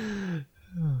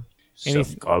 Some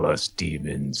call us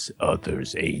demons,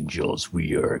 others angels.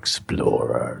 We are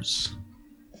explorers.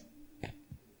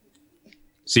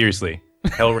 Seriously,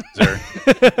 Hellraiser.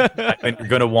 And you're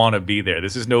going to want to be there.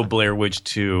 This is no Blair Witch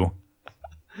 2.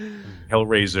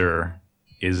 Hellraiser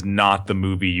is not the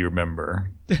movie you remember.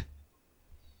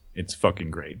 It's fucking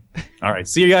great. All right,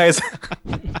 see you guys.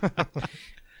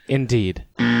 Indeed.